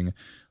going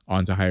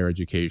on to higher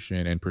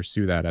education and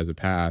pursue that as a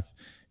path.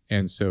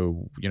 And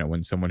so,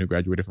 when someone who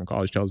graduated from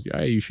college tells you,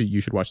 hey, you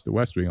should watch The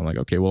West Wing, I'm like,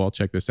 okay, well, I'll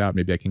check this out.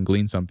 Maybe I can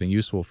glean something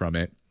useful from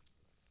it.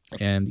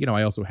 And,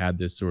 I also had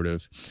this sort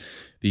of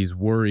these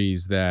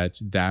worries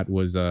that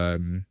was,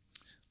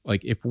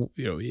 like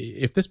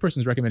if this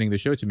person's recommending the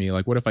show to me,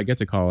 like what if I get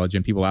to college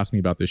and people ask me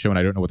about the show and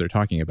I don't know what they're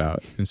talking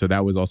about? And so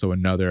that was also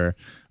another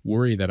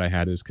worry that I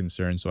had as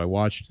concern. So I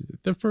watched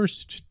the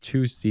first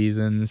 2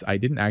 seasons. I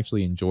didn't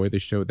actually enjoy the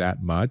show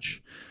that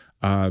much,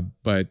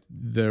 but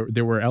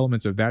there were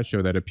elements of that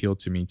show that appealed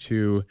to me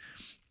too.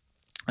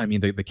 I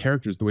mean, the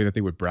characters, the way that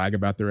they would brag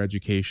about their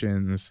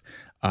educations.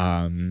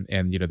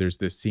 And, you know, there's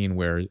this scene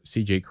where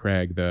CJ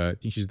Craig, I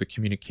think she's the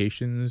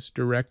communications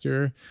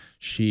director.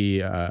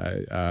 She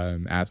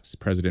asks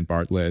President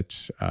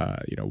Bartlett,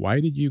 you know, why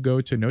did you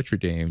go to Notre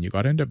Dame? You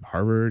got into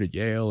Harvard and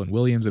Yale and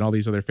Williams and all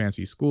these other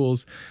fancy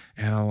schools.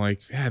 And I'm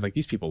like, yeah, like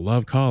these people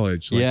love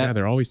college. Like, yeah,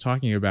 they're always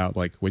talking about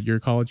like what your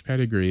college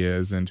pedigree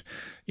is. And,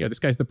 you know, this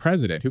guy's the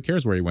president. Who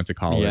cares where he went to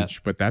college?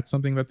 Yeah. But that's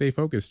something that they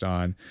focused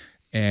on.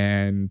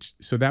 And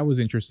so that was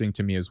interesting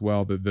to me as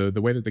well,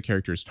 the way that the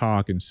characters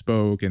talk and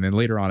spoke. And then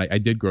later on, I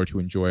did grow to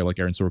enjoy like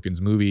Aaron Sorkin's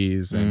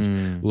movies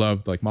and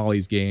loved like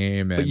Molly's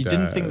Game. But you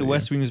didn't think The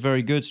West Wing was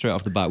very good straight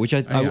off the bat, which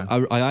I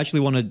actually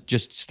want to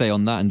just stay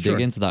on that and dig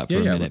into that for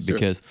a minute,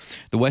 because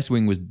The West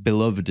Wing was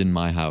beloved in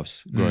my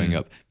house growing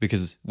up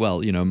because,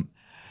 well, you know,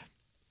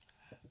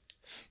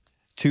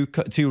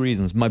 Two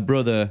reasons. My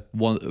brother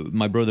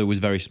was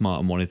very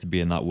smart and wanted to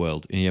be in that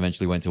world. And he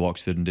eventually went to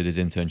Oxford and did his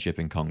internship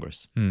in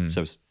Congress.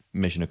 So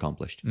mission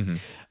accomplished.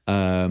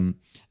 And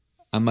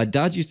my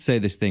dad used to say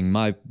this thing.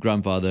 My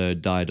grandfather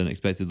died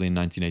unexpectedly in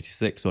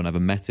 1986, so I never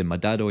met him. My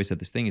dad always said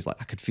this thing. He's like,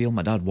 I could feel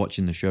my dad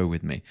watching the show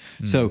with me.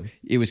 So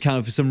it was kind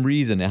of, for some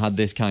reason, it had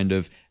this kind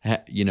of,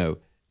 you know,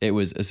 it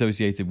was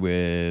associated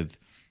with...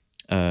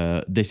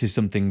 this is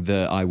something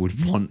that I would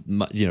want,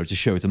 you know, to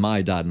show to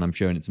my dad, and I'm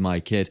showing it to my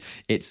kid.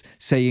 It's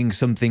saying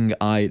something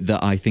that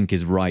I think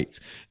is right.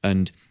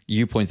 And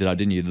you pointed out,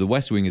 didn't you? The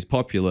West Wing is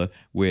popular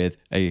with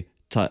a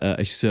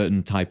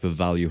certain type of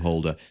value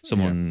holder.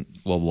 Someone,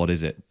 well, what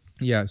is it?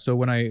 Yeah. So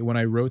when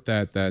I wrote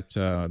that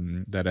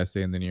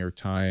essay in the New York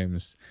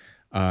Times,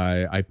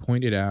 I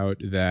pointed out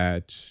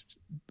that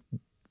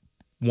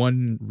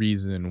one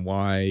reason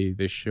why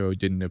this show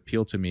didn't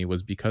appeal to me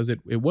was because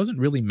it wasn't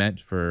really meant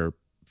for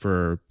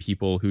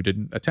people who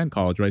didn't attend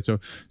college, right? So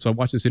I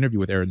watched this interview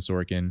with Aaron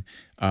Sorkin.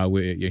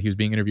 He was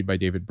being interviewed by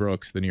David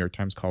Brooks, the New York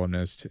Times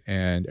columnist,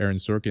 and Aaron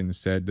Sorkin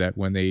said that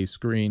when they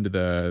screened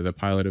the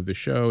pilot of the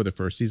show, the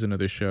first season of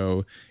the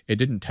show, it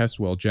didn't test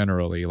well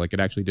generally. Like,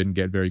 it actually didn't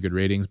get very good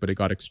ratings, but it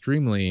got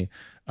extremely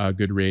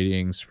good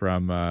ratings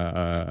from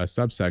a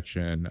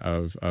subsection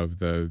of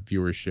the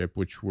viewership,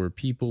 which were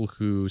people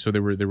who, so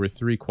there were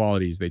three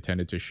qualities they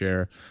tended to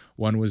share.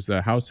 One was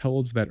the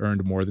households that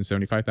earned more than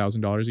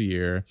 $75,000 a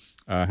year,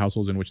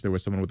 households in which there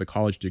was someone with a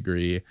college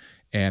degree,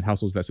 and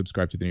households that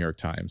subscribed to the New York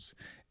Times.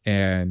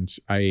 And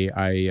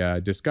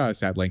I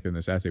discuss at length in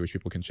this essay, which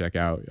people can check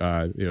out.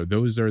 You know,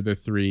 those are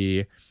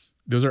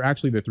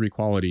actually the three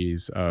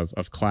qualities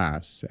of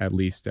class, at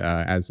least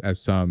as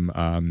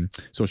some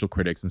social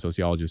critics and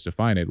sociologists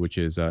define it, which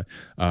is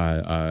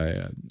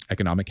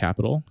economic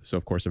capital. So,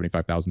 of course,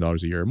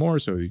 $75,000 a year or more.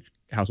 So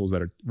households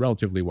that are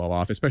relatively well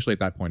off, especially at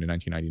that point in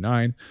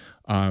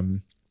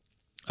 1999.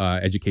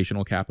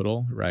 Educational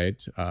capital,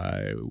 right?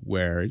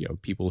 Where, you know,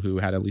 people who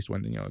had at least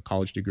one, you know,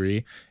 college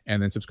degree,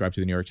 and then subscribe to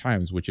the New York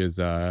Times, which is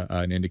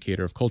an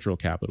indicator of cultural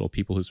capital.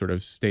 People who sort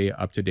of stay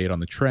up to date on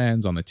the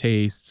trends, on the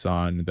tastes,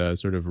 on the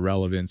sort of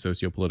relevant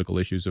socio-political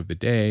issues of the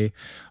day.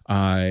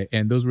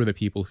 And those were the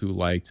people who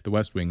liked The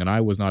West Wing. And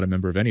I was not a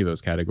member of any of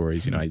those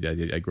categories. You know,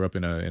 I grew up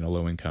in a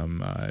low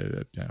income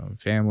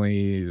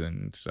family,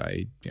 and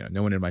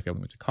no one in my family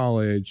went to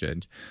college.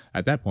 And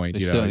at that point,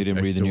 you certainly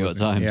didn't read the New York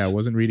Times. Yeah, I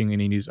wasn't reading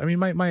any news. I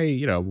mean,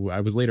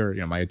 I was later,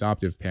 my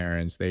adoptive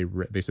parents, they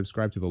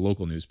subscribed to the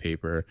local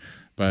newspaper,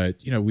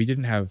 but, we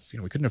didn't have,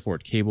 we couldn't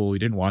afford cable. We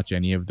didn't watch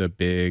any of the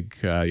big,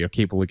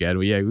 cable again.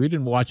 We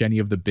didn't watch any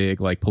of the big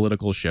like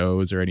political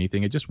shows or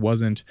anything. It just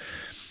wasn't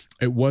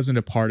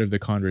a part of the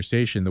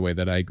conversation the way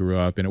that I grew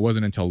up. And it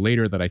wasn't until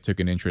later that I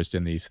took an interest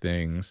in these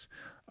things.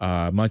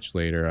 Much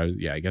later,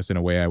 I guess in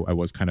a way I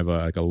was kind of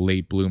like a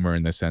late bloomer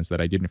in the sense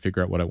that I didn't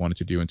figure out what I wanted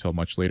to do until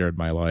much later in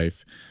my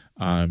life.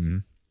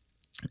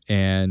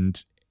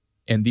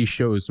 And these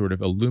shows sort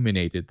of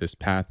illuminated this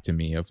path to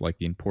me of like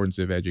the importance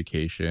of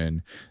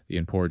education, the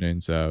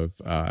importance of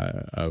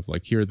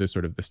like, here are the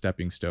sort of the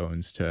stepping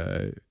stones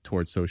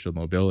towards social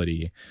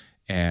mobility.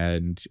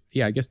 And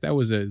yeah, I guess that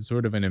was a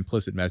sort of an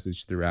implicit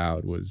message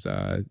throughout was,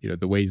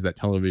 the ways that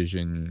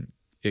television,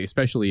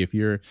 especially if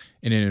you're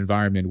in an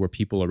environment where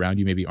people around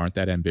you maybe aren't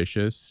that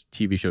ambitious,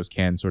 TV shows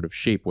can sort of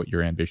shape what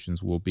your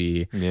ambitions will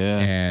be. Yeah.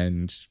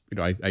 And,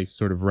 I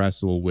sort of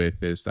wrestle with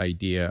this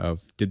idea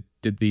of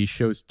did these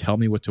shows tell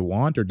me what to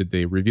want, or did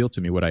they reveal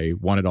to me what I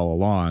wanted all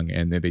along?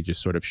 And then they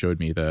just sort of showed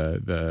me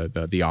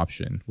the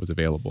option was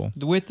available.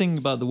 The weird thing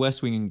about The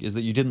West Wing is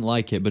that you didn't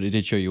like it, but it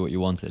did show you what you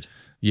wanted.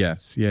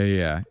 Yes.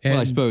 Yeah. And, well,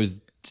 I suppose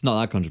it's not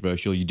that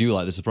controversial. You do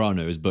like The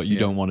Sopranos, but you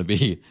don't want to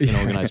be in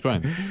organized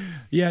crime.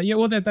 Yeah.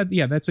 Well,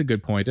 that's a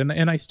good point.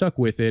 And I stuck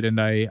with it,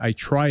 and I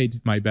tried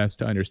my best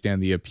to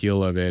understand the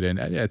appeal of it. And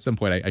at some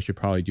point, I should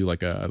probably do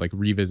like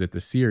revisit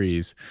the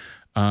series,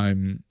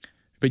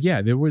 but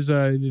yeah, there was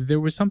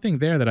something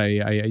there that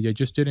I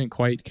just didn't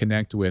quite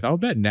connect with. I'll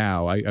bet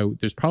now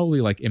there's probably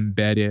like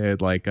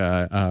embedded like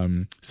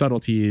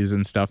subtleties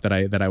and stuff that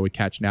I would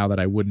catch now that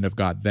I wouldn't have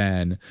got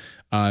then.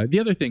 The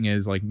other thing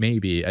is like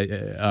maybe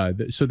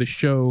so the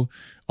show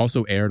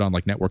also aired on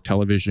like network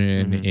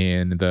television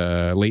in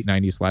the late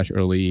 90s /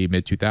 early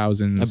mid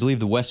 2000s. I believe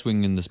The West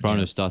Wing and The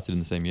Sopranos started in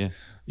the same year.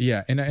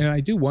 Yeah, and I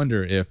do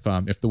wonder if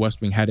The West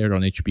Wing had aired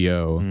on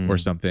HBO or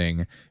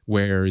something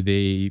where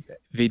they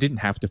didn't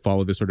have to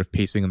follow the sort of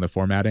pacing and the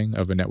formatting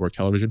of a network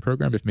television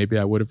program. If maybe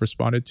I would have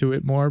responded to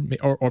it more,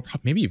 or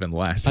maybe even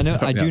less. I know,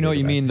 I do know what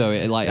you mean though.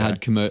 It like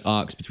had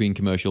arcs between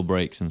commercial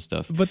breaks and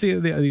stuff. But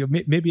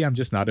maybe I'm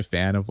just not a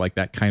fan of like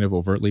that kind of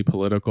overtly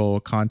political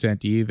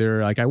content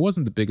either. Like I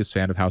wasn't the biggest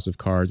fan of House of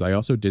Cards. I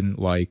also didn't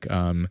like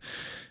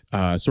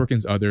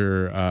Sorkin's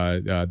other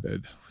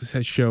what's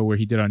that show where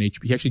he did on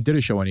HBO? He actually did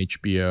a show on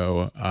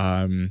HBO.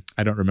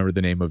 I don't remember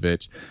the name of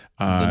it.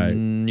 The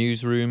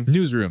Newsroom.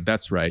 Newsroom,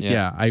 that's right.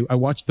 Yeah, I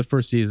watched the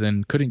first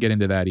season. Couldn't get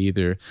into that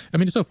either. I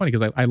mean, it's so funny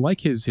because I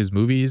like his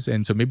movies,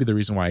 and so maybe the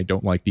reason why I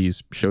don't like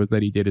these shows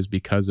that he did is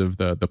because of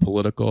the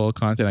political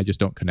content. I just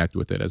don't connect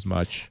with it as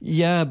much.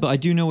 Yeah, but I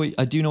do know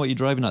what you're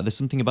driving at. There's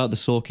something about the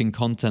Sorkin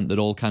content that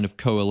all kind of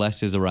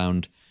coalesces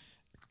around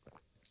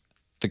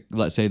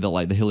let's say that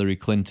like the Hillary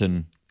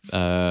Clinton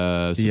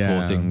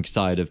supporting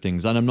side of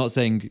things. And I'm not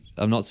saying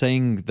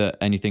that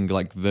anything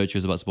like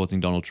virtuous about supporting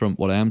Donald Trump.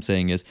 What I am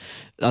saying is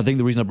I think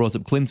the reason I brought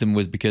up Clinton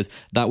was because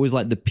that was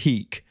like the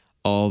peak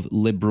of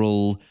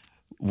liberal,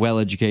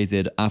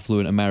 well-educated,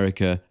 affluent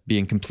America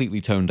being completely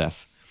tone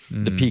deaf.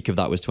 The peak of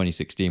that was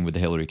 2016 with the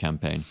Hillary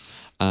campaign.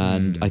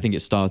 And I think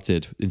it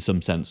started in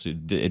some sense,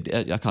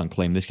 I can't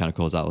claim this kind of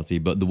causality,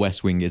 but The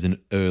West Wing is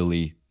an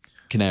early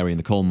canary in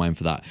the coal mine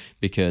for that,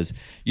 because,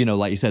 you know,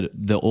 like you said,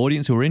 the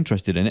audience who were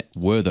interested in it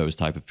were those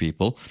type of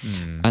people.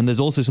 And there's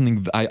also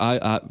something,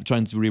 I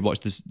trying to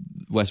rewatch this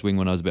West Wing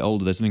when I was a bit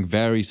older, there's something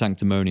very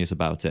sanctimonious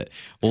about it.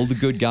 All the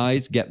good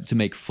guys get to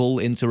make full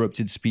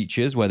interrupted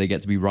speeches where they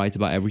get to be right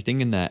about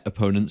everything and their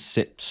opponents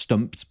sit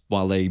stumped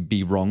while they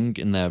be wrong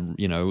in their,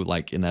 you know,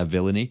 like in their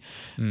villainy.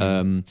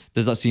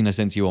 There's that scene I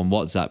sent to you on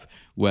WhatsApp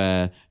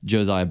where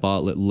Josiah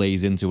Bartlett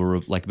lays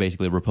into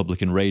basically a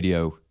Republican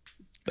radio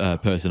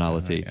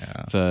personality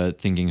for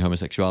thinking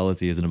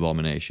homosexuality is an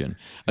abomination,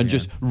 and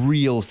just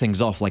reels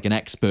things off like an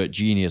expert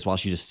genius while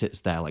she just sits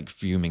there like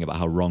fuming about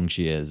how wrong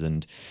she is.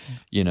 And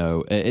you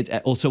know,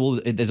 there's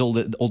all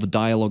the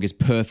dialogue is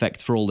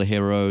perfect for all the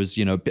heroes.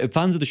 You know,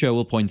 fans of the show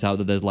will point out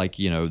that there's like,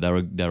 you know, there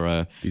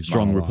are these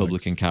strong monologues,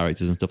 Republican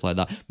characters and stuff like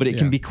that, but it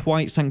can be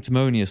quite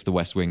sanctimonious, The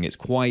West Wing. It's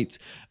quite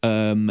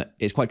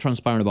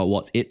transparent about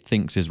what it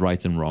thinks is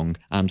right and wrong,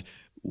 and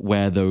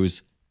where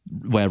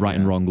right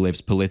and wrong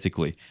lives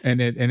politically, and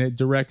it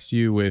directs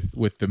you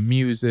with the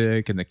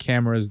music and the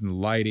cameras and the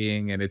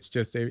lighting, and it's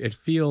just it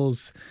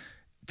feels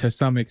to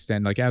some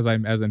extent like as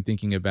I'm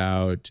thinking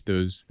about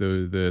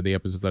the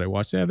episodes that I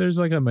watched, there's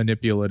like a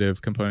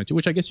manipulative component to,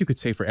 which I guess you could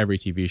say for every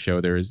TV show.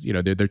 There's, you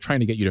know, they're trying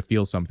to get you to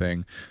feel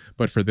something,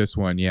 but for this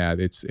one,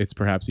 it's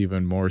perhaps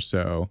even more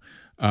so.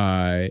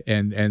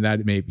 And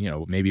that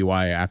maybe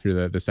why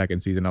after the second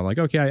season I'm like,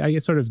 okay, I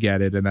sort of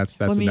get it, and that's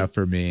enough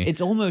for me.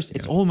 It's almost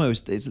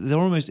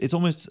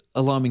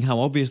alarming how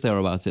obvious they are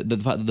about it. The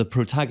fact that the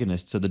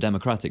protagonists are the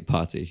Democratic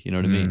Party, you know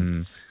what I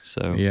mean?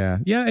 So yeah,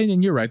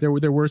 and you're right. There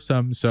were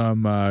some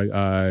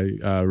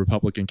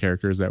Republican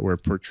characters that were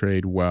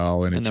portrayed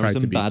well, and it tried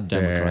to be bad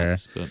fair.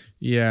 Democrats,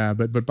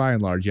 but by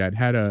and large, it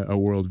had a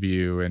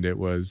worldview, and it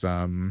was.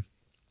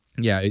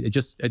 It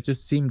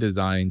just seemed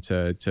designed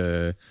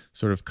to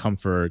sort of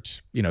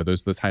comfort, you know,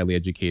 those highly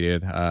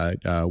educated,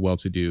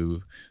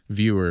 well-to-do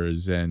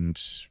viewers, and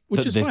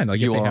which is fine. Like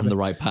you are on the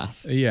right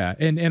path. Yeah,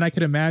 and I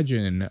could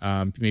imagine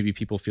maybe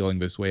people feeling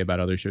this way about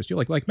other shows too,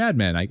 like Mad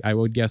Men. I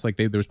would guess like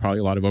there was probably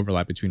a lot of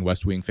overlap between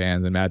West Wing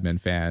fans and Mad Men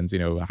fans. You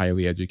know,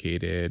 highly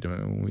educated,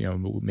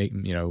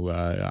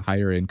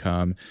 higher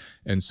income,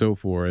 and so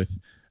forth.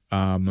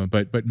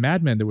 But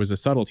Mad Men, there was a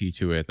subtlety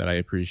to it that I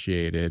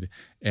appreciated,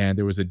 and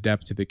there was a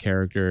depth to the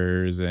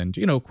characters, and,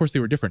 you know, of course they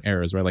were different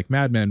eras, right? Like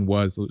Mad Men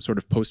was sort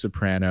of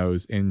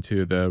post-Sopranos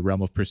into the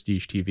realm of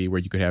prestige TV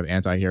where you could have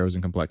anti-heroes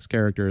and complex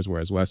characters,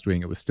 whereas West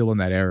Wing, it was still in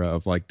that era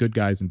of like good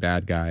guys and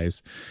bad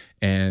guys.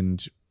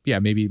 And yeah,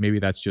 maybe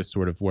that's just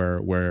sort of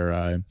where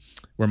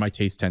my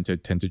tastes tend to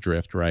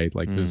drift, right?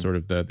 Like the sort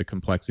of the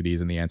complexities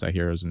and the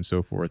anti-heroes and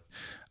so forth.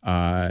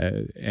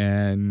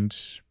 And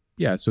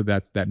yeah, so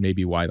that may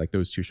be why like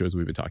those two shows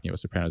we've been talking about,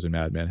 Sopranos and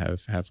Mad Men,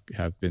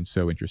 have been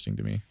so interesting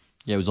to me.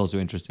 Yeah, it was also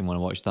interesting when I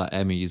watched that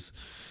Emmys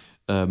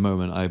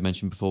moment I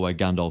mentioned before where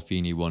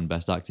Gandolfini won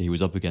Best Actor. He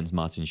was up against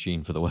Martin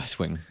Sheen for The West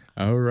Wing.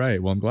 Oh,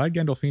 right. Well, I'm glad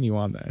Gandolfini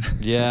won that.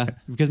 Yeah,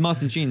 because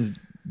Martin Sheen's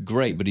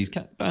great, but he's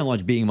by and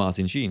large being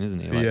Martin Sheen, isn't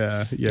he? Like,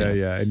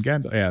 yeah. And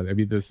I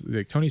mean, this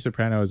like, Tony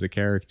Soprano is a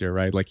character,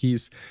 right? Like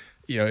he's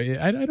you know,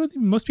 I don't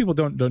think most people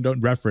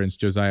don't reference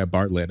Josiah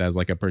Bartlett as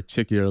like a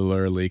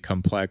particularly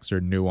complex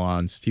or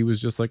nuanced. He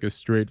was just like a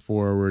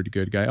straightforward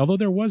good guy. Although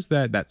there was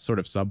that sort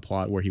of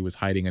subplot where he was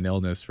hiding an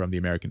illness from the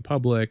American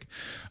public,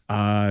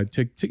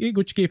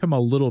 which gave him a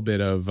little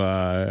bit of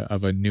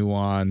a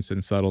nuance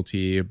and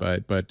subtlety.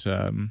 But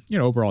you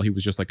know, overall he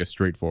was just like a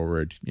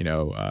straightforward, you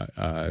know,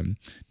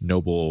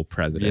 noble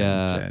president.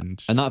 Yeah,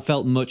 and that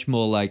felt much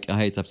more like, I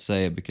hate to have to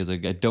say it because I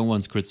don't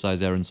want to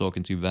criticize Aaron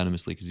Sorkin too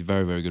venomously because he's a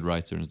very, very good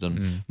writer and has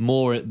done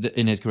more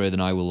in his career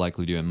than I will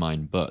likely do in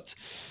mine. But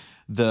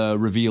the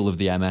reveal of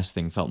the MS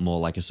thing felt more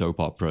like a soap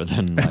opera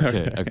than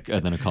like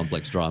than a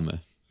complex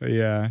drama.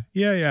 Yeah.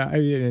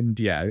 Again,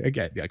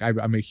 like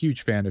I'm a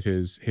huge fan of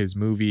his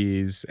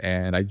movies,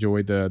 and I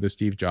enjoyed the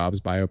Steve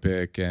Jobs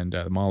biopic and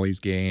Molly's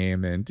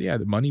Game, and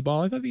the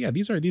Moneyball. I thought,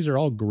 these are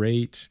all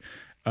great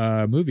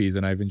movies,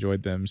 and I've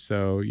enjoyed them.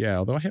 So yeah,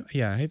 although I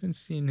haven't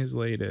seen his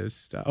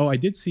latest. I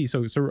did see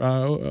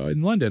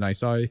in London I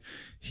saw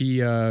he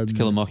To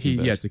Kill a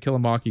Mockingbird. To Kill a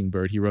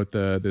Mockingbird. He wrote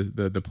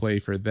the play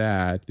for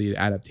that, the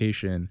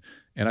adaptation.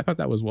 And I thought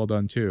that was well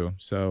done too.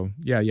 So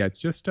yeah, it's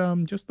just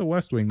The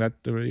West Wing. But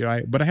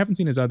I haven't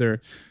seen his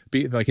other,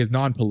 like his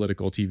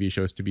non-political TV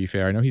shows. To be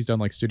fair, I know he's done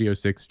like Studio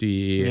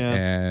 60,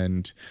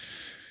 and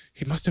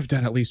he must have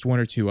done at least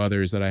one or two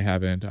others that I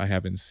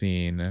haven't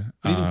seen.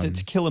 Even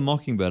to Kill a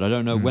Mockingbird, I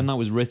don't know when that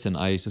was written.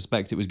 I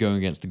suspect it was going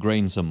against the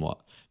grain somewhat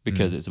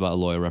because it's about a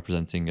lawyer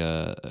representing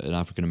an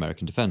African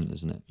American defendant,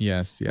 isn't it?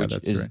 Yes, yeah,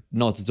 that's right.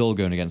 Not at all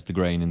going against the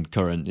grain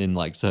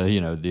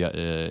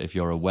if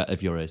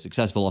you're a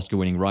successful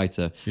Oscar-winning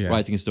writer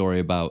writing a story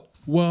about.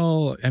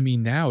 Well, I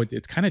mean, now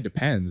it kind of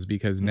depends,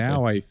 because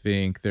now I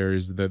think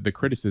there's the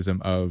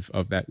criticism of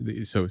that.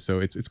 So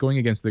it's going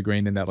against the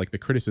grain in that, like, the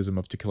criticism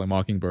of To Kill a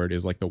Mockingbird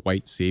is like the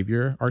white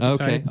savior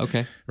archetype.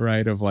 Okay.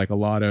 Right. Of like a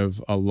lot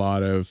of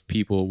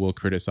people will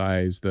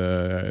criticize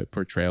the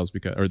portrayals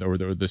because or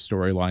the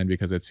storyline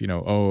because it's,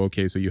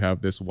 so you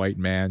have this white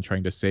man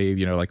trying to save,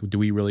 like, do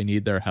we really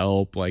need their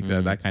help? Like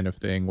that kind of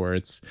thing, where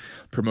it's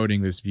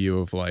promoting this view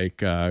of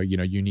like,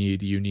 you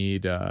need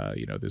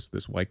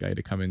this white guy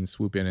to come and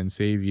swoop in and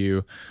save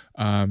you.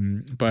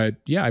 But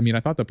yeah, I mean,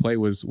 I thought the play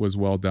was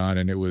well done,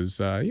 and it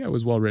was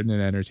well written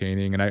and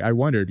entertaining. And I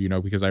wondered,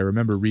 because I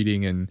remember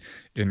reading in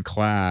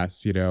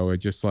class,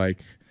 just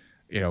like,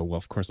 well,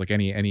 of course, like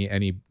any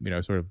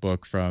sort of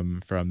book from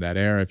that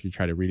era, if you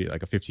try to read it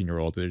like a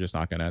 15-year-old, they're just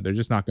not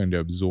going to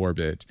absorb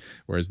it.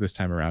 Whereas this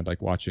time around,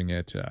 like watching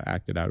it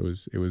acted out, it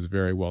was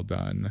very well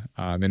done.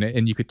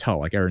 And you could tell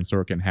like Aaron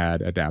Sorkin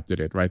had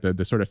adapted it, right?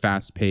 The sort of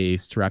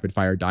fast-paced,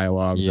 rapid-fire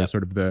dialogue, the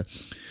sort of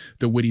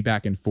the witty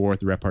back and forth,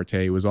 the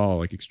repartee was all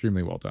like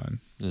extremely well done.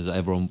 There's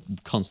everyone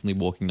constantly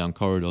walking down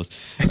corridors.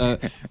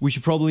 We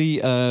should probably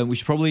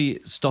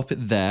stop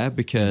it there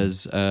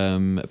because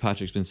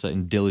Patrick's been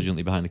sitting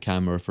diligently behind the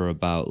camera for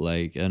about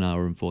like an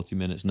hour and 40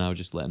 minutes now,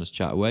 just letting us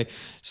chat away.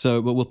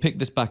 So, but we'll pick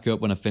this back up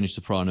when I finish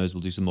Sopranos.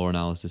 We'll do some more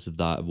analysis of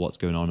that, of what's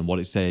going on and what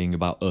it's saying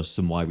about us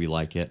and why we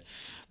like it.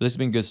 But this has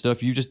been good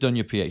stuff. You've just done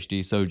your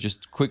PhD, so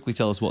just quickly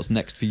tell us what's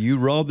next for you,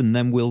 Rob, and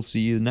then we'll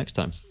see you next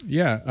time.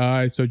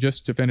 Yeah, so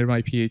just defended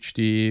my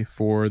PhD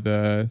for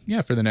the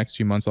next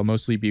few months. I'll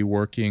mostly be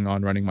working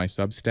on running my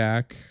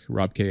Substack,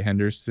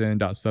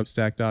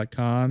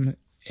 robkhenderson.substack.com.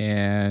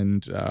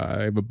 And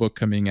I have a book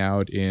coming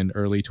out in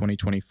early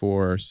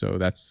 2024, so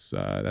that's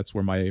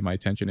where my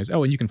attention is.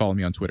 Oh, and you can follow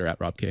me on Twitter at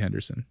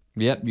RobKHenderson.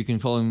 Yep, you can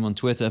follow him on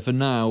Twitter for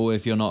now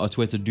if you're not a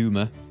Twitter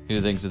doomer who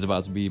thinks it's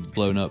about to be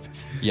blown up.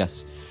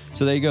 Yes.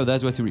 So there you go.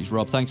 There's where to reach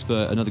Rob. Thanks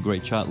for another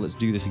great chat. Let's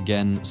do this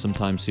again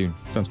sometime soon.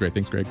 Sounds great.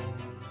 Thanks, Greg.